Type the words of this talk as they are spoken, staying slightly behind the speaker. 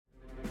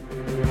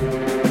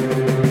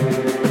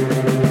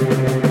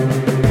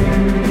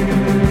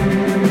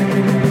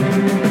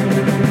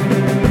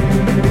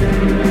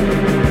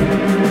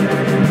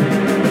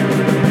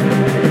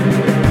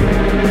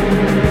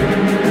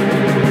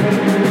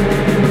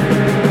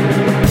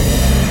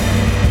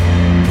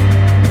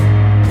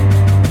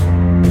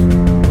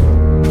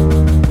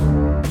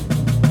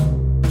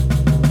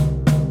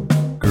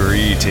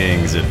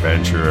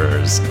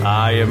adventurers.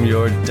 I am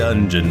your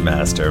dungeon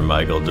master,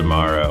 Michael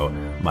Demaro.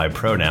 My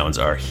pronouns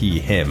are he,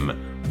 him.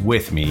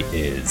 With me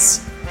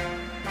is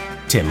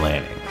Tim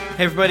Lanning.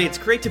 Hey everybody, it's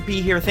great to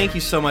be here. Thank you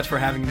so much for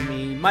having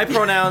me. My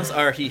pronouns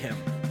are he, him.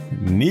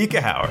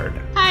 Nika Howard.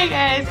 Hi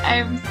guys,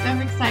 I'm so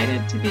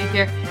excited to be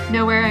here.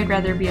 Nowhere I'd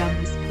rather be on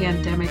this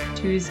Pandemic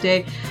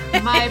Tuesday.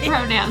 My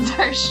pronouns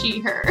are she,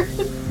 her.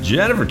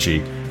 Jennifer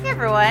Cheek. Hey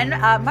everyone,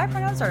 my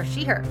pronouns are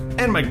she, her.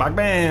 And Mike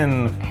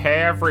Bachman.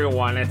 Hey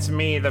everyone, it's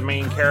me, the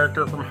main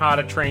character from How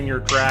to Train Your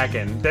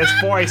Dragon. This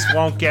voice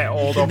won't get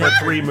old over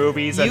 3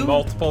 movies and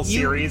multiple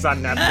series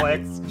on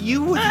Netflix.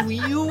 You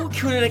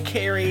couldn't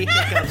carry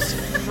Hiccup's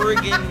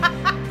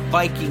friggin'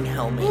 Viking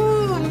helmet.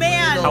 Ooh,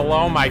 man.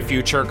 Hello, my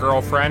future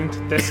girlfriend.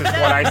 This is what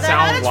I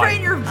sound How to like.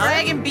 Train Your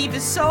Dragon beef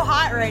is so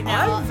hot right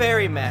now. I'm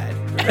very mad.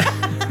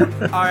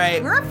 All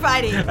right. We're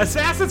fighting.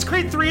 Assassin's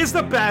Creed 3 is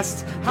the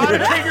best. How to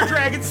Train Your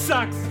Dragon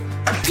sucks.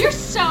 You're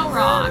so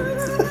wrong.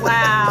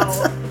 Wow.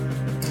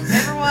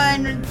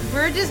 Everyone,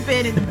 we're just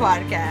banning the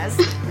podcast.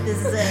 This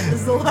is it. This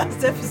is the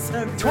last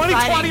episode.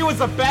 2020 was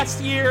the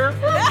best year.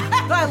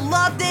 I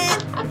loved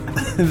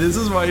it. This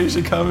is why you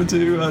should come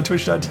to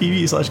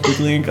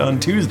twitch.tv/GeekLink on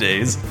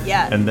Tuesdays.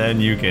 Yeah. And then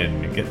you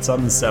can get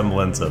some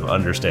semblance of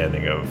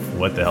understanding of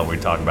what the hell we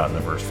talk about in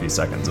the first few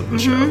seconds of the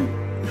show.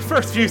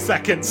 First few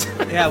seconds.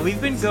 Yeah,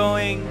 we've been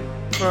going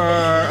for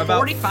about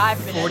 45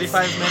 minutes.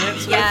 45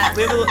 minutes. Yeah.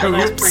 We have a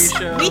nice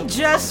pre-show. We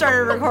just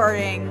started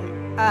recording.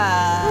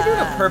 We're doing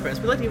it on purpose.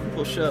 We like to give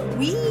people a show.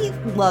 We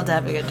love to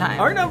have a good time.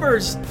 Our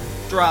numbers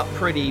drop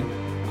pretty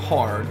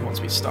hard once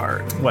we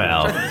start.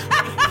 Well,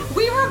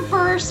 We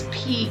reverse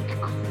peak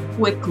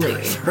quickly.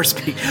 First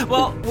peak.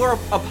 Well, we're a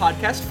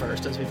podcast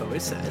first, as we've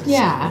always said.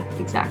 Yeah,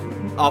 exactly.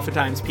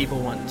 Oftentimes people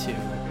want to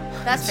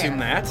That's assume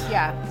fair. that.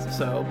 Yeah.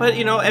 So, but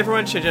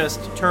everyone should just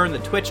turn the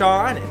Twitch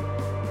on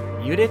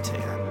and mute it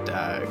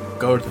and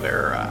go to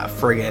their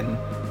friggin'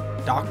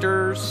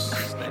 doctors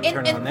and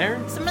turn it on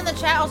there. Some in the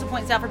chat also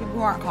points out for people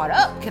who aren't caught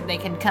up, they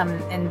can come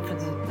in for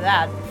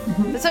that.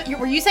 So,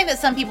 were you saying that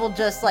some people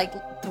just like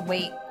to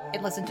wait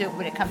and listen to it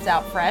when it comes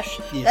out fresh?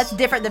 Yes. That's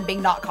different than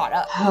being not caught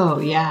up. Oh,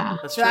 yeah.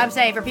 That's So true. I'm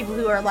saying for people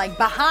who are like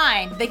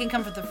behind, they can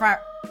come for the front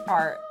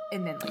part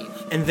and then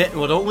leave. And then,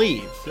 well, don't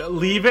leave.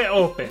 Leave it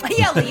open.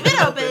 Yeah, leave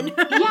it open.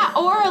 Yeah,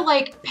 or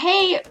like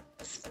pay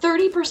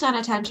 30%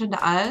 attention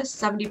to us,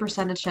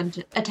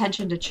 70%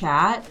 attention to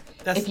chat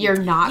if you're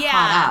not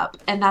caught up.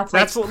 And that's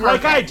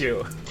like I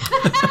do.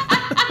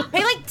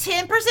 Pay like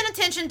 10%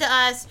 attention to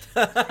us,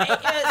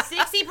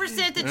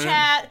 60% to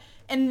chat,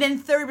 and then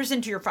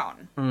 30% to your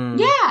phone.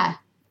 Yeah.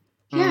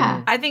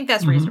 Yeah. I think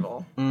that's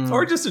reasonable.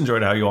 or just enjoy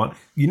it how you want.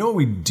 You know what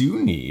we do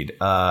need?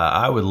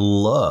 I would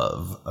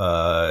love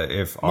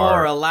if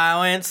More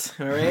allowance,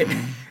 all right?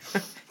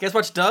 You guys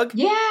watch Doug?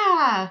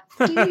 Yeah.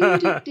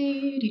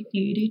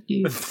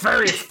 It's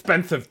very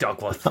expensive,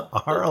 Douglas.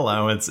 our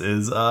allowance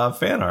is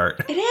fan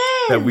art It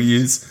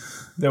is.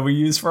 that we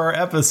use for our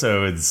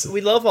episodes.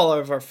 We love all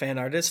of our fan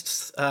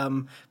artists, but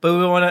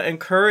we want to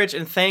encourage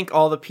and thank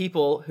all the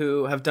people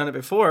who have done it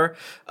before.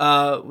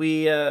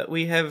 We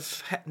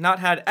have not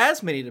had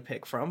as many to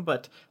pick from,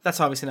 but that's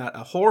obviously not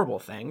a horrible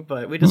thing.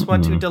 But we just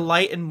want to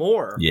delight in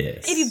more.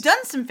 Yes. If you've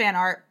done some fan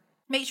art,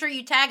 make sure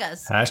you tag us.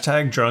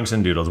 Hashtag Drunks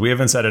and Doodles. We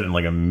haven't said it in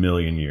like a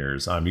million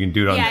years. You can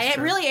do it on Yeah, it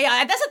really.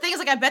 That's the thing. Is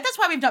like I bet that's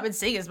why we've not been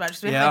seeing as much.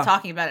 Because we haven't been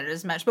talking about it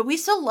as much. But we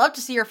still love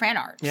to see your fan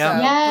art. Yeah.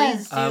 So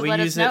Yes. please do We let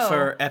use us know. it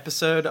for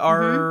episode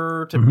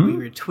art. We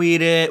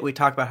retweet it. We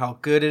talk about how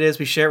good it is.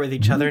 We share it with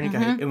each other,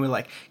 and we're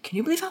like, "Can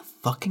you believe how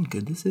fucking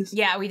good this is?"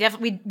 Yeah, we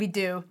definitely we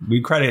do. We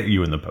credit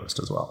you in the post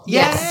as well.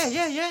 Yes.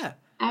 Yeah.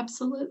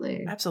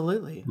 Absolutely.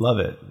 Absolutely. Love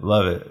it.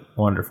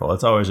 Wonderful.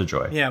 It's always a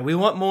joy. Yeah, we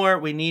want more.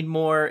 We need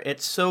more.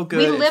 It's so good.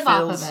 We It live off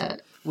feels- of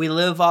it. We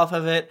live off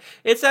of it.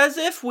 It's as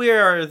if we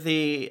are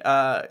the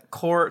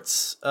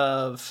courts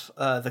of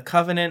the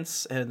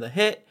Covenants and the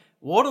hit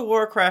World of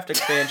Warcraft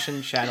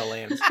expansion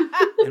Shadowlands,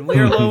 and we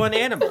are low on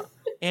anima.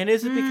 And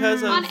is it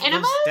because of On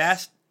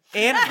enemas?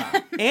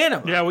 Anima?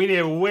 Yeah, we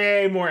need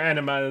way more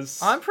enemas.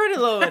 I'm pretty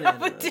low on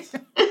animas.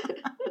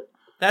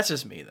 That's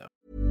just me, though.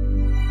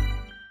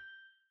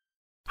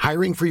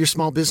 Hiring for your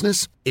small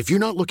business? If you're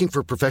not looking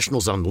for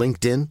professionals on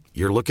LinkedIn,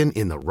 you're looking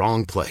in the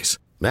wrong place.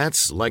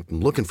 That's like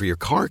looking for your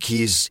car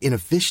keys in a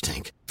fish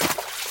tank.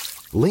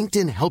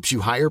 LinkedIn helps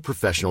you hire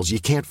professionals you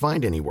can't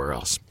find anywhere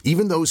else,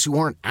 even those who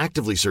aren't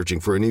actively searching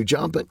for a new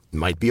job but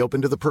might be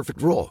open to the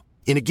perfect role.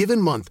 In a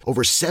given month,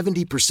 over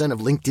 70% of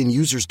LinkedIn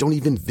users don't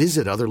even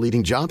visit other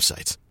leading job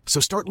sites. So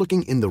start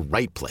looking in the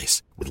right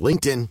place. With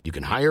LinkedIn, you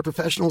can hire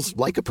professionals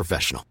like a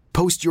professional.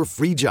 Post your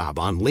free job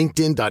on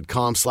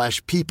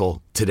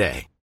linkedin.com/people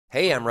today.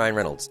 Hey, I'm Ryan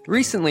Reynolds.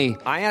 Recently,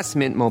 I asked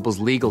Mint Mobile's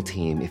legal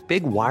team if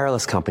big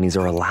wireless companies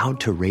are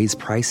allowed to raise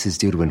prices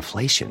due to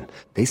inflation.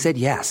 They said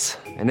yes.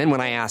 And then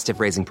when I asked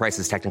if raising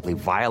prices technically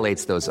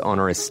violates those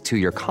onerous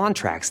two-year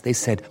contracts, they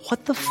said,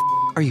 "What the f***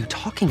 are you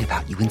talking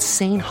about, you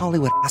insane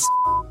Hollywood ass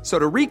f- So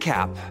to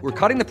recap, we're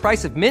cutting the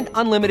price of Mint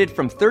Unlimited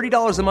from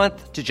 $30 a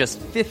month to just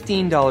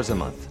 $15 a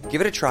month. Give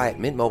it a try at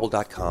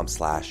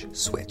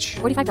mintmobile.com/switch.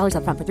 $45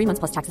 up front for 3 months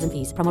plus taxes and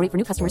fees. Promo rate for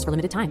new customers for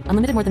limited time.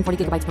 Unlimited more than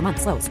 40 gigabytes per month.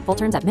 Slows full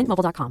terms at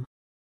mintmobile.com.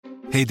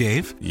 Hey,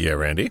 Dave. Yeah,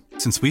 Randy.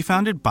 Since we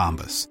founded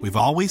Bombas, we've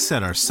always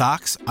said our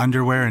socks,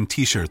 underwear, and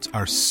T-shirts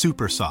are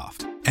super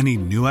soft. Any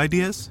new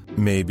ideas?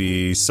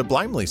 Maybe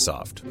sublimely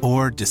soft.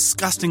 Or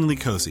disgustingly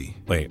cozy.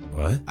 Wait,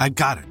 what? I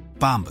got it.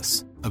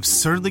 Bombas.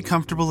 Absurdly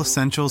comfortable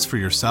essentials for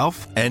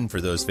yourself and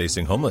for those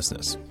facing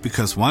homelessness.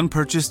 Because one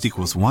purchased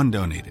equals one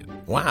donated.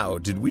 Wow,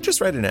 did we just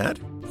write an ad?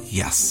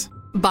 Yes.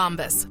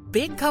 Bombas.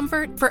 Big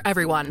comfort for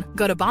everyone.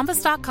 Go to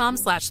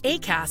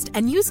bombas.com/ACAST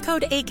and use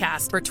code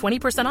ACAST for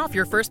 20% off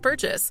your first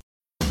purchase.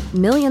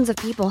 Millions of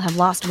people have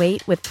lost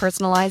weight with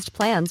personalized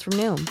plans from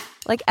Noom.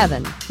 Like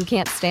Evan, who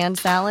can't stand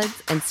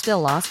salads and still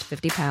lost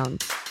 50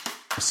 pounds.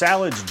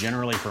 Salads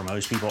generally for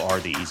most people are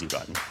the easy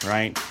button,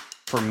 right?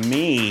 For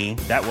me,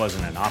 that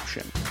wasn't an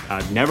option.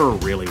 I never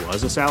really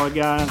was a salad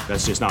guy.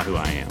 That's just not who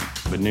I am.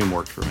 But Noom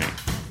worked for me.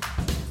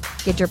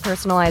 Get your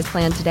personalized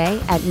plan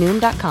today at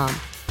Noom.com.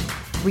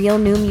 Real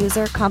Noom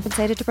user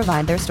compensated to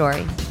provide their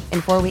story.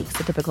 In 4 weeks,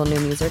 the typical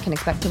Noom user can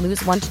expect to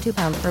lose 1 to 2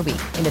 pounds per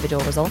week.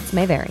 Individual results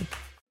may vary.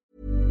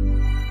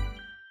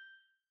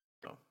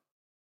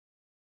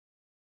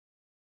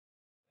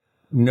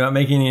 Not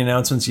making any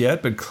announcements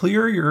yet, but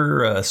clear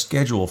your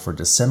schedule for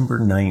December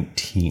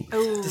 19th.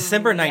 Ooh,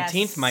 December 19th,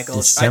 yes. Michael.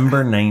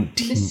 December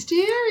 19th.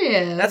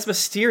 Mysterious. That's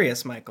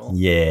mysterious, Michael.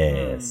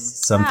 Yes.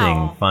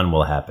 Something fun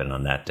will happen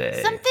on that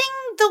day. Something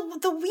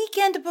the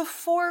weekend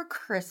before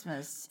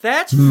Christmas.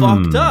 That's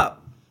fucked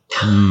up.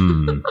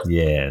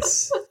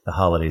 Yes. The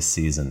holiday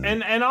season.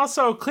 And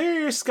also clear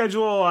your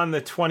schedule on the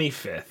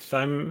 25th.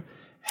 I'm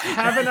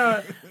having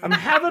a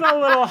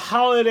little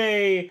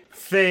holiday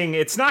thing.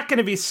 It's not going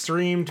to be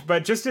streamed,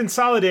 but just in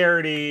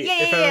solidarity,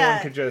 if everyone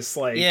could just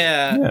like do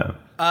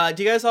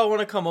you guys all want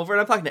to come over?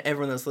 And I'm talking to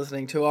everyone that's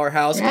listening to our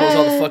house. Close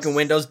all the fucking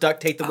windows,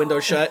 duct tape the window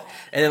shut,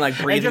 and then like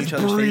breathe in each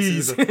other's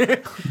faces.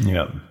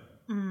 Yep.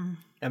 I'm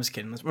just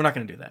kidding. We're not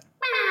going to do that.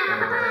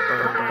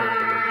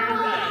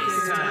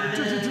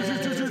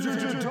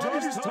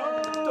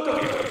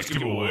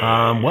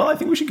 Well, I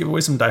think we should give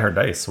away some Die Hard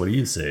dice. What do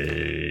you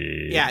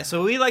say? Yeah,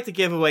 so we like to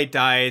give away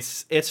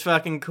dice. It's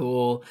fucking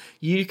cool.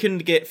 You can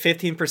get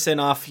 15%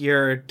 off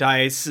your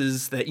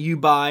dices that you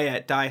buy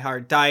at Die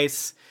Hard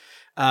Dice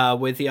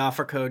with the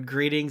offer code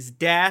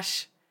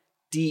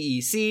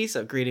greetings-DEC.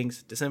 So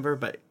greetings December,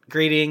 but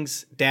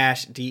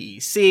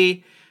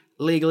greetings-DEC.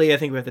 Legally, I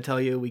think we have to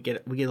tell you we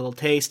get a little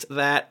taste of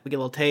that. We get a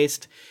little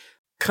taste.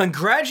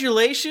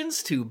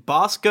 Congratulations to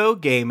Bosco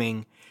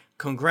Gaming.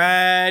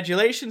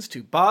 Congratulations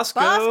to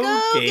Bosco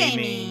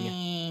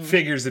Gaming.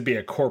 Figures to be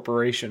a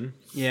corporation.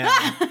 Yeah.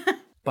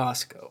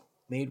 Bosco.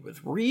 Made with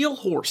real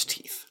horse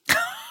teeth.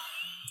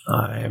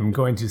 I'm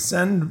going to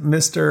send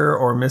Mr.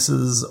 or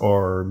Mrs.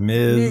 or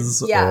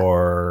Ms.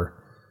 or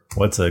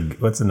what's a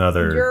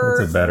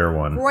better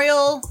one?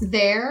 Royal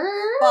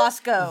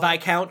Bosco.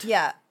 Viscount.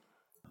 Yeah.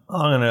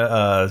 I'm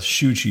gonna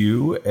shoot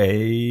you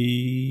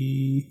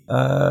a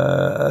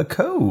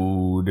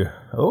code.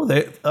 Oh,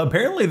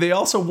 they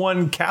also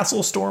won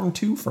Castle Storm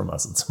 2 from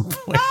us at some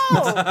point.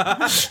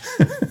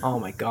 Oh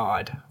my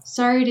god!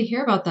 Sorry to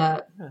hear about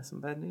that. Yeah, some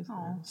bad news.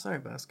 Sorry,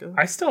 Bosco.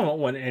 I still haven't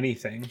won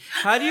anything.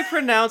 How do you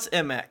pronounce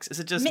MX? Is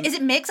it just? Is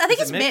it Mix? I think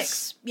it's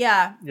Mix.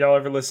 Yeah. Y'all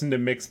ever listen to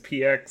Mix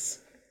PX?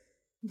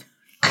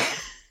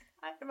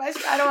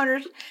 I don't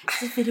understand.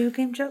 It's a video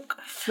game joke.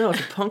 No,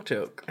 it's a punk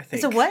joke, I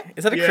think. It's a what?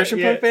 Is that a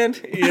Christian punk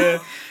band? Yeah.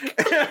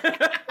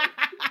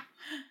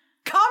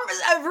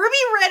 Ruby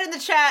Red in the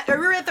chat, or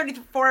Ruby Red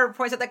 34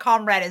 points out that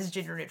Comrade is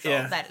gender neutral.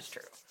 Yeah. That is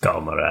true.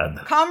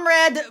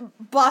 Comrade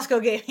Bosco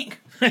Gaming.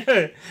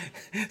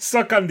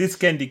 Suck on this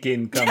candy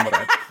cane,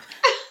 comrade.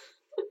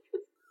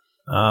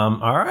 All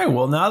right,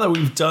 well, now that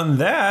we've done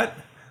that,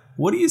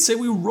 what do you say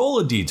we roll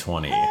a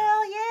d20?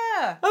 Hell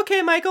yeah.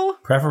 Okay, Michael.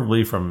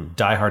 Preferably from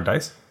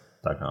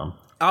dieharddice.com.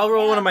 I'll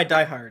roll one of my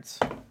diehards.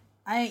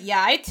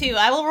 I too.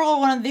 I will roll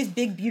one of these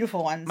big,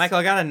 beautiful ones. Michael,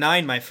 I got a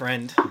 9, my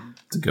friend.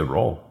 It's a good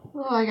roll.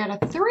 Oh, I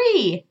got a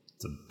 3.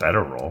 It's a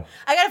better roll.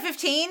 I got a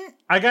 15.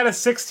 I got a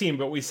 16,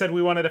 but we said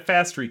we wanted a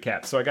fast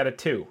recap, so I got a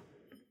 2.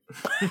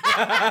 And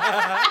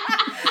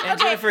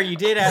Jennifer, you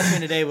did ask me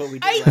today what we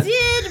did. I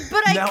did,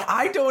 but Now,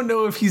 I don't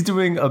know if he's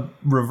doing a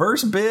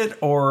reverse bit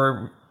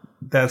or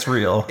that's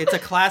real. It's a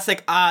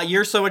classic,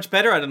 you're so much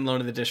better at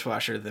unloading the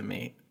dishwasher than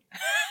me.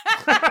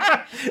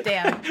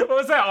 Damn. What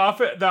was that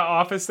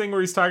office thing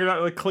where he's talking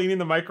about like cleaning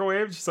the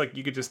microwave? She's like,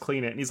 you could just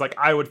clean it. And he's like,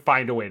 I would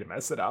find a way to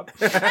mess it up.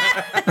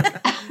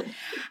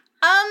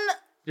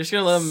 You're just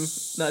gonna let him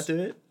not do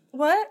it?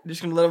 What? You're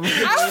just gonna let him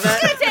I was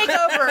just gonna take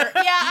over.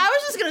 Yeah, I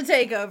was just gonna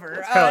take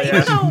over.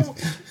 Even though,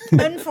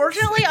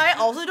 unfortunately, I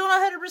also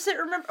don't 100%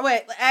 remember.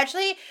 Wait,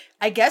 actually,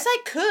 I guess I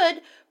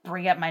could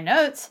bring up my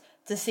notes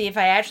to see if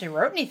I actually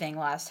wrote anything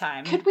last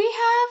time. Could we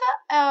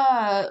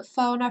have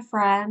phone a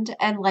friend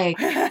and like...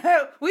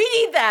 We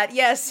need that,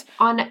 yes.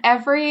 On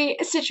every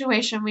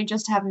situation, we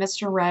just have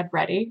Mr. Red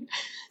ready.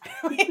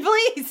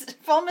 Please,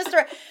 phone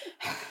Mr.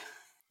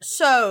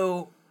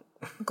 So,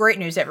 great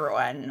news,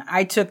 everyone.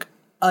 I took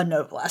a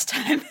note last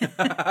time.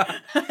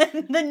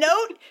 The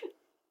note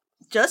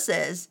just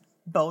says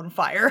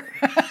Bonefire.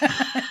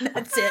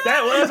 That's it.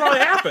 That's all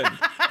that happened.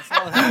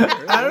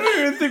 I don't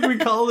even think we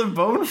called it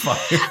Bonefire.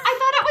 I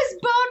thought it was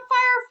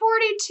Bonefire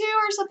 42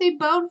 or something.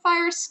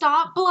 Bonefire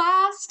Stomp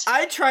Blast.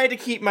 I tried to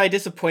keep my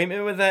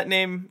disappointment with that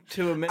name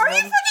to a minimum. Are you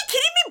fucking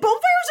kidding me?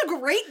 Bonefire is a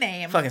great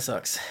name. Fucking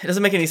sucks. It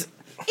doesn't make any sense.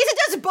 Yes, it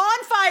does.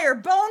 Bonefire.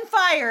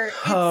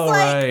 It's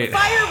like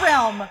Fire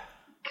Realm.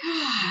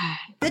 God.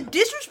 The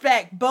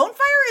disrespect.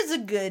 Bonefire is a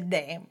good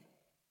name.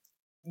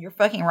 You're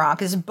fucking wrong.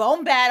 Because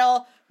Bone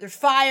Battle, there's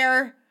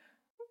fire.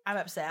 I'm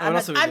upset.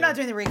 I'm not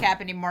doing the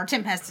recap anymore.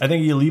 Tim has to. I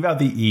think you leave out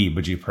the E,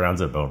 but you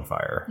pronounce it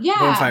Bonefire. Yeah.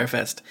 Bonefire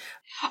Fest.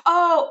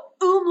 Oh,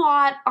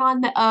 umlaut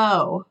on the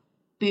O.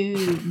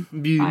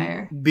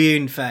 Bonefire.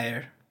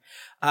 Bonefire.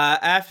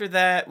 After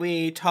that,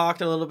 we talked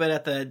a little bit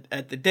at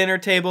the dinner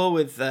table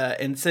with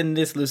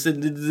Incendus,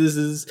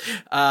 Lucindus's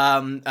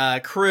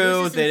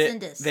crew.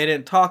 They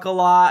didn't talk a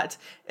lot,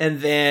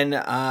 and then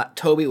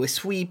Toby was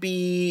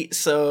sweepy,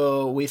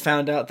 so we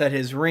found out that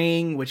his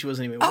ring, which he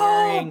wasn't even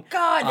wearing,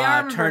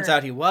 turns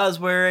out he was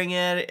wearing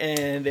it,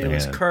 and it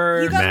was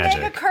cursed. You gotta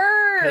make a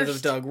curse because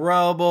of Doug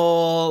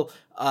Rubble.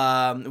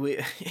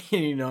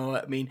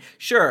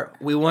 Sure,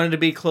 we wanted to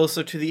be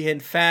closer to the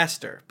end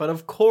faster, but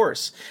of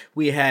course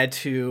we had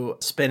to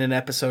spend an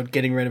episode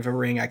getting rid of a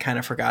ring I kind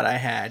of forgot I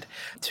had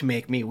to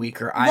make me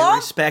weaker. I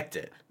respect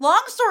it.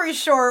 Long story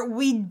short,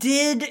 we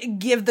did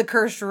give the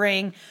cursed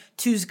ring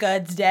to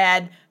Scud's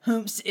dad,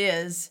 whom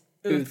is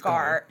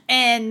Uthgar,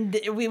 and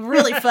we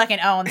really fucking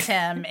owns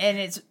him, and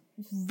it's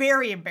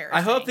very embarrassing.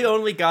 I hope the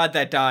only god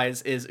that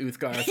dies is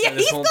Uthgar for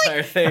this whole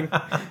entire thing.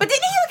 But didn't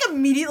he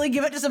immediately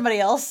give it to somebody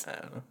else? I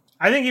don't know.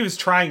 I think he was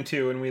trying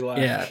to when we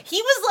left. Yeah.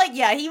 He was like,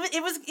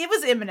 it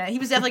was imminent. He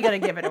was definitely going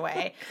to give it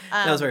away.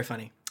 That was very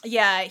funny.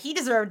 Yeah, he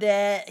deserved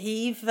it.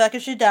 He fucking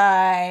should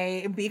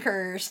die. Be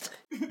cursed.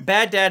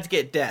 Bad dads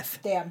get death.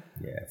 Damn.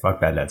 Yeah, fuck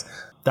bad dads.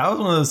 That was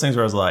one of those things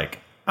where I was like,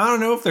 I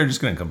don't know if they're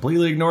just going to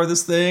completely ignore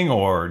this thing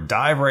or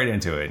dive right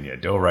into it, and you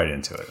dove right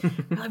into it.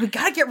 We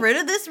got to get rid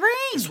of this ring.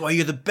 That's why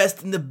you're the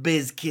best in the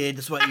biz, kid.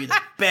 That's why you're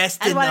the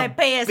best in the biz. That's why they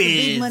pay us the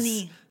big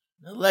money.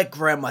 Let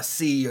grandma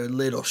see your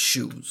little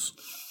shoes.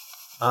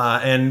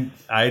 And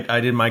I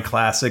did my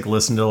classic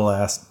listen to the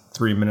last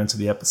 3 minutes of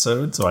the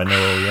episode, so I know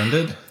where we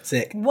ended.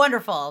 Sick.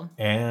 Wonderful.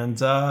 And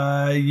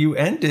you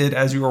ended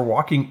as you were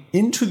walking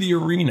into the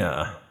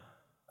arena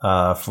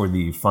for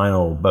the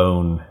final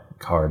bone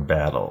card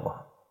battle.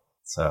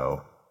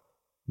 So,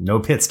 no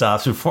pit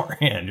stops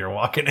beforehand. You're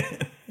walking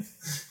in.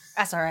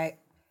 That's all right.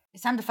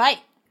 It's time to fight.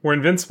 We're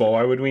invincible.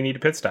 Why would we need a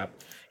pit stop?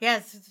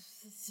 Yes.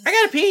 I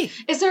gotta pee.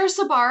 Is there a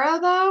Sabaro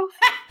though?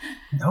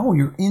 No,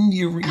 you're in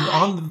the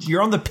arena.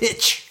 You're on the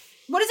pitch.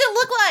 What does it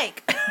look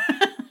like?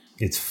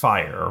 It's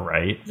fire,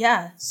 right?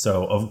 Yeah.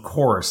 So of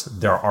course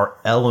there are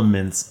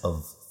elements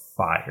of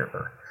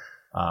fire.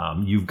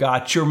 You've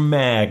got your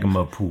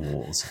magma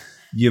pools.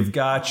 You've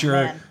got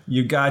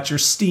your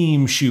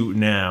steam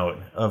shooting out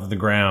of the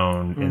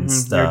ground and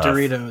stuff. Your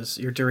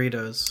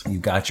Doritos. You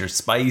got your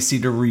spicy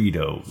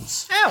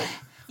Doritos. Ow.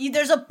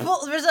 There's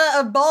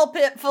a ball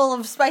pit full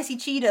of spicy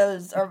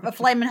Cheetos or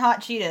flaming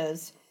hot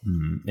Cheetos.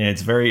 And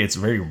it's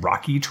very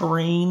rocky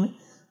terrain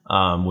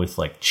with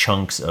like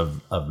chunks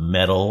of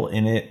metal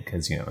in it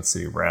because it's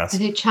City of Brass. I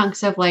think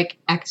chunks of like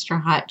extra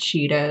hot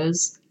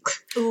Cheetos.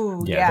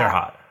 Ooh, yeah, they're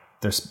hot.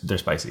 They're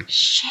spicy.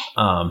 Shit.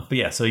 But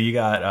yeah, so you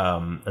got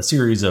a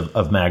series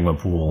of magma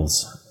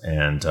pools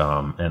and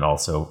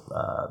also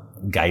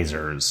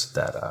geysers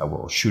that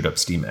will shoot up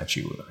steam at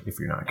you if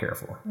you're not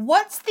careful.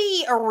 What's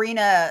the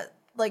arena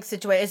like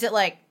situation? Is it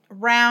like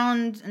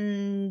round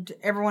and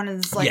everyone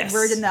is like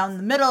rooted down in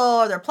the middle?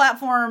 Are there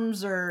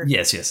platforms or?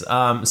 Yes.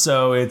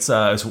 So it's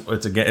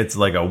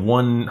like a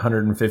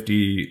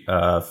 150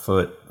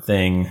 foot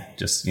thing,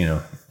 just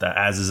that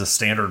as is a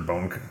standard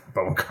bone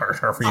card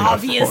arena.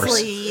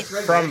 Obviously,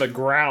 from the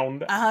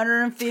ground,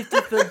 150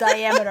 foot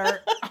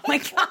diameter. Oh my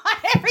god!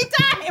 Every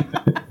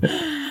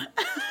time.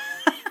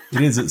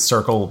 It is a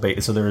circle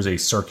base, so there is a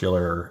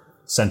circular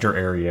center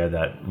area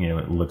that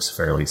it looks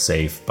fairly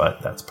safe,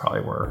 but that's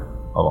probably where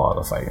a lot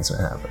of the fighting's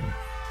gonna happen.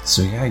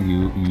 So yeah,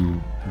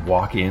 you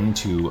walk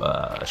into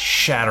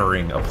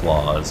shattering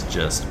applause,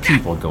 just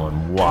people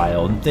going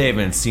wild. They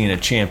haven't seen a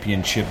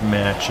championship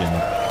match in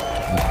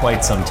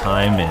quite some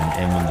time,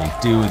 and when they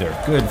do,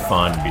 they're good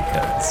fun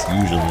because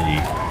usually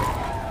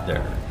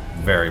they're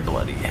very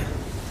bloody,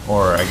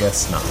 or I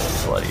guess not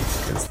really bloody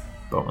because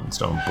bones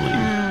don't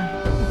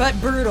bleed. But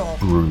brutal.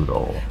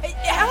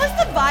 How is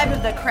the vibe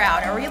of the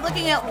crowd? Are we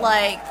looking at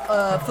like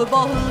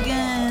football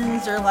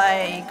hooligans or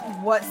like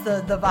what's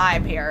the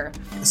vibe here?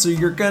 So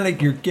you're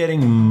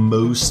getting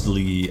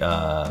mostly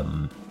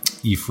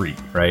Ifrit,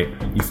 right?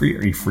 Ifrit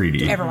or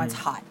Ifriti? Everyone's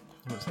hot.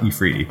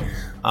 Ifriti.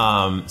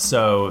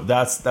 So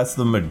that's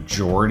the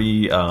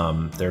majority.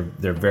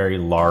 They're very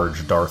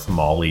large Darth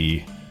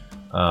Maul-y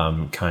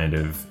kind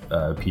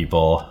of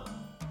people.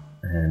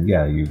 And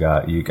yeah,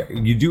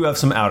 you do have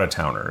some out of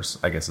towners,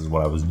 I guess is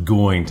what I was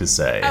going to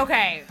say.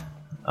 Okay.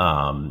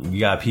 You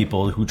got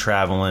people who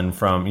traveling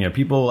from,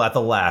 people at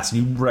the last.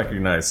 You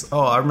recognize,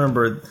 I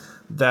remember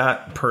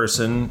that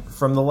person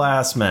from the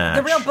last match.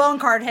 The real bone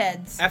card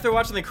heads. After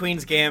watching the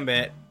Queen's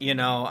Gambit,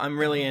 I'm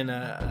really in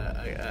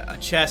a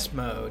chess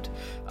mode,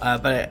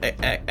 but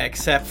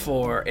except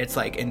for it's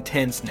like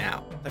intense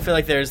now. I feel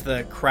like there's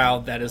the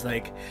crowd that is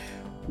like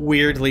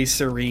weirdly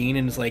serene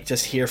and is like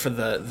just here for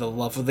the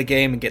love of the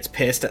game and gets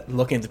pissed at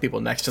looking at the people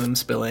next to them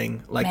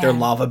spilling their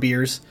lava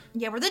beers.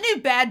 Yeah, we're the new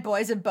bad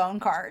boys of bone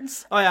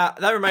cards. Oh yeah,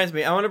 that reminds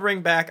me. I want to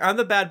bring back. I'm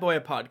the bad boy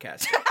of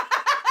podcasting.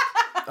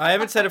 I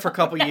haven't said it for a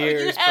couple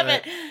years,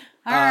 but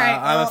all right,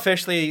 I'm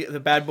officially the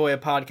bad boy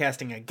of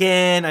podcasting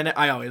again.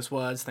 I always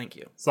was. Thank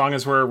you. As long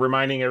as we're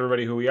reminding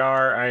everybody who we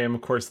are, I am,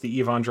 of course, the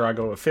Ivan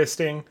Drago of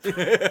fisting. I don't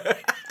know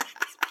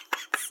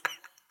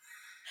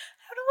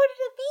what it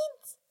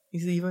means.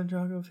 He's the Ivan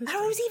Drago of fisting. I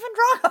don't know who's Ivan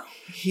Drago.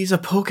 He's a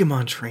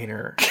Pokemon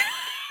trainer.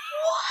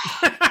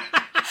 What?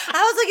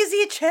 I was like, is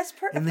he a chess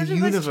person? In the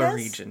Unova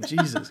region.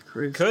 Jesus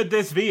Christ. Could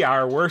this be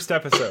our worst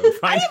episode?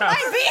 Find out.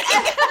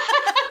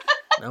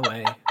 No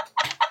way.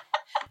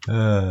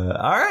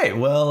 All right.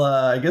 Well,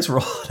 I guess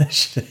roll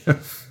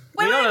initiative.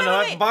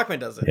 Wait. Bachman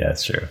does it. Yeah,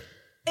 that's true.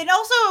 And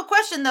also a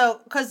question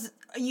though, because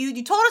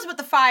you told us about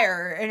the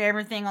fire and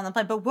everything on the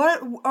plane, but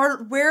where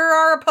are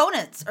our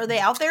opponents? Are they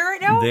out there right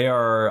now? They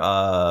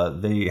are.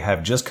 They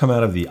have just come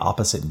out of the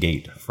opposite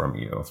gate from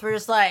you. So we're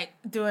just like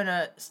doing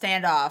a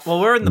standoff.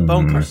 Well, we're in the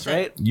bone cards,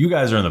 right? You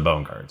guys are in the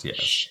bone cards,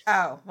 yes.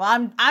 Oh,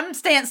 well, I'm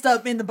stanced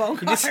up in the bone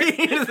cards.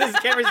 This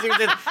camera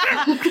zoomed in.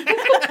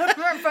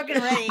 I'm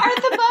fucking ready. Are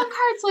the bone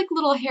cards like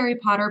little Harry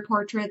Potter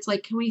portraits?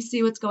 Like, can we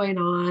see what's going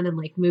on and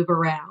like move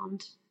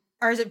around?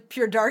 Or is it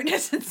pure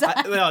darkness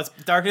inside? No, it's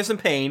darkness and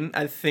pain.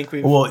 I think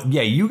we've. Well,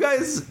 you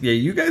guys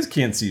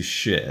can't see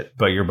shit,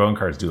 but your bone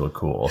cards do look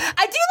cool. I do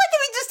like that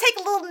we just take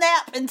a little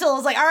nap until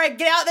it's like, all right,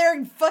 get out there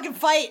and fucking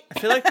fight. I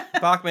feel like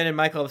Bachman and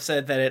Michael have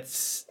said that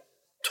it's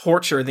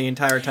torture the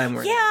entire time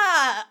we're which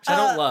I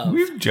don't love.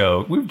 We've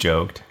joked.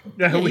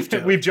 Yeah,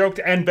 we've joked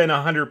and been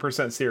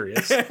 100%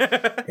 serious.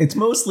 It's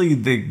mostly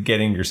the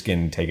getting your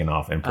skin taken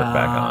off and put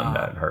back on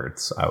that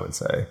hurts, I would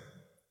say.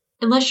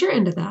 Unless you're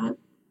into that.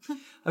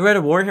 I read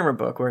a Warhammer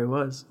book where he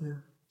was. Yeah.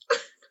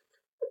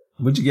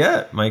 What'd you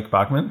get, Mike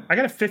Bachman? I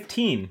got a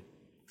 15.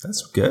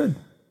 That's good.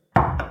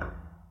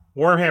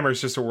 Warhammer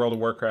is just a World of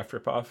Warcraft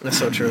ripoff. That's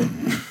so true.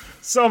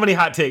 So many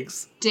hot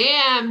takes.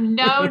 Damn,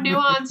 no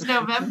nuance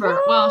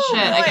November. Well, shit,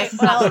 I guess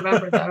it's not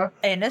November though.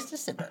 And it's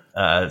December.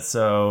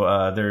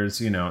 So there's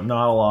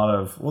not a lot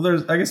of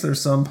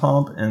there's some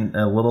pomp and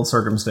a little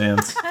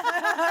circumstance.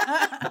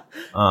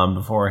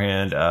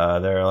 Beforehand,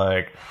 they're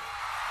like,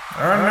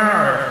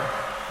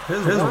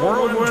 his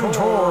whirlwind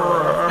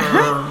tour.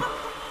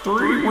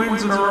 3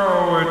 wins in a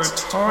row.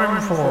 It's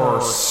time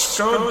for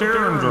Scud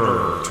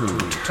Derringer to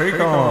take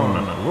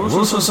on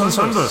Lucius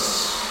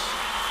Incendus,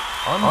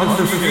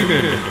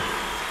 undefeated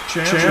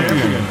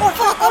champion.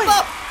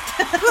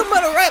 Put him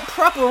in a right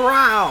proper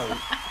round.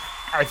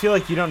 I feel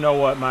like you don't know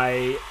what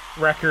my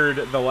record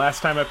the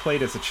last time I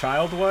played as a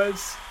child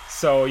was,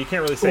 so you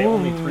can't really say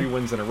only 3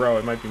 wins in a row.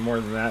 It might be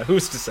more than that.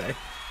 Who's to say?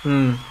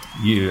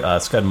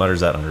 Scud mutters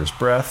that under his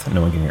breath.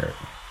 No one can hear it.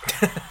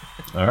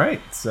 All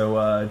right,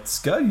 so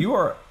Scud, you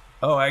are.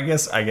 Oh, I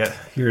get.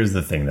 Here's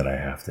the thing that I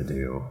have to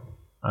do.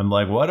 I'm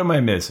like, what am I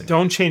missing?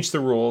 Don't change the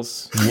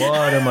rules.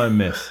 What am I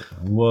missing?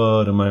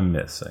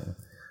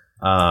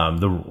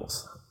 The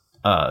rules.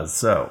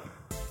 So,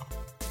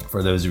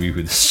 for those of you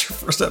who this is your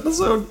first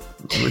episode,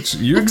 which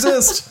you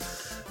exist,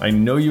 I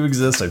know you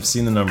exist. I've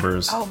seen the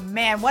numbers. Oh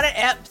man, what an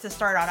ep to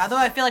start on. Although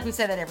I feel like we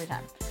say that every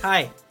time.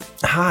 Hi.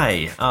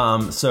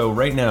 So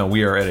right now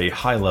we are at a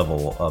high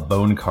level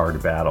bone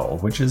card battle,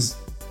 which is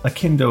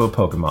akin to a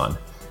Pokemon.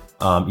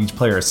 Each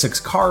player has 6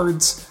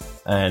 cards,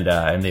 and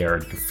they are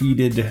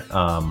defeated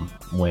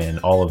when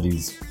all of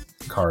these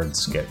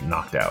cards get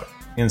knocked out.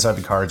 Inside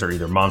the cards are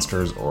either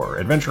monsters or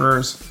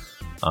adventurers.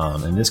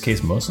 In this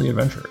case, mostly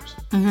adventurers.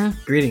 Mm-hmm.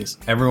 Greetings.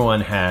 Everyone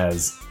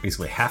has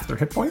basically half their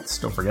hit points.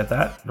 Don't forget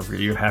that. Don't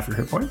forget you have half your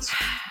hit points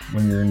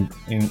when you're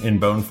in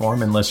bone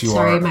form, unless you are...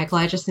 Sorry, Michael,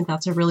 I just think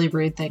that's a really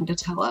rude thing to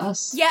tell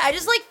us. Yeah, I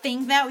just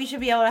think that we should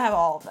be able to have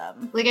all of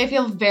them. I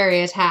feel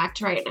very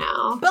attacked right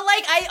now. But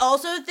I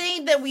also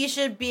think that we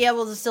should be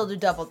able to still do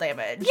double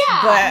damage. Yeah.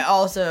 But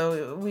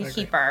also we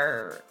keep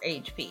our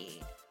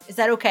HP. Is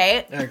that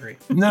okay? I agree.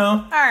 No.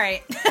 All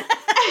right.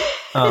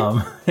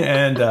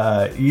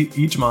 And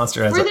each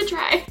monster has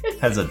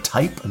has a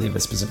type. They have a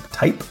specific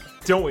type.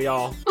 Don't we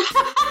all?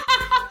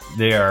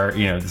 They are,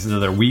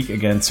 they're weak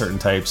against certain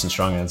types and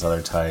strong against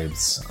other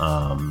types.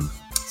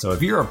 So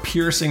if you're a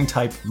piercing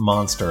type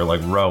monster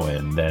like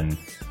Rowan, then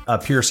a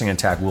piercing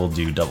attack will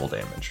do double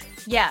damage.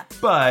 Yeah.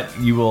 But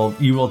you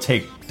will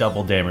take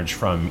double damage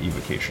from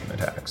evocation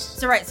attacks.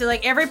 So right, so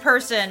like every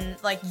person,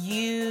 like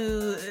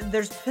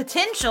there's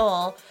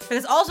potential,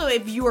 because also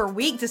if you are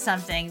weak to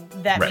something,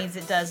 that means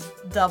it does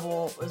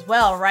double as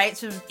well, right?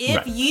 So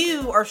if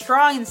you are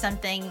strong in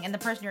something and the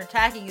person you're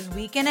attacking is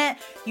weak in it,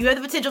 you have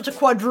the potential to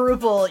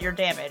quadruple your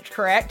damage,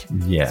 correct?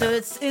 Yeah. So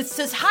it's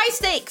just high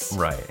stakes.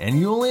 Right, and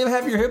you only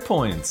have your hit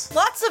points.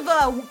 Lots of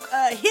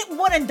hit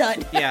one and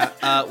done.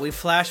 Yeah, we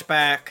flash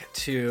back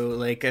to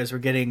like as we're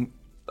getting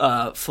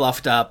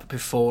fluffed up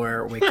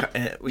before we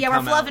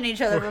we're fluffing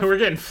each other. We're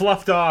getting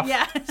fluffed off.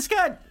 Yeah,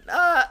 Scott,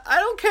 I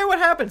don't care what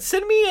happens.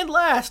 Send me in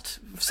last.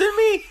 Send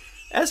me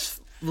as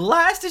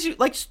last as you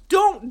like.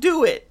 Don't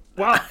do it.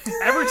 Well,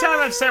 every time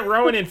I've sent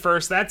Rowan in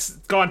first, that's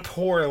gone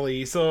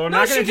poorly. So I'm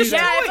not gonna do that.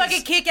 Yeah, I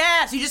fucking kick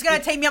ass. You just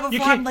gotta take me out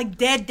before I'm like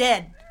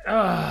dead.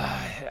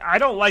 I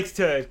don't like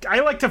to.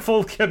 I like to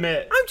full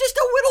commit. I'm just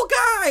a little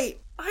guy.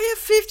 I have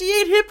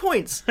 58 hit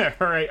points. All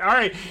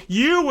right.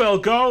 You will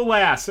go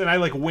last, and I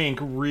like wink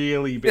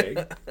really big.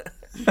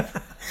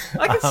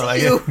 I can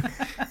see you.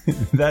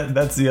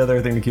 That's the other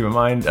thing to keep in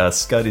mind.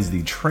 Scud is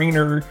the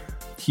trainer.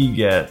 He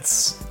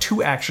gets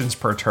 2 actions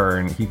per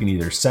turn. He can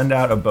either send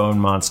out a bone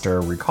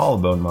monster, recall a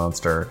bone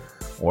monster,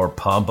 or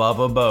pump up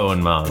a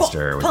bone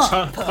monster.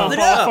 Pump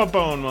up a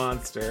bone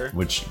monster.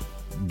 Which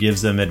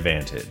gives them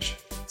advantage.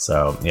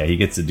 So, yeah, he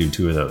gets to do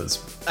 2 of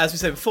those. As we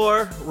said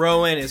before,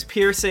 Rowan is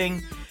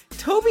piercing.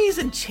 Toby's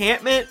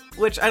enchantment,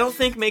 which I don't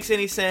think makes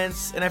any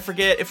sense, and I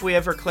forget if we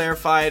ever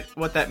clarified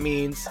what that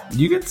means.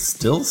 You can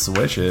still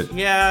switch it.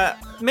 Yeah,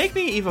 make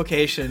me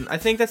evocation. I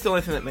think that's the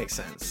only thing that makes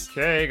sense.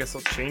 Okay, I guess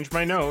I'll change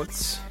my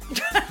notes.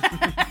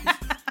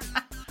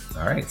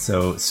 All right,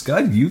 so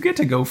Scud, you get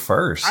to go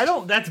first.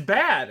 That's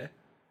bad.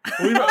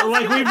 We've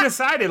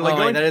decided.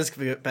 That is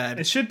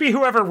bad. It should be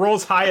whoever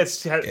rolls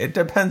highest. It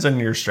depends on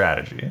your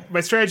strategy.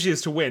 My strategy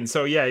is to win,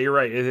 so yeah, you're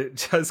right.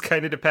 It does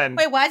kind of depend.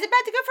 Wait, why is it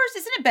bad to go first?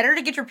 Isn't it better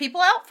to get your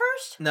people out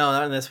first? No,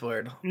 not in this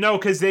word. No,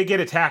 because they get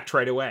attacked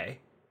right away.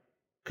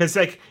 Because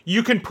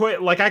you can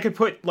put I could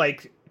put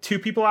 2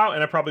 people out,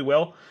 and I probably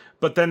will.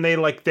 But then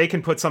they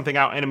can put something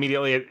out and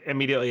immediately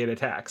it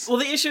attacks. Well,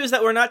 the issue is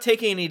that we're not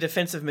taking any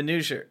defensive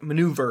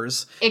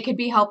maneuvers. It could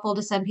be helpful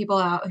to send people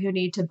out who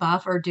need to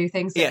buff or do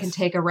things that can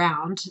take a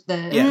round.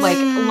 Yes. Like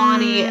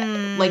Lonnie,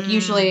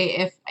 usually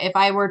if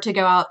I were to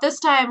go out this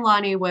time,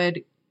 Lonnie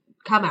would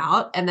come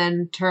out and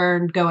then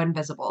go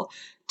invisible.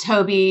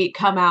 Toby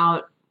come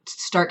out,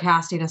 start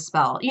casting a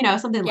spell.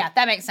 Something like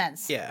that makes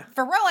sense. Yeah.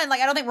 For Rowan, I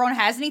don't think Rowan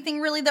has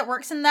anything really that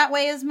works in that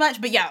way as much.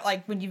 But yeah,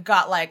 when you've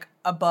got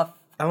a buff.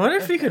 I wonder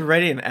if you could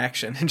ready an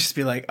action and just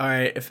be like, all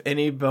right, if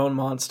any bone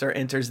monster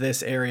enters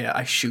this area,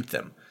 I shoot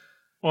them.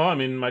 Well, I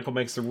mean, Michael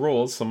makes the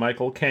rules. So,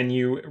 Michael, can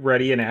you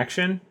ready an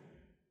action?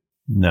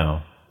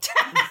 No.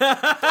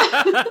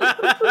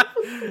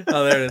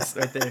 Oh, there it is,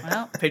 right there.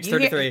 Well, page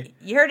 33.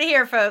 You heard it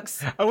here,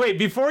 folks. Oh wait,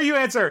 before you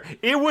answer,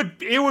 it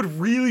would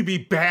really be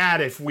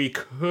bad if we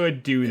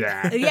could do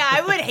that. Yeah,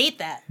 I would hate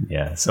that.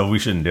 Yeah, so we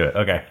shouldn't do it.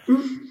 Okay.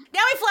 Now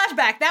we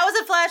flashback. That was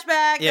a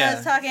flashback. Yeah.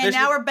 That's talking.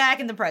 Now we're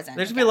back in the present.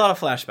 There should be a lot of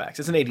flashbacks.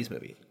 It's an 80s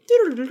movie.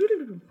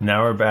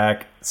 Now we're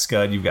back.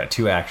 Scud, you've got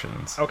 2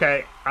 actions.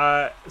 Okay,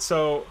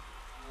 so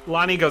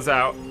Lonnie goes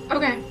out.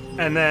 Okay.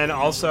 And then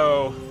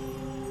also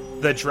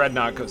the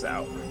Dreadnought goes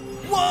out.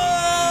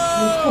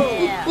 Whoa!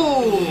 Yeah.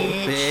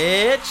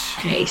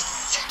 Bitch.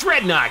 Nice.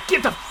 Dreadnought,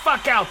 get the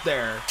fuck out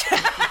there.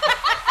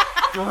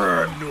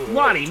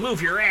 Lonnie,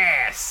 move your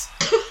ass.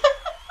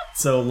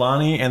 So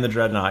Lonnie and the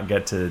Dreadnought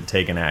get to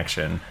take an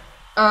action.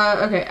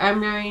 Okay, I'm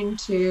going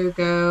to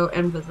go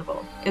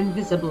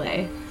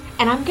invisibly.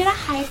 And I'm going to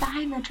hide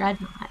behind the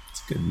Dreadnought.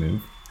 It's a good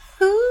move.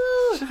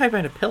 Ooh. Should hide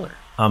behind a pillar.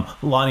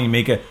 Lonnie,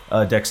 make a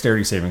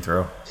dexterity saving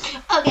throw.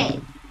 Okay.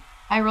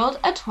 I rolled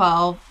a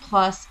 12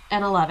 plus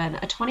an 11,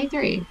 a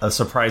 23. A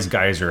surprise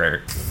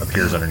geyser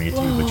appears underneath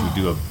you, but you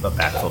do a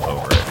backflip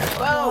over it.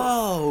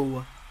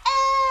 Whoa!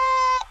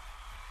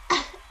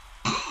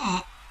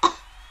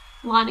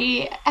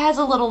 Lonnie has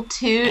a little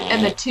toot,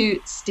 and the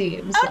toot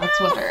steams.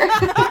 That's what her.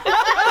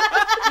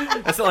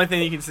 That's the only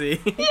thing you can see.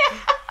 Yeah.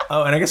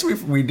 Oh, and I guess we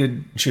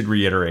should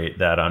reiterate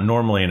that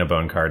normally in a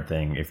bone card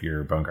thing, if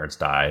your bone cards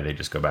die, they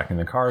just go back in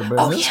the card.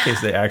 But in this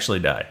case, they actually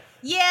die.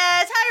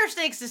 Yeah, it's higher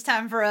stakes this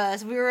time for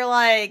us. We were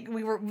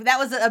that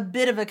was a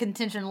bit of a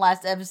contention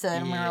last episode,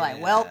 and we were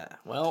like,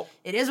 well,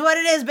 it is what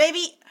it is,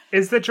 baby.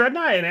 Is the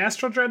Dreadnought an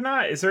Astral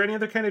Dreadnought? Is there any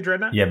other kind of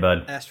Dreadnought? Yeah,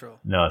 bud. Astral.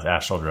 No, it's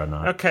Astral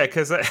Dreadnought. Okay,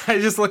 because I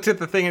just looked at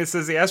the thing and it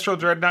says the Astral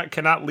Dreadnought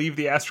cannot leave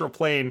the astral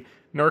plane,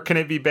 nor can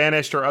it be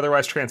banished or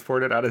otherwise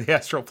transported out of the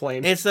astral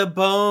plane. It's a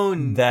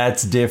bone.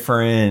 That's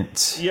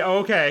different. Yeah,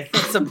 okay.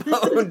 It's a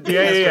bone. The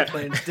astral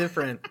plane's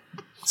different.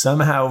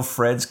 Somehow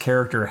Fred's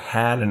character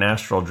had an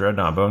Astral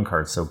Dreadnought bone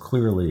card, so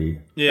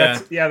clearly...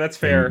 That's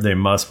fair. They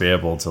must be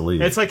able to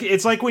leave. It's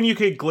like when you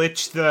could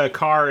glitch the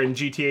car in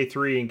GTA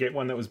 3 and get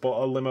one that was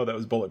a limo that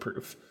was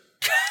bulletproof.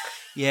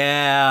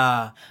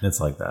 Yeah.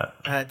 It's like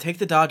that. Take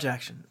the dodge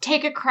action.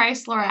 Take a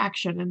Chrysler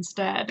action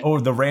instead. Oh,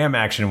 the Ram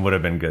action would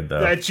have been good,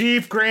 though. The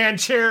Jeep Grand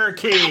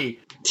Cherokee.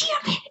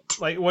 Damn it!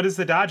 Like, what does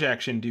the dodge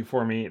action do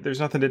for me? There's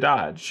nothing to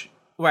dodge.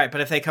 Right,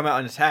 but if they come out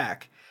and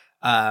attack,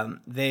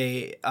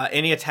 they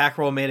any attack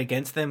roll made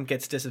against them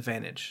gets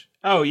disadvantage.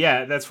 Oh,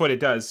 yeah, that's what it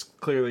does,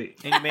 clearly.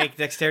 And you make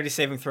dexterity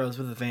saving throws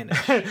with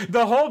advantage.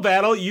 The whole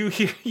battle,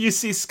 you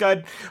see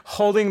Scud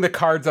holding the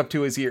cards up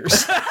to his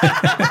ears.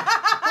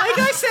 Like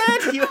I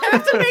said, you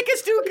have to make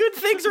us do good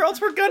things or else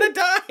we're gonna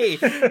die.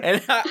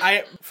 And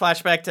I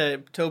flash back to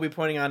Toby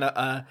pointing on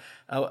a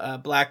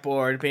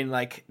blackboard, being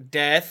like,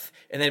 death,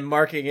 and then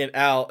marking it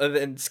out, and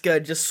then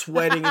Scud just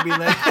sweating and being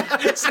like...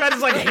 Scud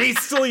is like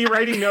hastily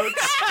writing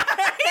notes.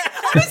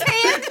 On his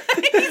hand.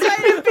 He's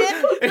writing a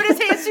pen, but his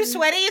hand's too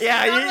sweaty.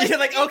 Yeah, you're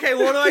like, okay,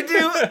 what do I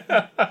do?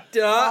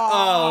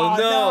 Oh,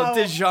 no.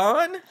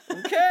 Dijon?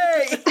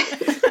 Okay.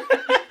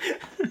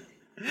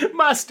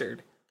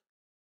 Mustard.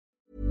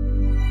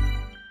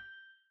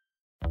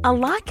 A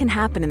lot can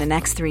happen in the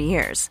next 3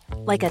 years.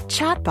 Like a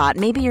chatbot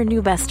may be your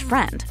new best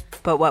friend.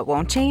 But what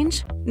won't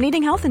change?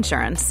 Needing health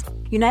insurance.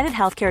 United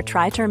Healthcare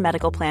Tri-Term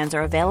Medical Plans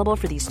are available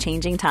for these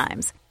changing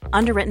times.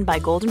 Underwritten by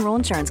Golden Rule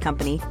Insurance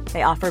Company,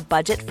 they offer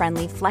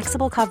budget-friendly,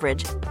 flexible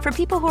coverage for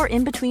people who are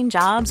in between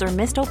jobs or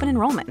missed open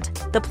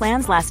enrollment. The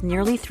plans last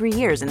nearly 3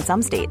 years in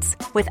some states,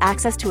 with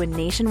access to a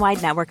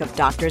nationwide network of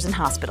doctors and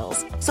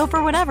hospitals. So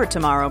for whatever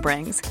tomorrow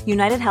brings,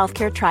 United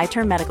Healthcare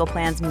Tri-Term Medical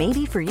Plans may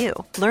be for you.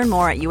 Learn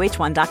more at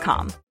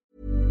uh1.com.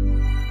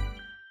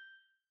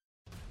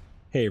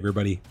 Hey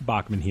everybody,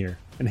 Bachman here.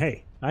 And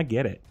hey, I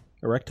get it.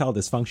 Erectile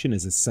dysfunction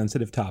is a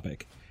sensitive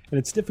topic, and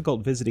it's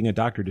difficult visiting a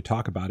doctor to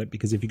talk about it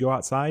because if you go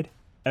outside,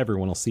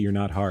 everyone will see you're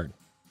not hard.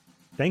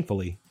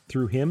 Thankfully,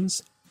 through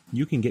HIMS,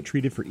 you can get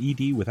treated for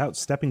ED without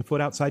stepping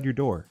foot outside your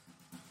door.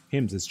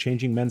 HIMS is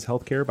changing men's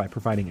healthcare by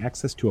providing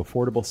access to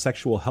affordable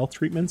sexual health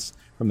treatments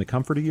from the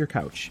comfort of your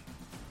couch.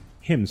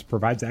 HIMS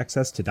provides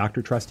access to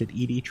doctor-trusted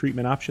ED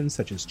treatment options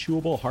such as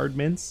chewable hard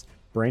mints,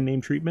 brand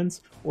name treatments,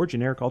 or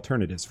generic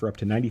alternatives for up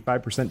to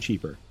 95%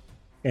 cheaper.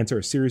 Answer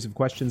a series of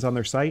questions on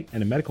their site,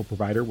 and a medical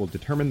provider will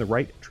determine the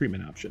right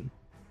treatment option.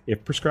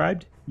 If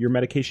prescribed, your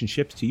medication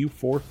ships to you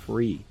for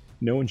free,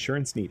 no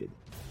insurance needed.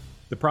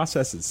 The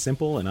process is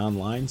simple and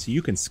online, so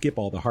you can skip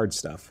all the hard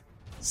stuff.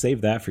 Save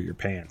that for your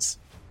pants.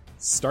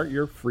 Start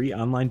your free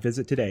online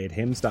visit today at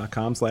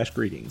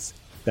hims.com/greetings.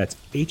 That's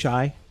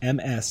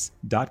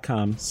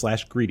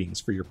HIMS.com/greetings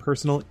for your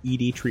personal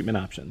ED treatment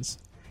options.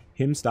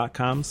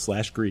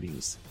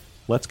 hims.com/greetings.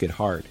 Let's get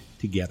hard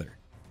together.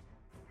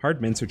 Hard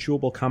mints are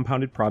chewable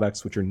compounded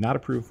products which are not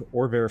approved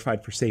or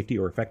verified for safety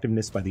or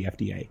effectiveness by the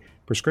FDA.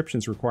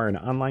 Prescriptions require an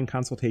online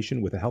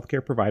consultation with a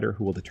healthcare provider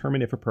who will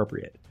determine if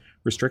appropriate.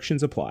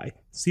 Restrictions apply.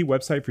 See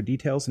website for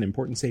details and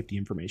important safety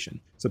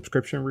information.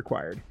 Subscription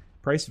required.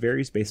 Price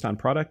varies based on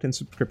product and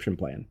subscription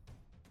plan.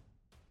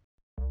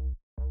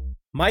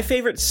 My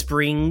favorite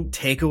spring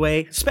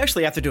takeaway,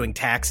 especially after doing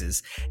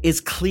taxes,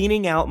 is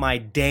cleaning out my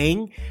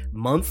dang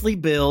monthly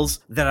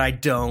bills that I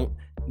don't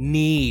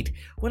need.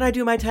 When I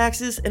do my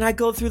taxes and I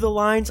go through the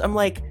lines, I'm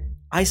like,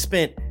 I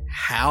spent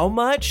how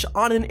much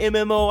on an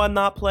MMO I'm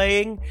not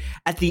playing?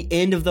 At the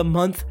end of the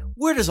month,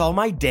 where does all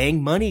my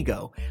dang money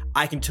go?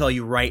 I can tell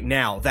you right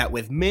now that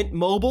with Mint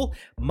Mobile,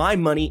 my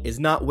money is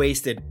not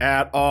wasted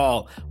at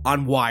all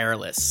on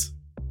wireless.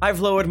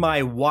 I've lowered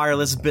my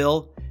wireless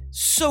bill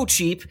so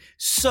cheap,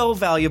 so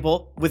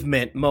valuable with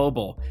Mint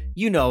Mobile.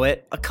 You know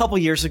it. A couple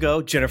years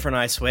ago, Jennifer and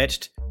I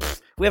switched.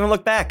 We haven't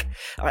looked back.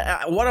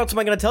 What else am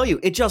I going to tell you?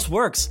 It just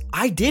works.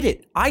 I did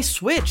it. I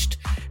switched.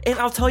 And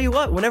I'll tell you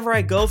what, whenever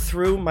I go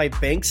through my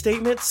bank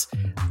statements,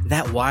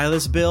 that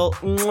wireless bill,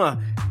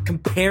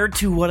 compared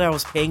to what I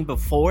was paying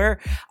before,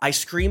 I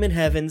scream in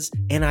heavens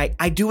and I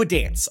do a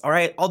dance, all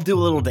right? I'll do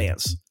a little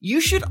dance. You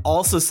should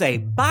also say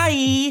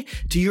bye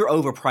to your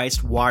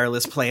overpriced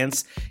wireless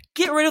plans.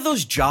 Get rid of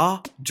those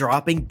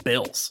jaw-dropping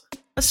bills,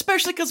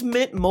 especially because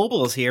Mint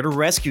Mobile is here to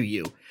rescue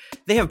you.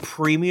 They have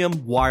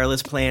premium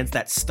wireless plans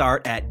that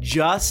start at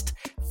just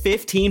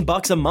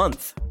 $15 a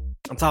month.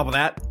 On top of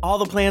that, all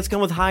the plans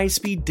come with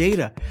high-speed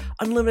data,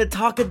 unlimited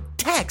talk and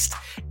text,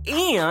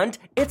 and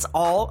it's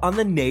all on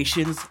the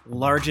nation's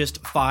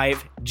largest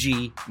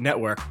 5G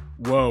network.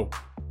 Whoa.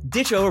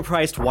 Ditch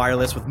overpriced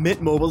wireless with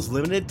Mint Mobile's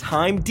limited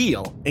time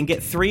deal and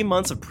get 3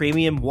 months of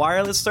premium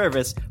wireless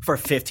service for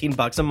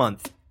 $15 a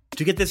month.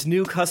 To get this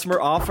new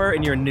customer offer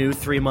and your new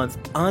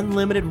 3-month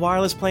unlimited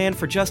wireless plan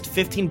for just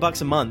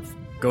 $15 a month,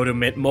 go to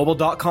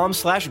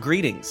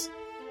mintmobile.com/greetings.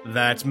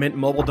 That's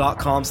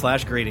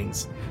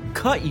mintmobile.com/greetings.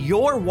 Cut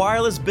your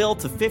wireless bill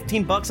to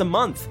 $15 a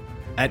month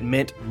at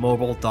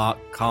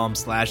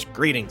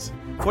mintmobile.com/greetings.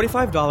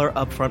 $45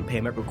 upfront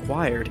payment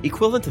required,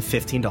 equivalent to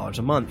 $15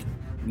 a month.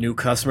 New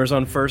customers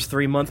on first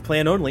 3-month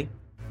plan only.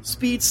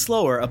 Speed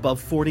slower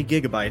above 40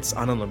 gigabytes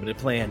on unlimited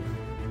plan.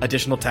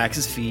 Additional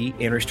taxes, fee,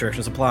 and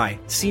restrictions apply.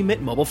 See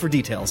Mint Mobile for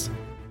details.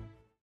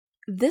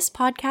 This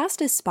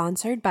podcast is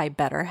sponsored by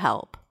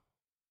BetterHelp.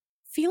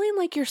 Feeling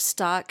like you're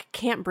stuck,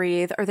 can't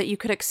breathe, or that you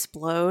could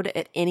explode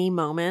at any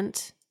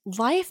moment?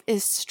 Life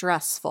is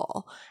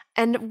stressful,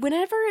 and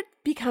whenever it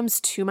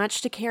becomes too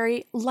much to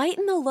carry,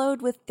 lighten the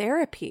load with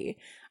therapy.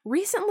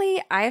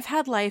 Recently, I've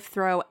had life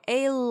throw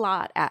a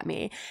lot at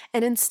me,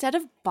 and instead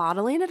of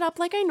bottling it up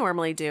like I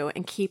normally do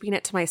and keeping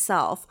it to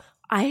myself,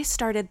 I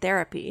started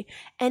therapy,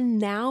 and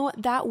now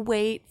that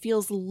weight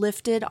feels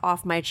lifted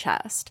off my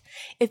chest.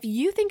 If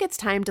you think it's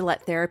time to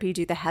let therapy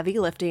do the heavy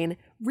lifting,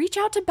 reach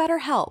out to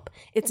BetterHelp.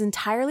 It's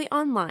entirely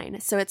online,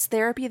 so it's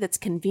therapy that's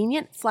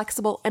convenient,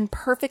 flexible, and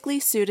perfectly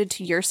suited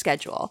to your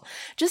schedule.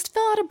 Just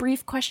fill out a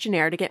brief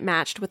questionnaire to get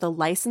matched with a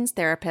licensed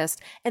therapist,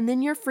 and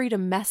then you're free to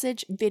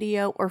message,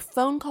 video, or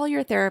phone call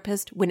your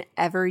therapist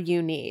whenever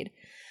you need.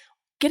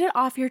 Get it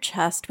off your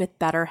chest with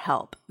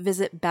BetterHelp.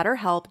 Visit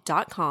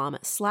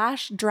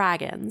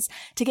betterhelp.com/dragons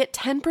to get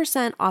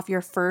 10% off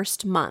your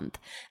first month.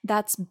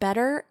 That's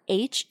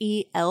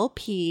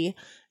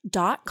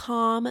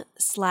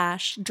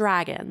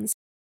betterhelp.com/dragons.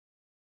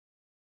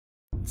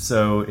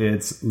 So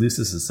it's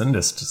Lucius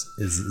Ascendus'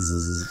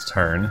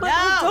 turn.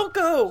 No, don't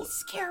go.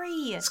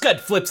 Scary. Scud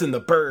flips in the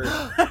bird.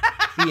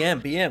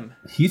 BM.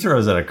 He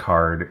throws out a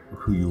card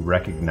who you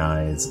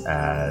recognize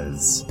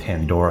as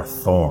Pandora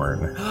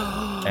Thorn.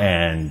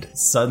 And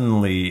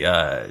suddenly,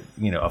 a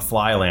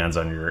fly lands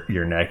on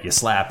your neck. You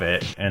slap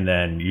it, and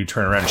then you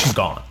turn around and she's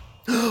gone.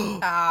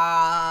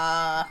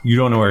 You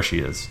don't know where she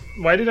is.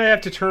 Why did I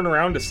have to turn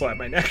around to slap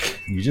my neck?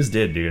 You just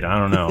did, dude. I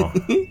don't know.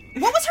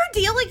 What was her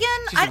deal again?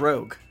 She's a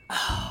rogue.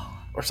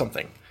 Or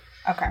something.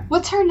 Okay.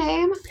 What's her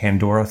name?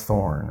 Pandora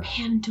Thorn.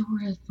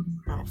 Pandora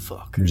Thorn. Oh,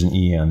 fuck. There's an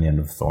E on the end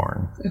of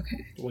Thorn.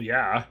 Okay. Well,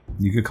 yeah.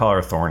 You could call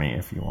her Thorny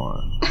if you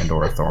want.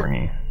 Pandora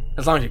Thorny.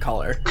 As long as you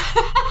call her.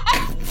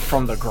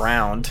 From the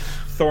ground.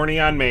 Thorny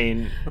on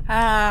Maine.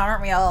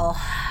 Aren't we all?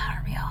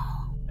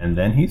 And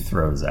then he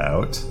throws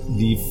out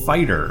the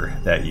fighter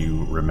that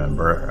you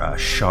remember,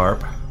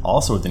 Sharp,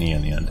 also with an E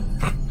on the end.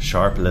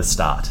 Sharp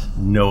Lestat.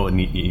 No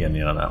E on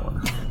the end on that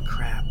one.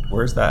 Crap.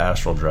 Where's that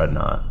Astral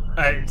Dreadnought?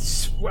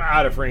 It's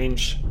out of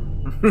range.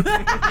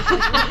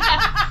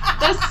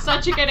 That's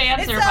such a good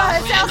answer.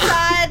 It's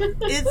outside.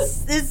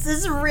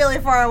 It's really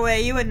far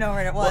away. You wouldn't know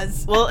where it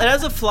was. Well, it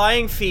has a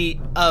flying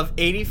feet of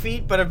 80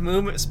 feet, but a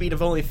movement speed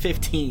of only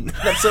 15.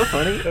 That's so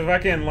funny. The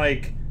fucking,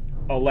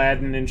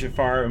 Aladdin and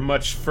Jafar are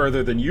much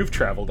further than you've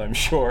traveled, I'm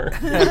sure.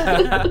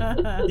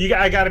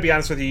 I gotta be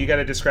honest with you, you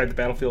gotta describe the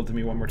battlefield to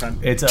me one more time.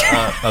 It's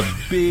a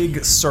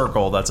big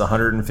circle that's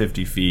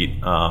 150 feet.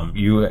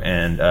 You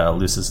and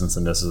Lucius and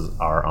Syndesus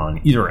are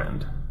on either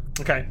end.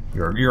 Okay.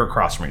 You're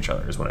across from each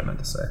other is what I meant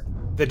to say.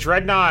 The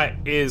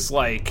Dreadnought is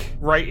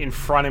right in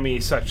front of me,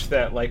 such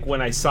that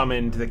when I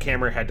summoned, the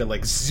camera had to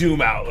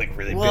zoom out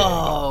really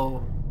Whoa.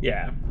 big.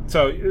 Yeah.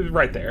 So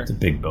right there. It's a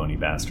big bony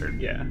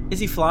bastard. Yeah. Is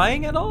he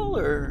flying at all,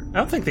 or? I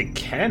don't think they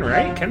can,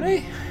 right? Can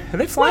they? Are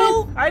they flying?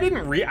 Well, I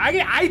didn't read.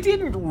 I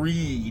didn't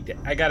read.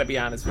 I gotta be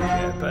honest with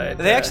you, but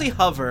they actually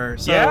hover.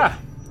 So. Yeah,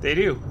 they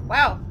do.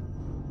 Wow.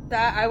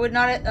 That I would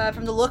not,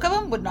 from the look of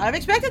them, would not have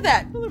expected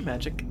that. Well, they're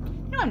magic. You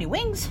don't have any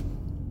wings.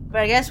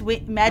 But I guess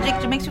magic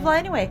just makes you fly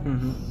anyway.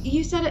 Mm-hmm.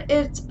 You said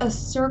it's a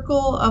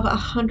circle of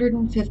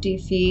 150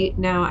 feet.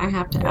 Now I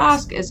have to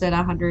ask, is it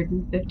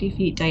 150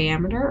 feet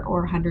diameter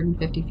or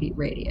 150 feet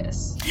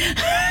radius?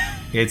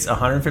 It's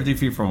 150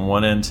 feet from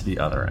one end to the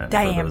other end.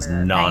 Diameter. For those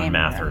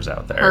non-mathers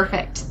out there.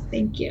 Perfect.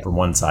 Thank you. From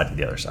one side to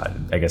the other side.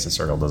 I guess a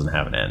circle doesn't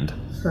have an end.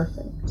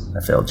 Perfect.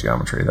 I failed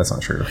geometry. That's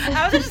not true.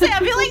 I was going to say, I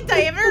feel like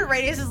diameter and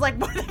radius is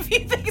one of the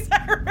few things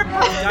I remember.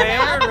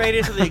 Diameter and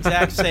radius are the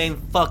exact same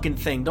fucking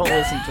thing. Don't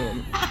listen to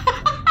him.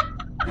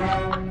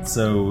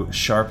 So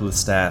Sharp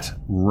Lestat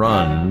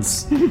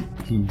runs.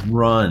 He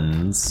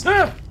runs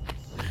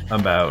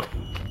about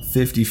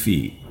 50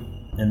 feet.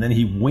 And then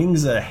he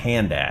wings a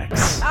hand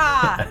axe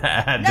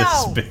at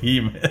this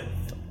behemoth.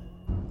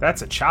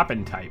 That's a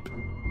chopping type.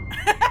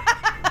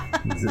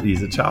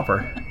 He's a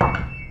chopper.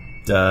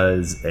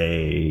 Does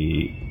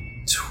a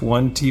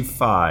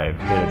 25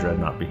 hit a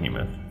Dreadnought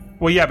behemoth?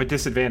 Well, yeah, but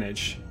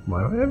disadvantage.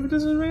 Why do I have a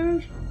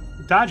disadvantage?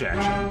 Dodge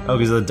action. Oh,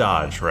 because of the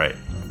dodge, right.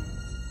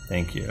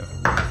 Thank you.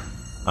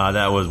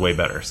 That was way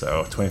better,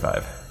 so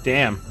 25.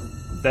 Damn.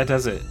 That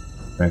does it.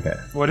 Okay.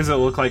 What does it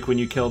look like when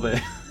you kill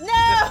the...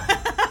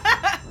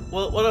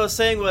 Well, what I was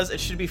saying was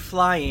it should be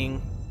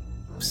flying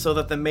so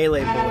that the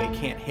melee boy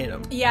can't hit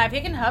him. Yeah, if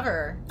he can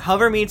hover.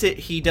 Hover means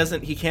he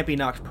can't be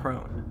knocked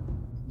prone.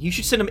 You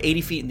should send him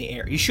 80 feet in the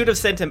air. You should have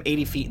sent him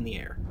 80 feet in the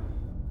air.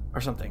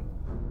 Or something.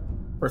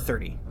 Or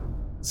 30.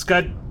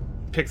 Scud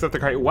picks up the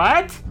card.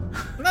 What?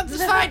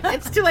 That's fine.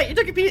 It's too late. You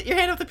took your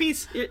hand off the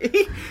piece.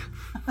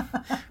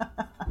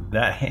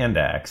 That hand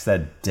axe,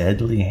 that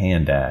deadly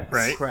hand axe.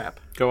 Right.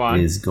 Crap. Go on.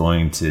 Is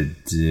going to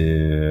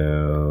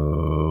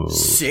do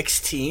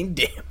 16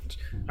 damage.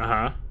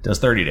 Does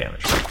 30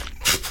 damage.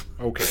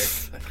 Okay.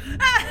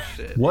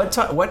 What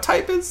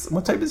type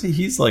is he?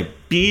 He's like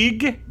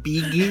big.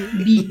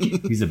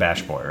 He's a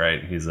bash boy,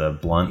 right? He's a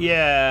blunt.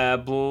 Yeah.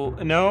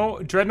 No,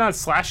 Dreadnought's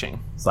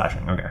slashing.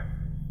 Slashing. Okay.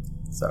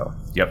 So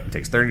yep, it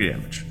takes 30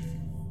 damage.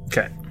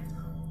 Okay.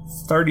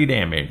 30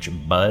 damage,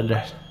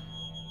 bud.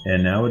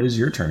 And now it is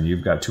your turn.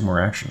 You've got 2 more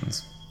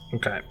actions.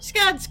 Okay.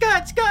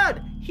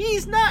 Scud!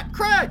 He's not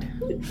crud!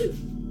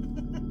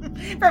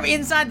 from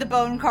inside the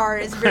bone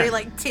card is very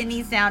like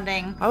tinny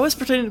sounding. I was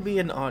pretending to be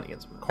an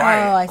audience member.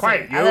 Quiet, I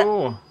see.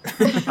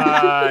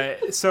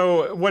 you.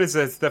 So what is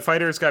this? The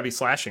fighter's got to be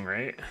slashing,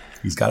 right?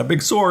 He's got a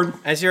big sword.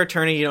 As your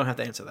attorney, you don't have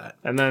to answer that.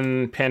 And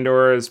then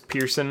Pandora's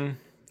piercing.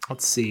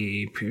 Let's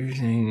see,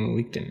 piercing,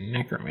 weak to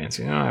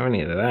necromancy. I don't have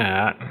any of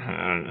that.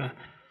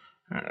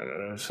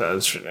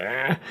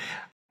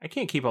 I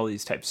can't keep all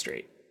these types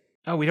straight.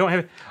 Oh, we don't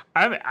have.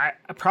 I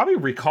probably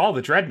recall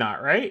the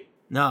Dreadnought, right?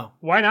 No.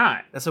 Why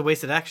not? That's a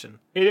wasted action.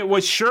 It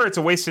was sure it's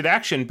a wasted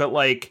action, but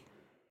like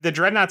the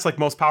Dreadnought's like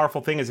most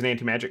powerful thing is an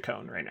anti-magic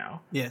cone right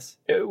now. Yes.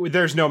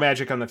 There's no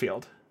magic on the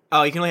field.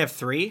 Oh, you can only have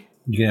 3?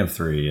 You can have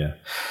 3, yeah.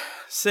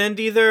 Send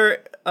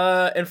either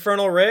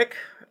Infernal Rick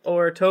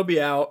or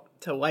Toby out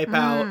to wipe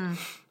out.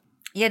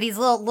 Yeah, these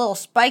little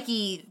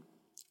spiky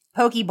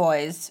pokey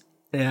boys.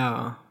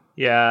 Yeah.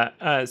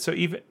 Yeah. So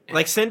even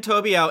like send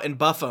Toby out and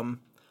buff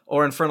him,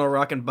 or Infernal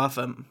Rock and buff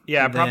him.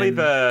 Yeah, probably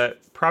the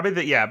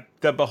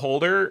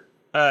Beholder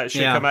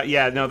should come out.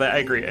 Yeah, no, I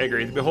agree.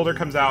 The Beholder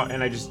comes out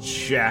and I just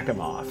jack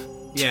him off.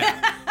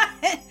 Yeah.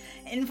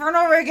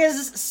 Infernal Rick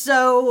is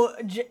so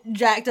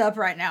jacked up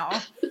right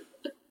now.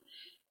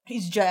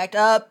 He's jacked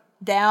up,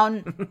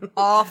 down,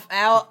 off,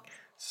 out.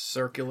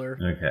 Circular.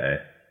 Okay.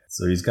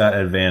 So he's got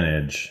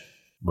advantage.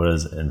 What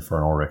is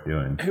Infernal Rick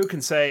doing? Who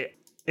can say?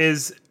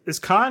 Is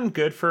con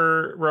good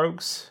for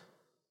rogues?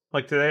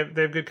 Like, do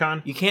they have good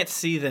con? You can't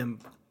see them,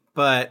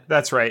 but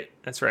That's right.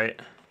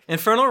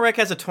 Infernal Rick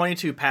has a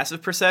 22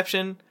 passive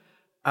perception,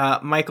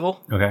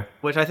 Michael. Okay.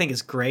 Which I think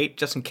is great,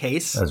 just in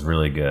case. That's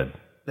really good.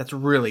 That's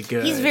really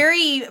good. He's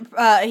very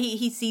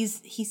he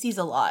sees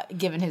a lot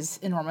given his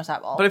enormous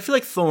eyeball. But I feel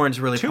like Thorn's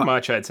really Too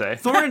much, I'd say.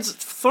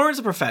 Thorn's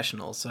a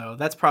professional, so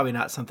that's probably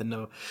not something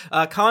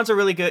to. Cons are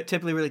really good,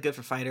 typically really good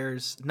for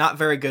fighters. Not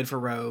very good for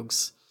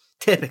rogues,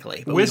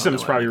 typically. But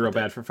Wisdom's probably real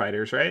bad for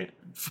fighters, right?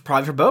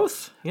 Probably for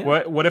both. Yeah.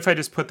 What if I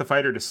just put the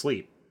fighter to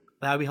sleep?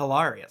 That would be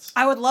hilarious.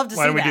 I would love to see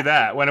that. Why don't we do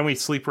that? Why don't we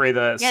sleep ray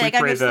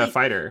the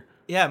fighter?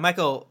 Yeah,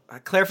 Michael,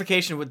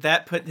 clarification, would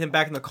that put him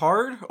back in the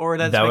card? Or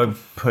that would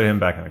put him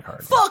back in the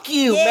card. Fuck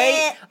you,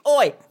 mate!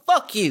 Oi,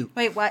 fuck you!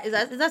 Wait, what?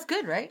 That's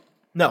good, right?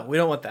 No, we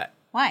don't want that.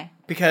 Why?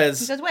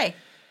 Because wait.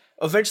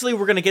 Eventually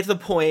we're going to get to the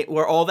point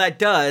where all that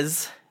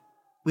does,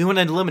 we want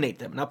to eliminate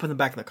them, not put them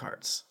back in the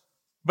cards.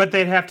 But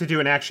they'd have to do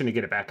an action to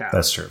get it back out.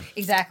 That's true.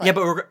 Exactly. Yeah,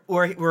 but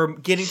we're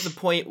getting to the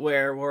point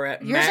where we're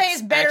at You're saying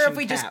it's better if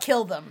we just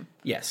kill them.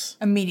 Yes.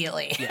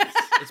 Immediately. Yes.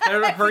 It's better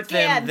to hurt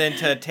them than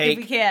to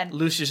take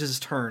Lucius's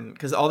turn,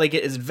 because all they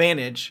get is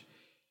advantage.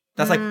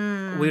 That's like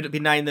we'd be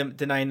denying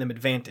them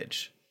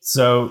advantage.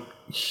 So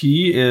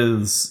he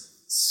is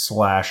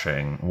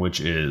slashing, which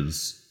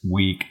is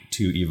weak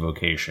to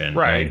evocation.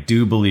 Right. I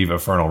do believe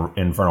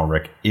Infernal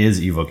Rick is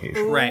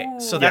evocation.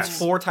 Right. So that's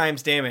 4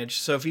 times damage.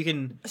 So if you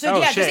can... So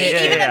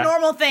even a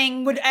normal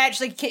thing would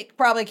actually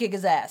probably kick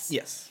his ass.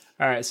 Yes.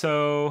 All right,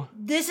 so...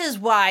 This is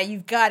why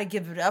you've got to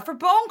give it up for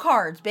bone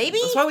cards, baby.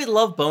 That's why we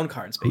love bone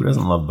cards, baby. Who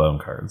doesn't love bone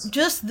cards?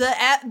 Just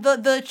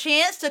the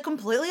chance to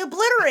completely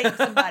obliterate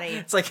somebody.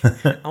 It's like,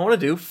 I want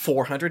to do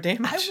 400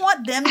 damage. I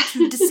want them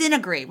to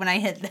disintegrate when I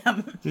hit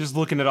them. Just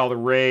looking at all the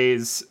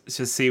rays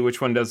to see which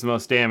one does the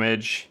most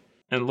damage.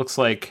 And it looks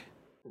like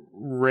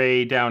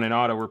Ray down in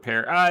auto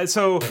repair.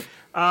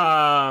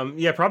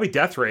 Probably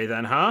Death Ray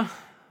then, huh?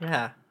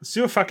 Yeah. Let's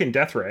do a fucking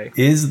Death Ray.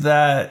 Is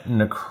that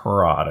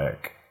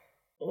necrotic?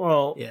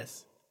 Well,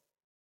 yes.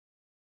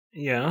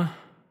 Yeah.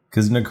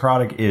 Because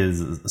necrotic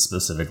is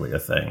specifically a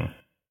thing.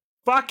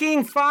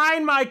 Fucking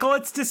fine, Michael.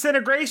 It's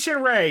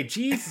Disintegration Ray.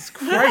 Jesus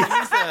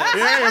Christ.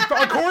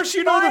 Yeah, of course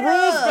you know the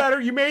rules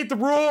better. You made the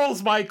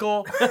rules,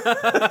 Michael.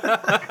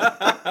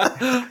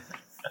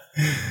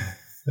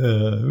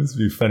 It would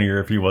be funnier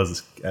if he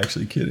was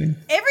actually kidding.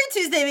 Every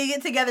Tuesday we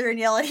get together and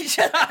yell at each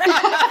other.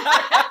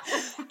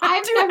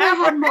 I've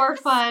never had more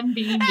fun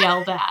being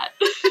yelled at.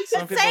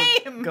 Some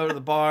people go to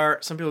the bar.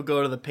 Some people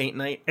go to the paint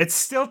night. It's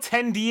still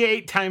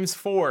 10d8 times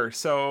 4,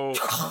 so...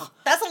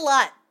 That's a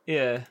lot.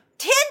 Yeah. 10d8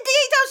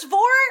 times 4?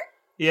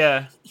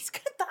 Yeah. He's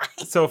gonna die.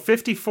 So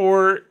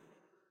 54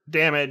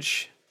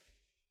 damage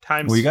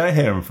times... Well, you gotta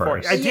hit him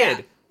first. 4. I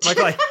did.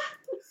 Michael,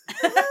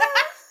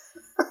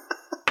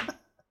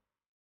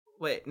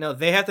 Wait, no,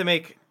 they have to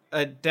make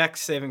a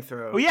dex saving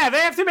throw. Oh, yeah,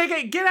 they have to make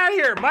it. Get out of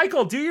here.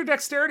 Michael, do your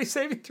dexterity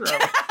saving throw.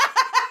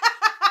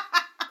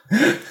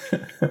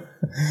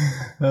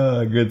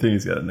 Good thing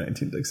he's got a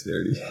 19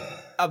 dexterity.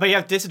 But you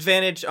have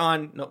disadvantage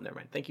on... Nope, never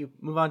mind. Thank you.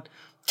 Move on.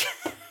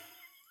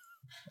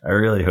 I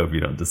really hope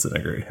you don't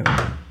disintegrate him.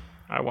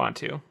 I want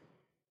to.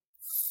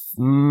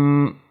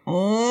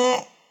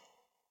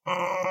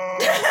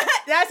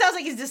 That sounds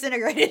like he's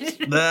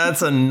disintegrated.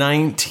 That's a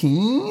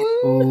 19?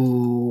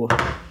 Ooh.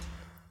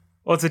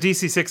 Well, it's a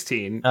DC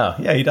 16. Oh,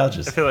 yeah, he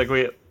dodges. I feel like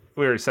we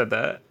already said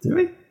that. Did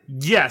we?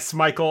 Yes,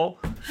 Michael.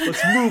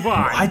 Let's move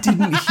on. I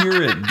didn't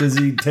hear it. Does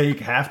he take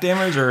half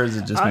damage or is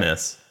it just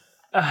miss?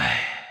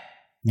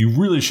 You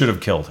really should have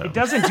killed him. It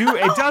doesn't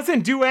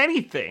do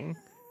anything.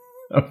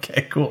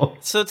 Okay, cool.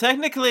 So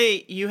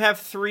technically, you have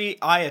 3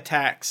 eye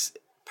attacks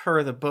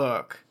per the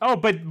book. Oh,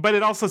 but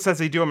it also says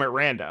they do them at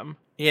random.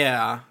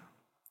 Yeah.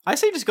 I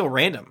say just go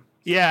random.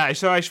 Yeah,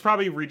 so I should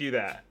probably redo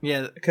that.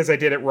 Yeah. Because I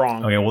did it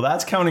wrong. Okay, well,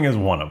 that's counting as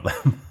one of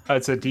them.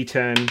 It's a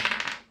D10.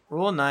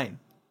 Roll a 9.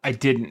 I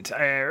didn't.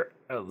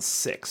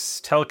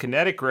 6.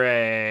 Telekinetic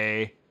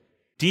ray.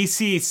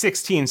 DC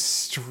 16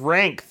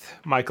 strength,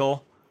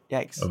 Michael.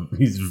 Yikes.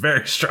 He's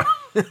very strong.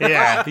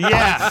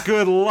 Yeah.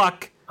 Good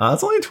luck.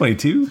 That's only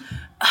 22.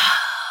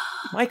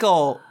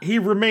 Michael. He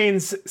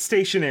remains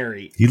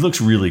stationary. He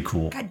looks really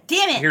cool. God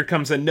damn it. Here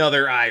comes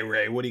another eye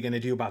ray. What are you going to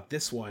do about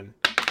this one?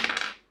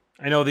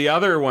 I know the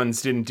other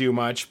ones didn't do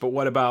much, but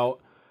what about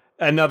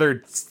another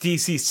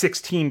DC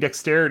 16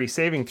 dexterity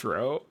saving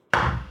throw?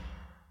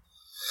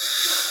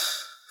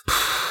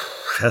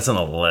 That's an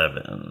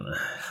 11.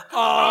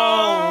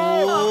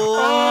 Oh,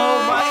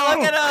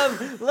 look at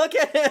him! Look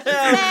at him!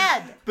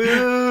 Mad.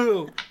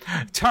 Boo!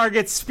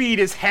 Target speed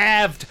is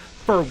halved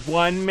for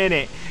 1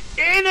 minute.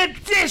 In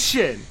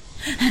addition,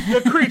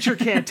 the creature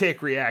can't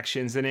take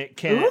reactions, and it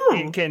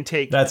can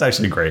take. That's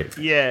actually great.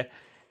 Yeah,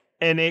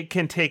 and it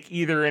can take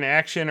either an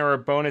action or a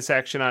bonus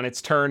action on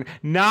its turn.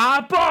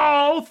 Not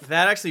both.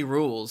 That actually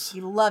rules.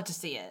 You love to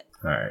see it.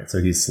 All right, so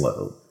he's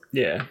slow.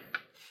 Yeah.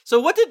 So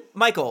what did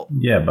Michael?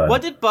 Yeah, bud.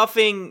 What did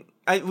buffing?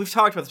 We've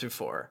talked about this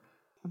before.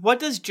 What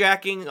does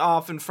jacking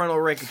off in frontal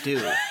rig do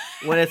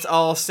when it's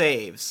all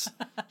saves?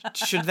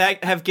 Should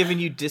that have given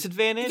you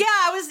disadvantage? Yeah,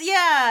 I was.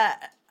 Yeah.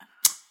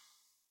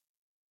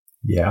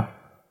 Yeah.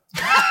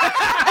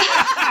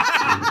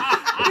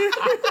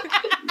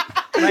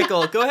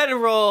 Michael, go ahead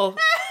and roll.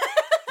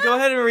 Go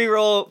ahead and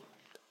re-roll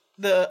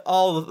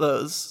all of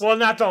those. Well,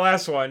 not the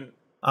last one.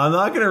 I'm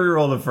not going to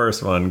reroll the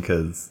first one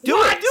because... Do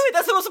it!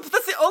 That's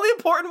the only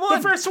important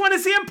one. The first one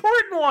is the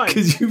important one.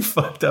 Because you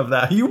fucked up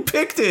that. You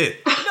picked it.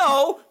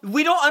 No,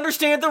 we don't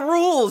understand the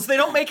rules. They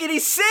don't make any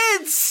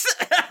sense.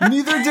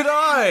 Neither did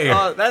I.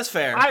 Oh, that's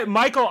fair.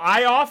 Michael,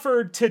 I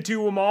offered to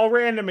do them all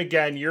random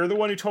again. You're the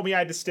one who told me I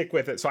had to stick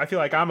with it, so I feel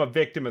like I'm a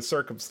victim of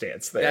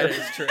circumstance there. That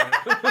is true.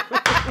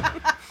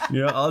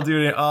 Yeah, I'll do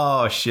it.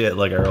 Oh, shit.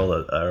 Like, I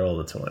rolled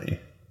a 20.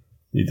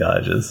 He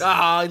dodges.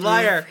 Oh,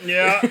 liar.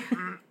 Yeah.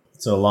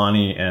 So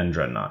Lonnie and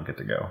Dreadnought get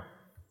to go.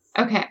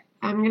 Okay,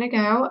 I'm gonna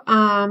go.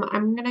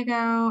 I'm gonna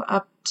go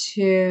up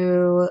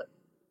to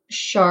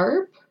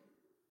Sharp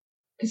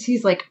because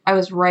he's like I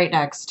was right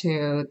next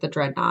to the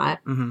Dreadnought,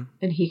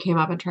 and he came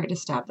up and tried to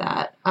stab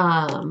that.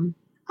 I'll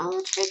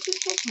try to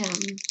hit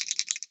him.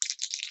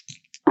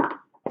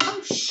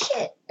 Oh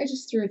shit! I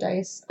just threw a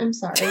dice. I'm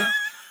sorry.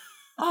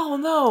 Oh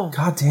no!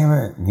 God damn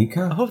it,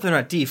 Nika. I hope they're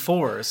not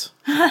D4s.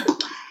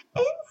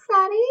 It's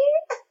funny.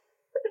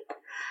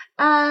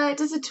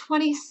 Does a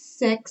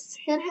 26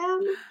 hit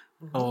him?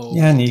 Oh.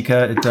 Yeah,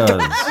 Nika, it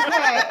does.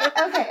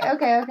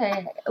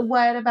 Okay.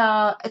 What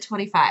about a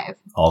 25?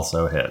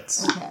 Also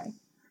hits. Okay.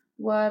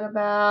 What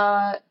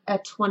about a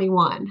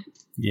 21?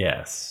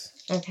 Yes.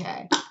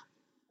 Okay.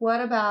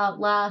 What about,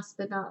 last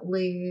but not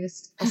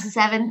least, a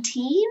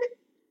 17?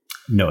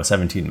 No, a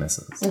 17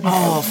 misses. Okay.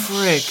 Oh,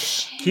 frick.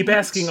 Keep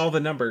asking all the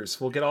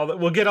numbers. We'll get all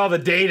the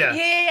data.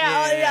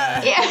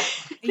 Yeah.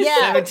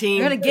 17.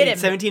 You're gonna get him.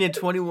 17 and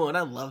 21.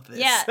 I love this.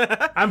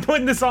 Yeah. I'm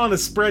putting this on a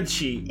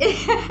spreadsheet.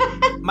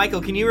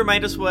 Michael, can you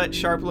remind us what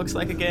Sharp looks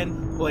like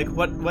again? Like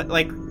what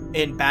like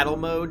in battle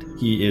mode?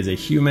 He is a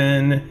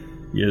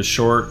human. He has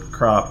short,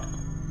 cropped,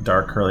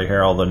 dark curly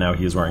hair, although now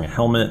he is wearing a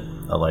helmet,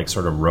 a like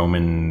sort of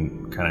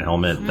Roman kind of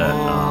helmet that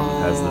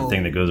has the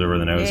thing that goes over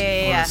the nose.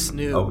 Yeah.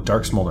 Oh,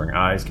 dark smoldering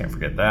eyes, can't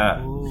forget that.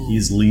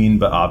 He's lean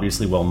but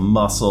obviously well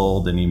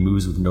muscled, and he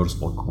moves with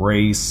noticeable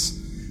grace.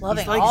 Loving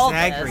He's like all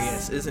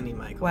Zagreus, this. isn't he,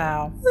 Michael?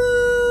 Wow.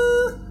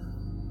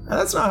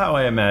 That's not how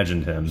I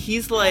imagined him.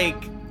 He's like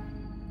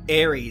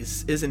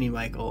Ares, isn't he,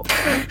 Michael?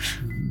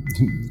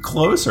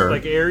 Closer.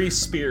 Like Ares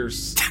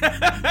Spears.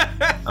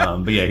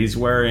 But yeah, he's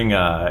wearing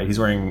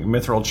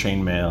mithril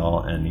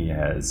chainmail, and he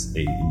has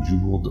a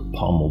jeweled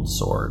pommeled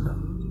sword.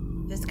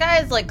 This guy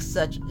is like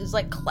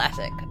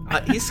classic.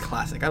 He's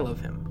classic. I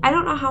love him. I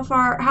don't know how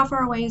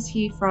far away is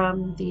he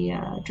from the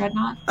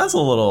Dreadnought? That's a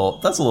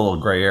little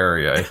gray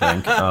area, I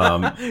think.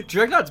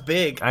 Dreadnought's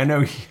big. I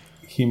know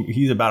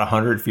he's about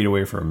 100 feet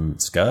away from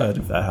Scud,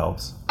 if that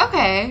helps.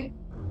 Okay.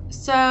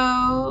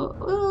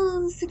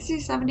 So 60,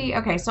 70.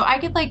 Okay, so I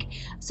could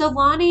so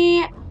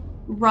Lonnie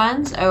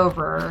runs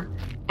over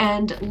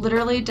and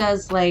literally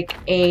does like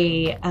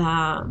a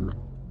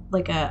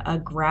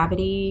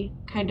gravity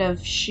kind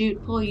of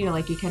shoot pull,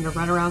 like you kind of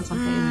run around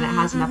something and it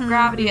has enough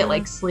gravity, it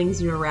like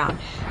slings you around.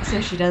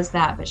 So she does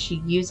that, but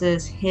she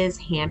uses his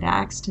hand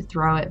axe to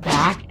throw it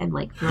back and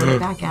like throw it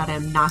back at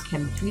him, knock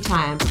him 3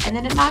 times, and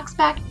then it knocks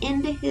back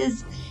into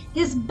his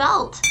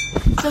belt.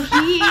 So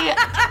he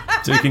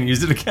can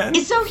use it again?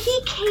 So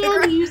he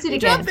can use it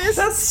again.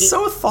 That's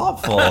so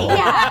thoughtful.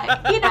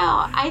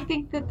 Yeah, I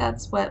think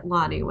that's what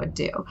Lonnie would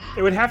do.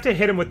 It would have to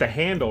hit him with the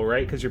handle,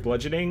 right? Because you're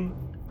bludgeoning.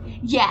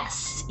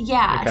 Yes,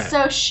 yeah. Okay.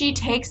 So she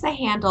takes the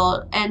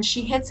handle and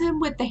she hits him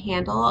with the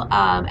handle.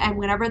 And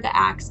whenever the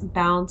axe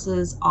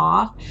bounces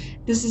off,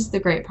 this is the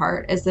great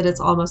part, is that it's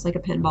almost like a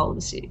pinball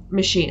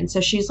machine.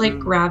 So she's like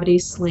gravity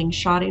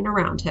slingshotting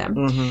around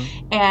him.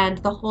 And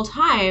the whole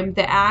time,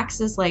 the axe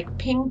is like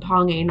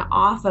ping-ponging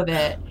off of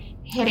it,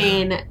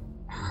 hitting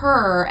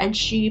her, and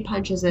she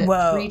punches it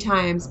 3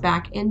 times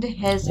back into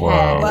his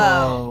head.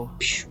 Whoa.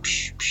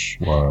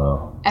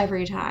 Whoa.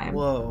 Every time.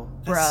 Whoa.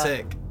 That's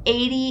sick.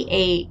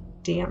 88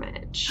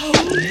 damage.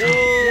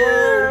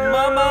 Whoa,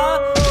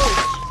 mama!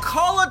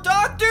 Call a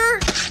doctor!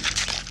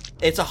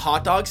 It's a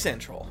hot dog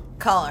central.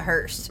 Call it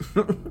Hearst.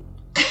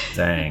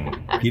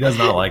 Dang. He does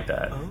not like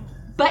that.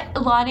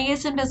 But Lonnie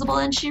is invisible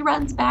and she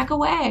runs back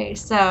away,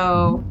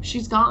 so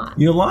she's gone.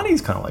 You know,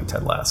 Lonnie's kind of like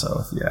Ted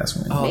Lasso, if you ask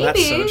me. Oh, Maybe.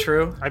 that's so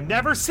true. I've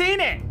never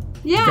seen it.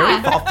 Yeah.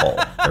 Very thoughtful.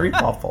 Very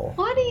thoughtful.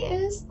 Lonnie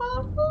is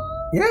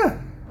thoughtful. Yeah.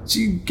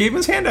 She gave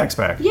his hand axe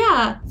back.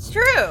 Yeah. It's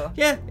true.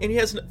 Yeah, and he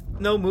has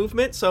no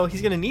movement, so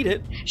he's gonna need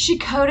it. She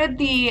coated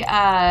the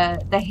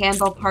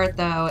handle part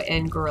though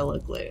in Gorilla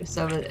Glue,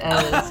 so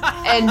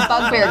and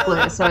Bugbear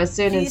Glue. So as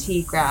soon as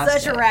he grabs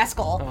Such a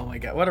rascal. Oh my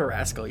god, what a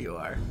rascal you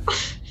are.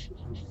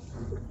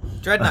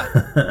 Dreadnought.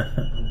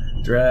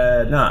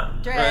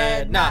 Dreadnought.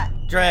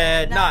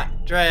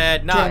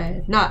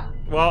 Dreadnought.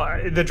 Well,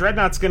 the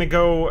Dreadnought's gonna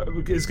go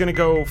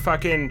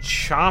fucking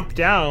chomp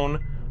down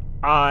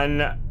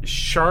on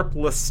Sharp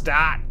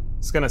Lestat.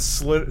 It's gonna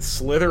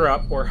slither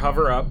up or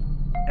hover up,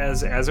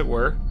 as it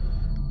were.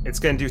 It's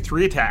gonna do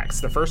 3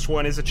 attacks. The first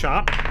one is a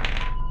chomp.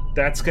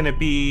 That's gonna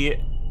be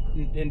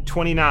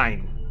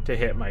 29 to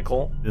hit,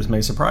 Michael. This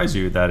may surprise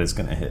you. That is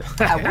going to hit.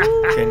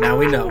 Okay, now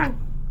we know.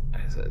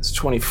 It's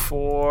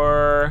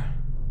 24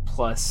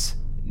 plus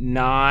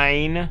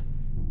 9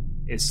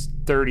 is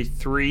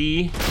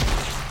 33.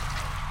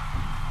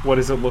 What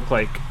does it look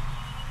like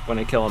when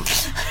I kill him?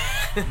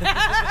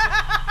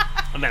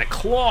 And then a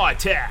claw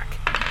attack.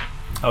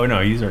 Oh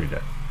no, he's already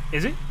dead.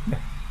 Is he? Yeah.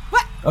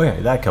 What? Oh yeah,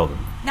 that killed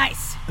him.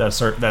 Nice. That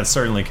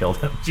certainly killed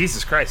him.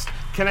 Jesus Christ!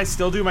 Can I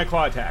still do my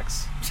claw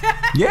attacks?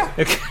 Yeah.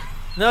 Okay.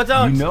 No,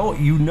 don't.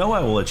 You know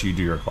I will let you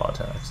do your claw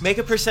attacks. Make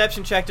a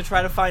perception check to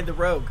try to find the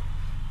rogue.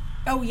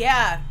 Oh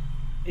yeah.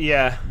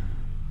 Yeah.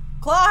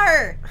 Claw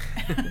her.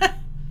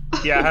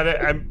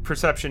 Yeah. I'm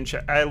perception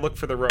check. I look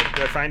for the rope.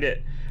 Did I find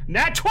it?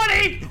 Nat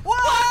 20. What?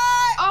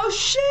 Oh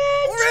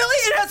shit! Really?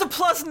 It has a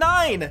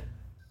 +9.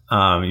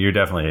 You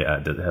definitely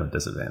have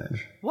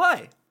disadvantage.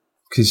 Why?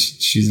 Because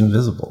she's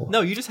invisible.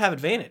 No, you just have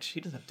advantage. He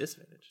doesn't have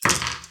disadvantage.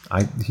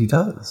 He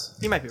does.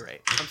 You might be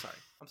right. I'm sorry.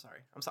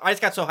 I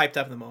just got so hyped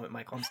up in the moment,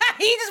 Michael.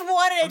 He just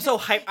wanted. I'm so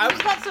hyped. I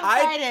just got so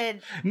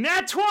excited.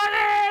 Nat 20.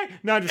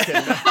 No, I'm just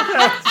kidding.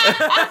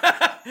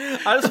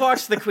 I just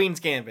watched The Queen's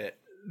Gambit.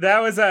 That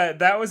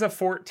was a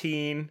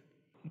 14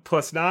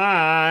 plus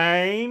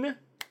 9.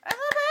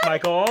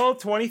 Michael,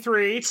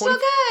 23. Still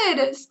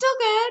good. Still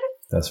good.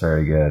 That's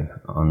very good.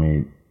 Let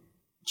me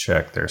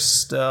check their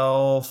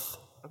stealth.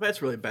 I bet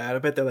it's really bad. I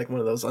bet they're like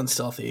one of those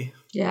unstealthy.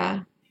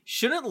 Yeah.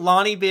 Shouldn't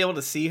Lonnie be able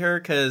to see her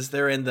because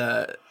they're in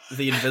the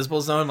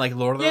invisible zone, like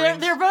Lord of the Rings?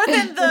 They're both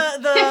in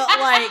the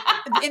like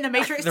in the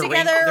Matrix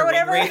together or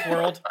whatever. Wraith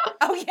world.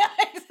 Oh yeah,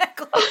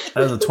 exactly.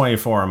 That was a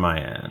 24 on my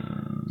end.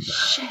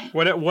 Shit.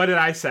 What did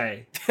I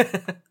say?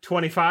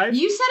 25?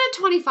 You said a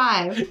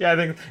 25. Yeah, I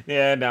think.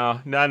 Yeah, no.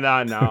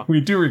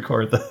 We do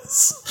record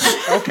this.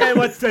 Okay,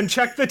 let's then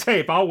check the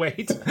tape. I'll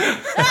wait. We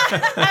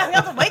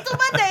have to wait till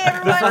Monday,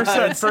 everyone.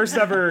 The first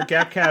ever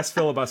Gapcast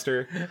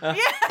filibuster.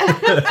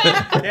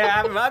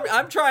 Yeah,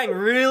 I'm trying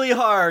really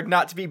hard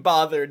not to be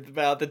bothered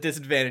about the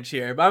disadvantage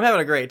here, but I'm having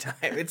a great time.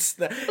 It's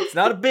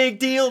not a big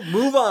deal.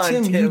 Move on,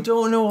 Tim. You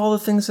don't know all the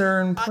things that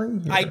are in play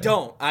here. I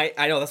don't.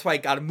 I know. That's why I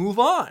got to move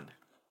on.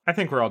 I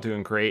think we're all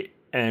doing great,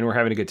 and we're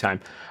having a good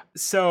time.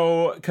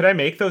 So, could I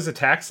make those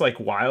attacks like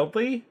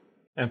wildly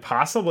and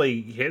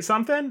possibly hit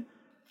something?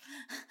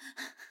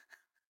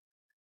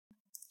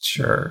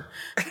 Sure.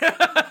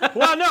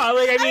 Well, no,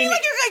 like I mean,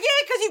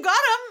 because you got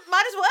him.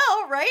 Might as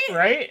well, right?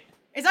 Right?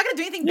 It's not gonna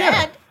do anything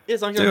bad.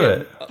 As long as Do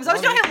it. As long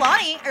as you don't hit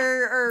Lonnie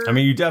or. I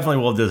mean, you definitely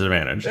will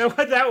disadvantage.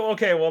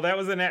 Okay, well, that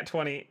was a nat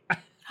 20.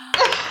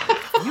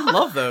 You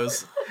love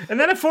those. And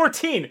then a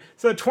 14.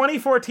 So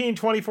 2014,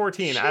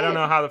 2014. Shit. I don't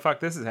know how the fuck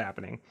this is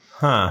happening.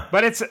 Huh.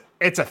 But it's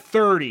a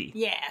 30.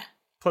 Yeah.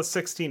 Plus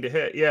 16 to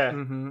hit. Yeah.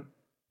 Mm-hmm.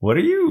 What are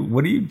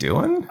you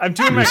doing? I'm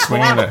doing my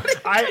claw.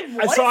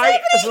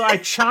 I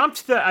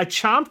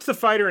chomped the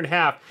fighter in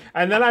half,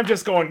 and then I'm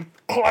just going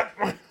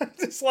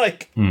just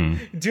like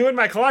doing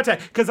my claw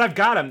attack because I've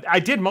got him. I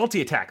did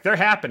multi-attack. They're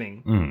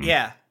happening.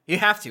 Yeah, you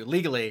have to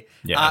legally.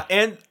 Yeah.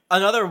 And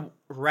another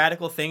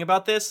radical thing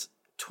about this: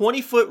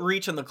 20-foot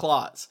reach on the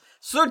claws.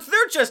 So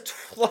they're just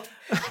it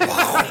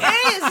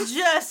is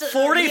just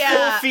 40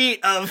 full feet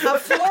of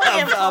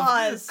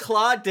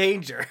claw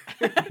danger.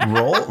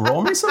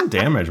 Roll me some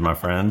damage, my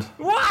friend.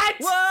 What?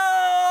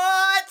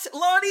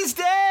 Lonnie's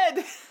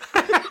dead.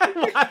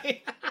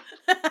 Why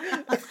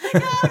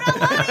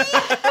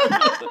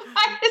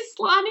is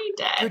Lonnie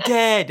dead? You're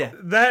dead.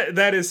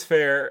 That is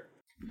fair.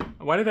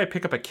 Why did I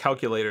pick up a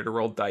calculator to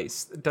roll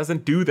dice? It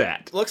doesn't do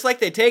that. Looks like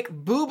they take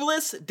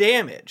boobless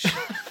damage.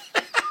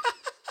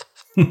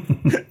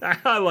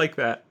 I like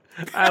that.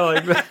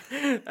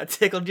 That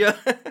tickled you.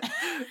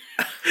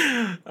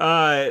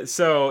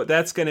 So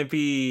that's going to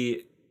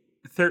be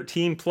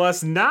 13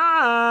 plus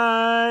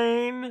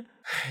 9.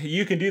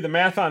 You can do the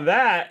math on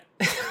that.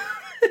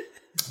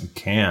 You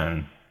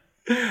can.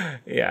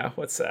 Yeah,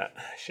 what's that?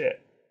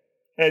 Shit.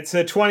 It's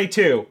a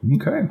 22.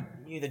 Okay.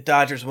 The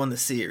Dodgers won the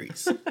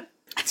series.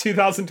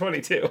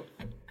 2022.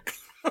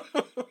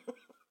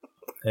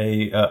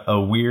 A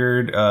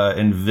weird,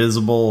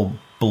 invisible,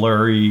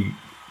 blurry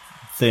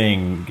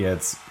thing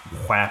gets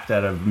whacked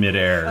out of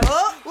midair.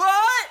 Oh,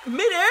 what?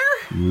 Midair?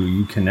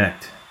 You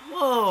connect.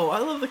 Whoa, I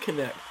love the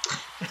connect.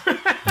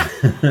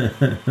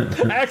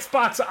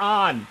 Xbox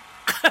on.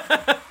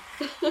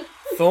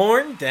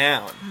 Thorn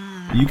down.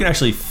 You can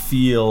actually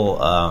feel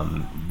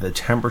the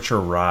temperature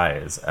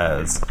rise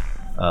as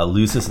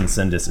Lucis and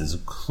Sindis is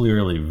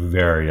clearly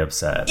very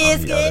upset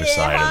on the other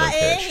side of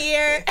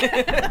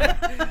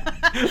the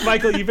pitch.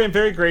 Michael, you've been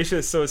very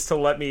gracious so as to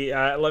let me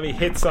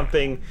hit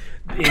something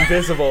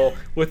invisible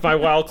with my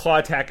wild claw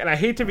attack. And I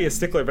hate to be a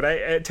stickler, but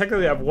I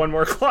technically have one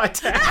more claw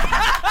attack.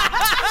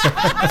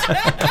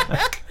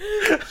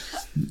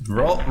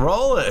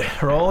 Roll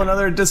it. Roll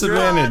another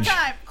disadvantage.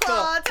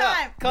 Claw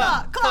time.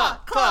 Claw.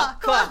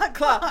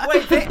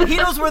 Wait, he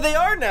knows where they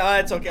are now.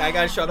 It's okay. I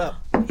gotta shut up.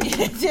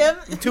 Tim?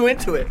 I'm too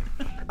into it.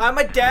 I'm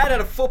my dad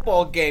at a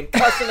football game,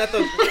 cussing at the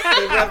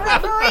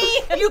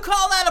referee. You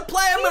call that a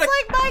play? He's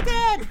like my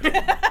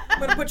dad.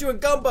 I'm gonna put you in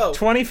gumbo.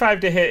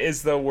 25 to hit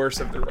is the worst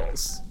of the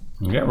rolls.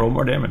 Yeah, roll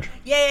more damage.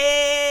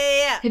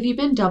 Yeah. Have you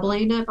been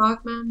doubling it,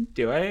 Bachman?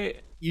 Do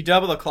I? You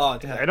double the claw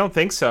attack. I don't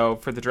think so.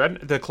 For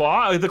the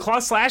claw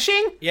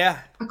slashing? Yeah.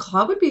 A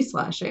claw would be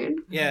slashing.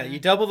 Yeah, you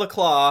double the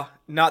claw,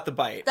 not the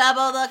bite.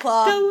 Double the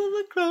claw. Double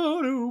the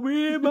claw to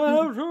win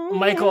my room.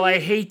 Michael, I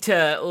hate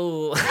to.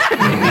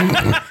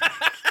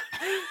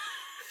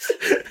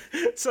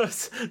 So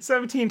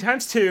 17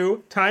 times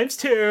 2 times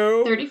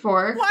 2. 34.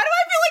 Why do I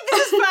feel like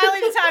this is finally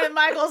the time that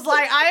Michael's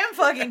like, I am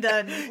fucking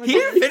done. He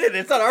admitted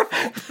it's not our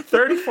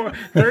fault.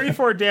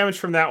 34 damage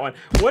from that one.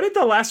 What did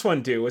the last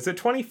one do? Was it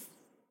 20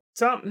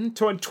 something?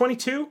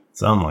 22?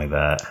 Something like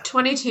that.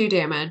 22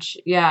 damage.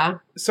 Yeah.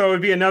 So it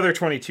would be another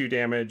 22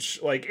 damage.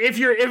 Like if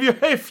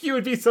you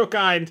would be so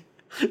kind,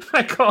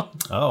 Michael.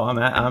 Oh,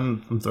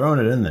 I'm throwing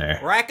it in there.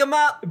 Rack him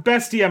up.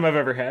 Best DM I've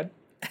ever had.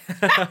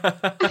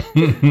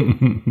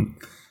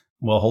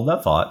 Well, hold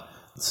that thought.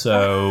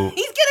 So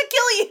he's gonna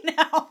kill you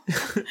now.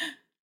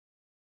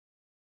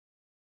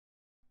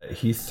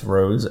 He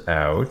throws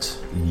out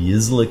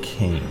Yizla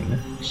Kane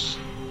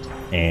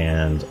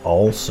and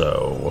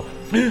also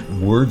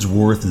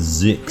Wordsworth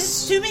Zix.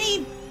 There's too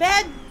many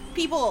bad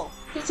people.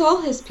 It's all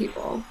his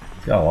people.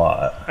 Got a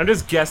lot. I'm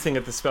just guessing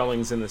at the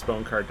spellings in this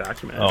bone card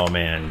document. Oh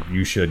man,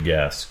 you should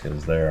guess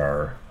because they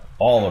are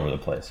all over the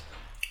place.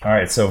 All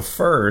right, so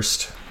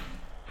first,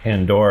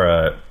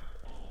 Pandora,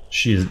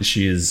 she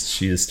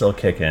is still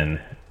kicking,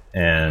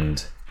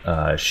 and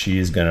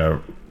she's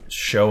gonna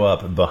show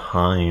up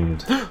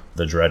behind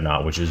the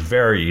Dreadnought, which is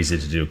very easy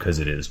to do because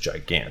it is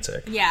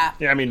gigantic. Yeah.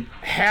 Yeah, I mean,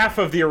 half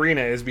of the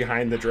arena is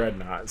behind the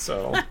Dreadnought,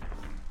 so.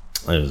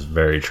 It is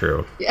very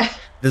true. Yeah.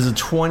 There's a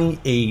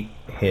 28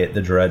 hit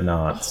the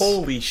Dreadnoughts.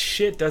 Holy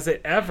shit, does it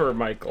ever,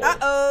 Michael?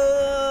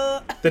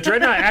 Uh-oh. The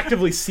Dreadnought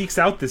actively seeks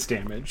out this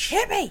damage.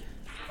 Hit me.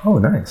 Oh,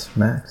 nice.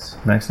 Max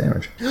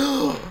damage.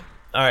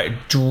 All right,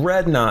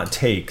 Dreadnought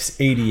takes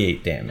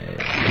 88 damage.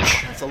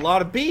 That's a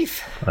lot of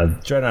beef.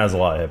 Dreadnought has a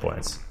lot of hit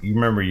points. You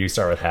remember you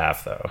start with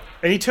half, though.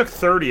 And he took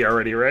 30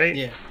 already, right?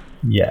 Yeah.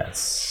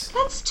 Yes.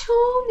 That's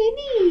too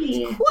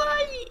many.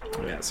 Why?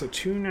 Yeah, so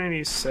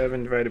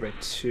 297 divided by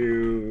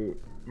 2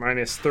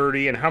 minus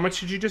 30. And how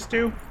much did you just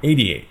do?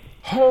 88.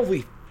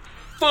 Holy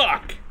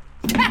fuck!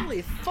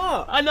 Holy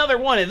fuck. Another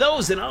one of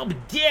those and I'll be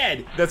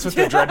dead. That's what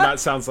the Dreadnought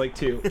sounds like,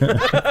 too.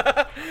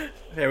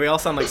 Yeah, we all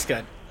sound like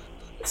Scud.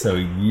 So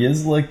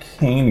Yizla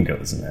Kane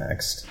goes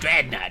next.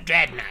 Dreadnought.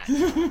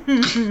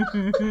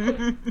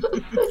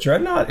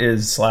 Dreadnought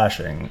is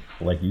slashing,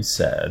 like you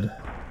said.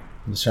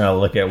 I'm just trying to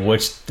look at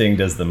which thing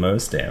does the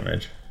most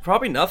damage.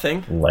 Probably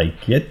nothing.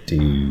 Like you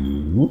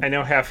do. I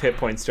know half hit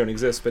points don't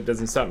exist, but it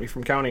doesn't stop me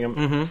from counting them.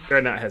 Mm-hmm.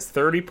 Dreadnought has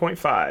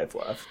 30.5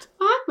 left.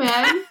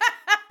 Bachman.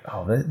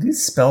 Oh,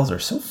 these spells are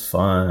so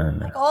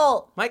fun.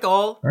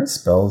 Michael. Aren't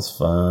spells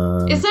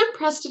fun? Isn't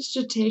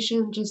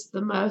prestidigitation just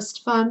the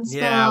most fun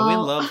spell? Yeah,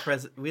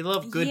 we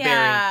love good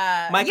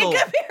yeah. berry. Michael,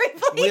 Good berry,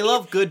 please. we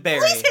love good berry.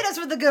 Please hit us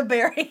with the good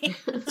berry.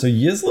 So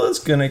Yizla's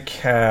gonna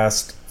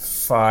cast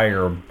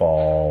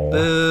Fireball.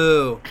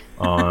 Boo.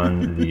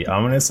 On the...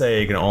 I'm gonna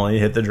say you can only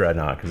hit the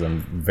Dreadnought because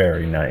I'm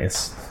very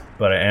nice.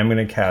 But I am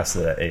gonna cast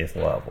it at 8th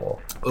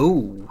level.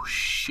 Oh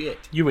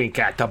shit! You ain't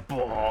got the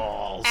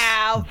balls.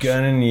 Ouch! I'm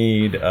gonna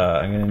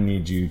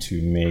need you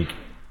to make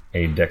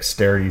a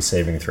dexterity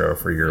saving throw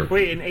for your...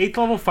 Wait, an 8th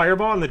level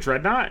fireball on the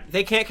Dreadnought?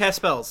 They can't cast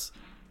spells.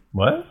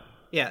 What?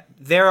 Yeah,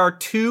 there are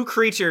 2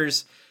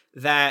 creatures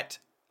that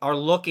are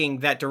looking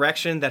that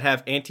direction that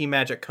have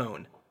anti-magic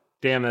cone.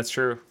 Damn, that's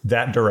true.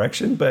 that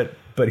direction, but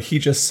he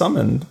just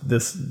summoned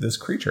this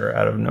creature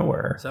out of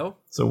nowhere.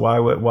 So why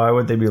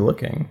would they be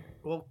looking?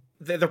 Well,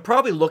 they're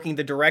probably looking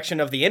the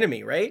direction of the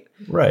enemy, right?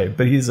 Right,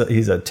 but he's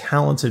a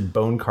talented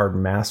bone card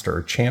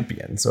master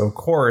champion, so of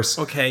course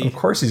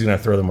he's going to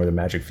throw them where the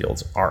magic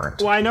fields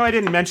aren't. Well, I know I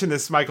didn't mention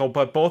this, Michael,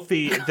 but both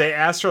the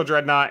Astral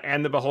Dreadnought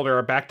and the Beholder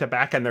are back to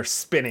back, and they're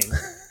spinning.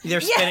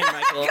 They're spinning,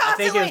 Michael. I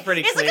think it was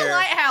pretty it's clear. It's like a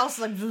lighthouse.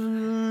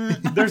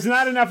 Like, There's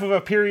not enough of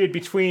a period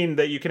between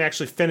that you can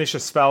actually finish a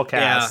spell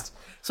cast. Yeah.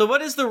 So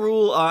what is the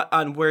rule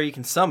on where you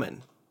can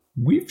summon?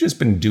 We've just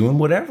been doing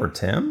whatever,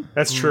 Tim.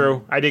 That's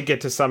true. I did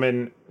get to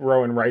summon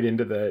Rowan right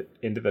into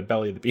the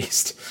belly of the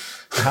beast.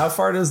 How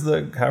far does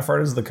the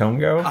cone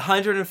go?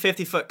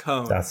 150-foot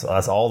cone. That's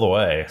all the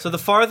way. So the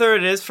farther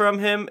it is from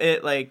him,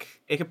 it